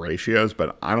those ratios,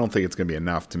 but I don't think it's going to be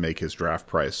enough to make his draft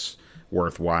price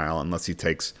worthwhile unless he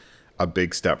takes a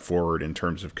big step forward in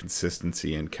terms of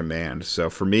consistency and command. So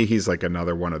for me, he's like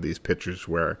another one of these pitchers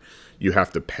where you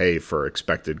have to pay for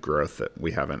expected growth that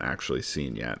we haven't actually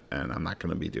seen yet, and I'm not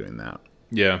going to be doing that.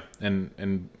 Yeah,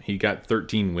 and he got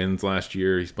 13 wins last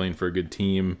year. He's playing for a good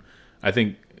team. I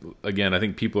think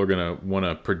people are going to want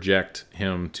to project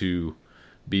him to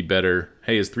be better.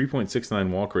 Hey, his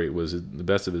 3.69 walk rate was the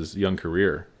best of his young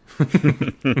career.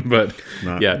 But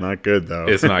not good though.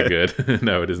 It's not good.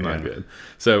 No, it is not good.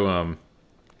 So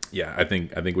I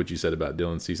think what you said about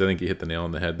Dylan Cease, I think you hit the nail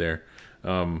on the head there.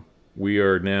 We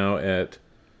are now at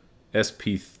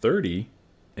SP 30,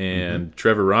 and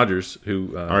Trevor Rogers,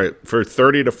 who all right, for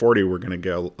 30 to 40, we're going to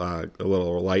go a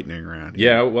little lightning round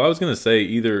here. Yeah, well, I was going to say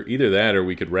either that, or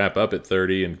we could wrap up at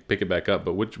 30 and pick it back up.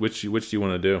 But which do you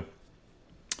want to do?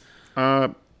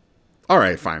 All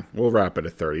right, fine. We'll wrap it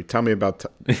at 30. Tell me about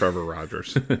Trevor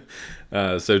Rogers.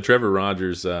 So Trevor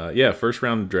Rogers, first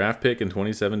round draft pick in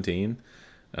 2017.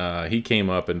 He came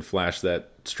up and flashed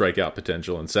that strikeout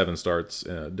potential in 7 starts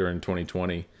during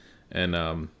 2020,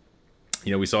 and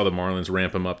we saw the Marlins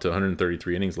ramp him up to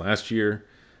 133 innings last year.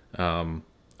 I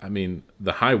mean,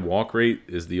 the high walk rate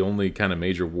is the only kind of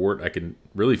major wart I can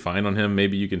really find on him.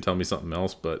 Maybe you can tell me something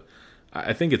else, but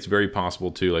I think it's very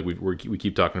possible too. Like we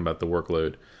keep talking about the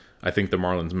workload. I think the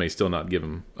Marlins may still not give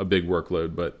him a big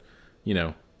workload, but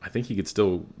I think he could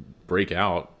still break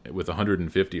out with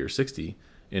 150 or 60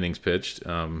 innings pitched.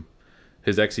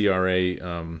 His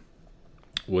xERA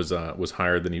was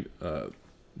higher than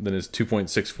his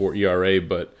 2.64 ERA,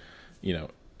 but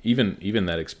even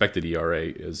that expected ERA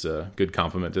is a good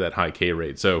complement to that high K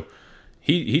rate. So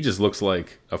he just looks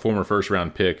like a former first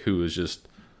round pick who is just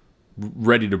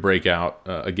ready to break out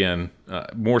again,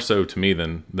 more so to me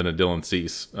than a Dylan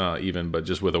Cease even, but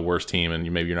just with a worse team,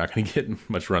 and maybe you're not going to get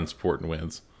much run support and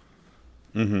wins.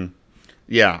 Mm-hmm.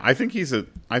 Yeah, I think he's a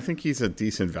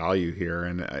decent value here,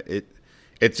 and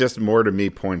it just more to me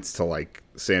points to like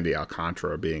Sandy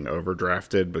Alcantara being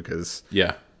overdrafted because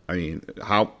I mean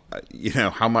how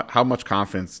much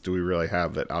confidence do we really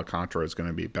have that Alcantara is going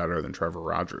to be better than Trevor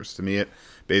Rogers? To me, it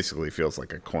basically feels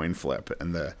like a coin flip,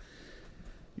 and the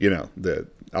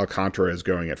Alcantara is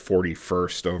going at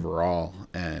 41st overall,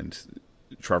 and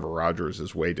Trevor Rogers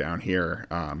is way down here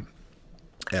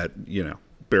at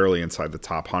barely inside the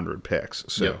top 100 picks.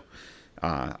 So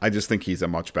I just think he's a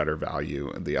much better value,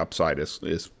 and the upside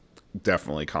is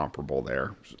definitely comparable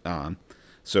there.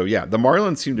 So the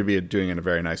Marlins seem to be doing a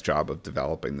very nice job of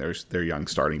developing their young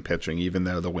starting pitching, even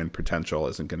though the win potential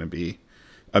isn't going to be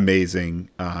amazing.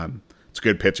 It's a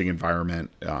good pitching environment,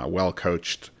 well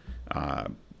coached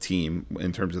team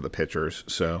in terms of the pitchers.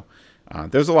 So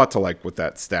there's a lot to like with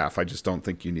that staff. I just don't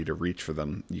think you need to reach for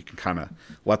them. You can kind of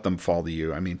let them fall to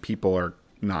you. I mean, people are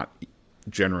not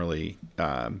generally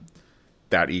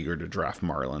that eager to draft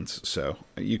Marlins, so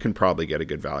you can probably get a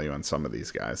good value on some of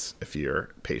these guys if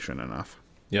you're patient enough.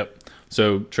 Yep.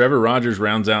 So Trevor Rogers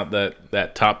rounds out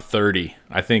that top 30.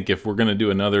 I think if we're going to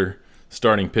do another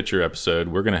starting pitcher episode,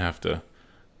 we're going to have to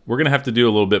do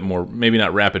a little bit more, maybe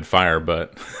not rapid fire,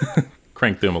 but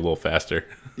crank them a little faster.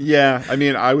 Yeah, I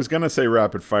mean, I was going to say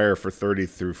rapid fire for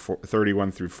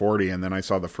 31 through 40, and then I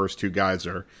saw the first 2 guys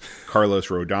are Carlos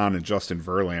Rodon and Justin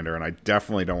Verlander, and I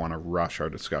definitely don't want to rush our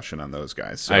discussion on those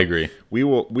guys. So I agree. We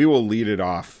will lead it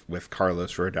off with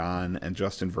Carlos Rodon and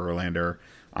Justin Verlander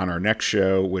on our next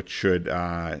show, which should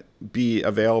be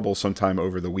available sometime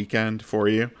over the weekend for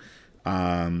you.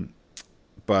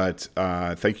 But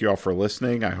thank you all for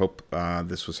listening. I hope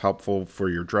this was helpful for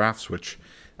your drafts, which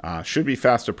should be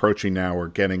fast approaching now. We're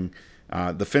getting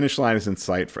the finish line is in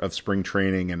sight of spring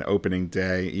training and opening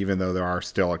day, even though there are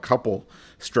still a couple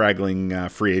straggling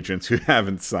free agents who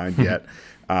haven't signed yet.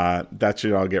 That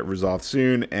should all get resolved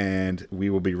soon, and we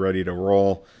will be ready to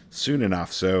roll soon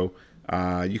enough. So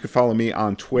you can follow me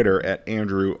on Twitter at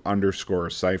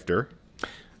Andrew_Seifter.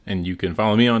 And you can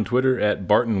follow me on Twitter at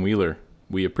Barton Wheeler.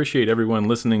 We appreciate everyone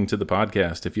listening to the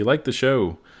podcast. If you like the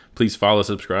show, please follow,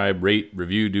 subscribe, rate,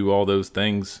 review, do all those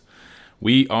things.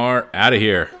 We are out of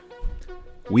here.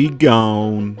 We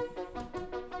gone.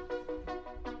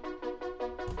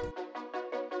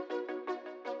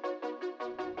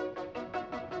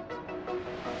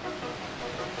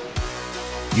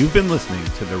 You've been listening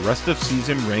to the Rest of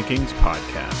Season Rankings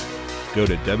podcast. Go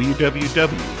to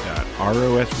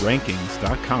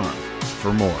www.rosrankings.com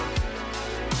for more.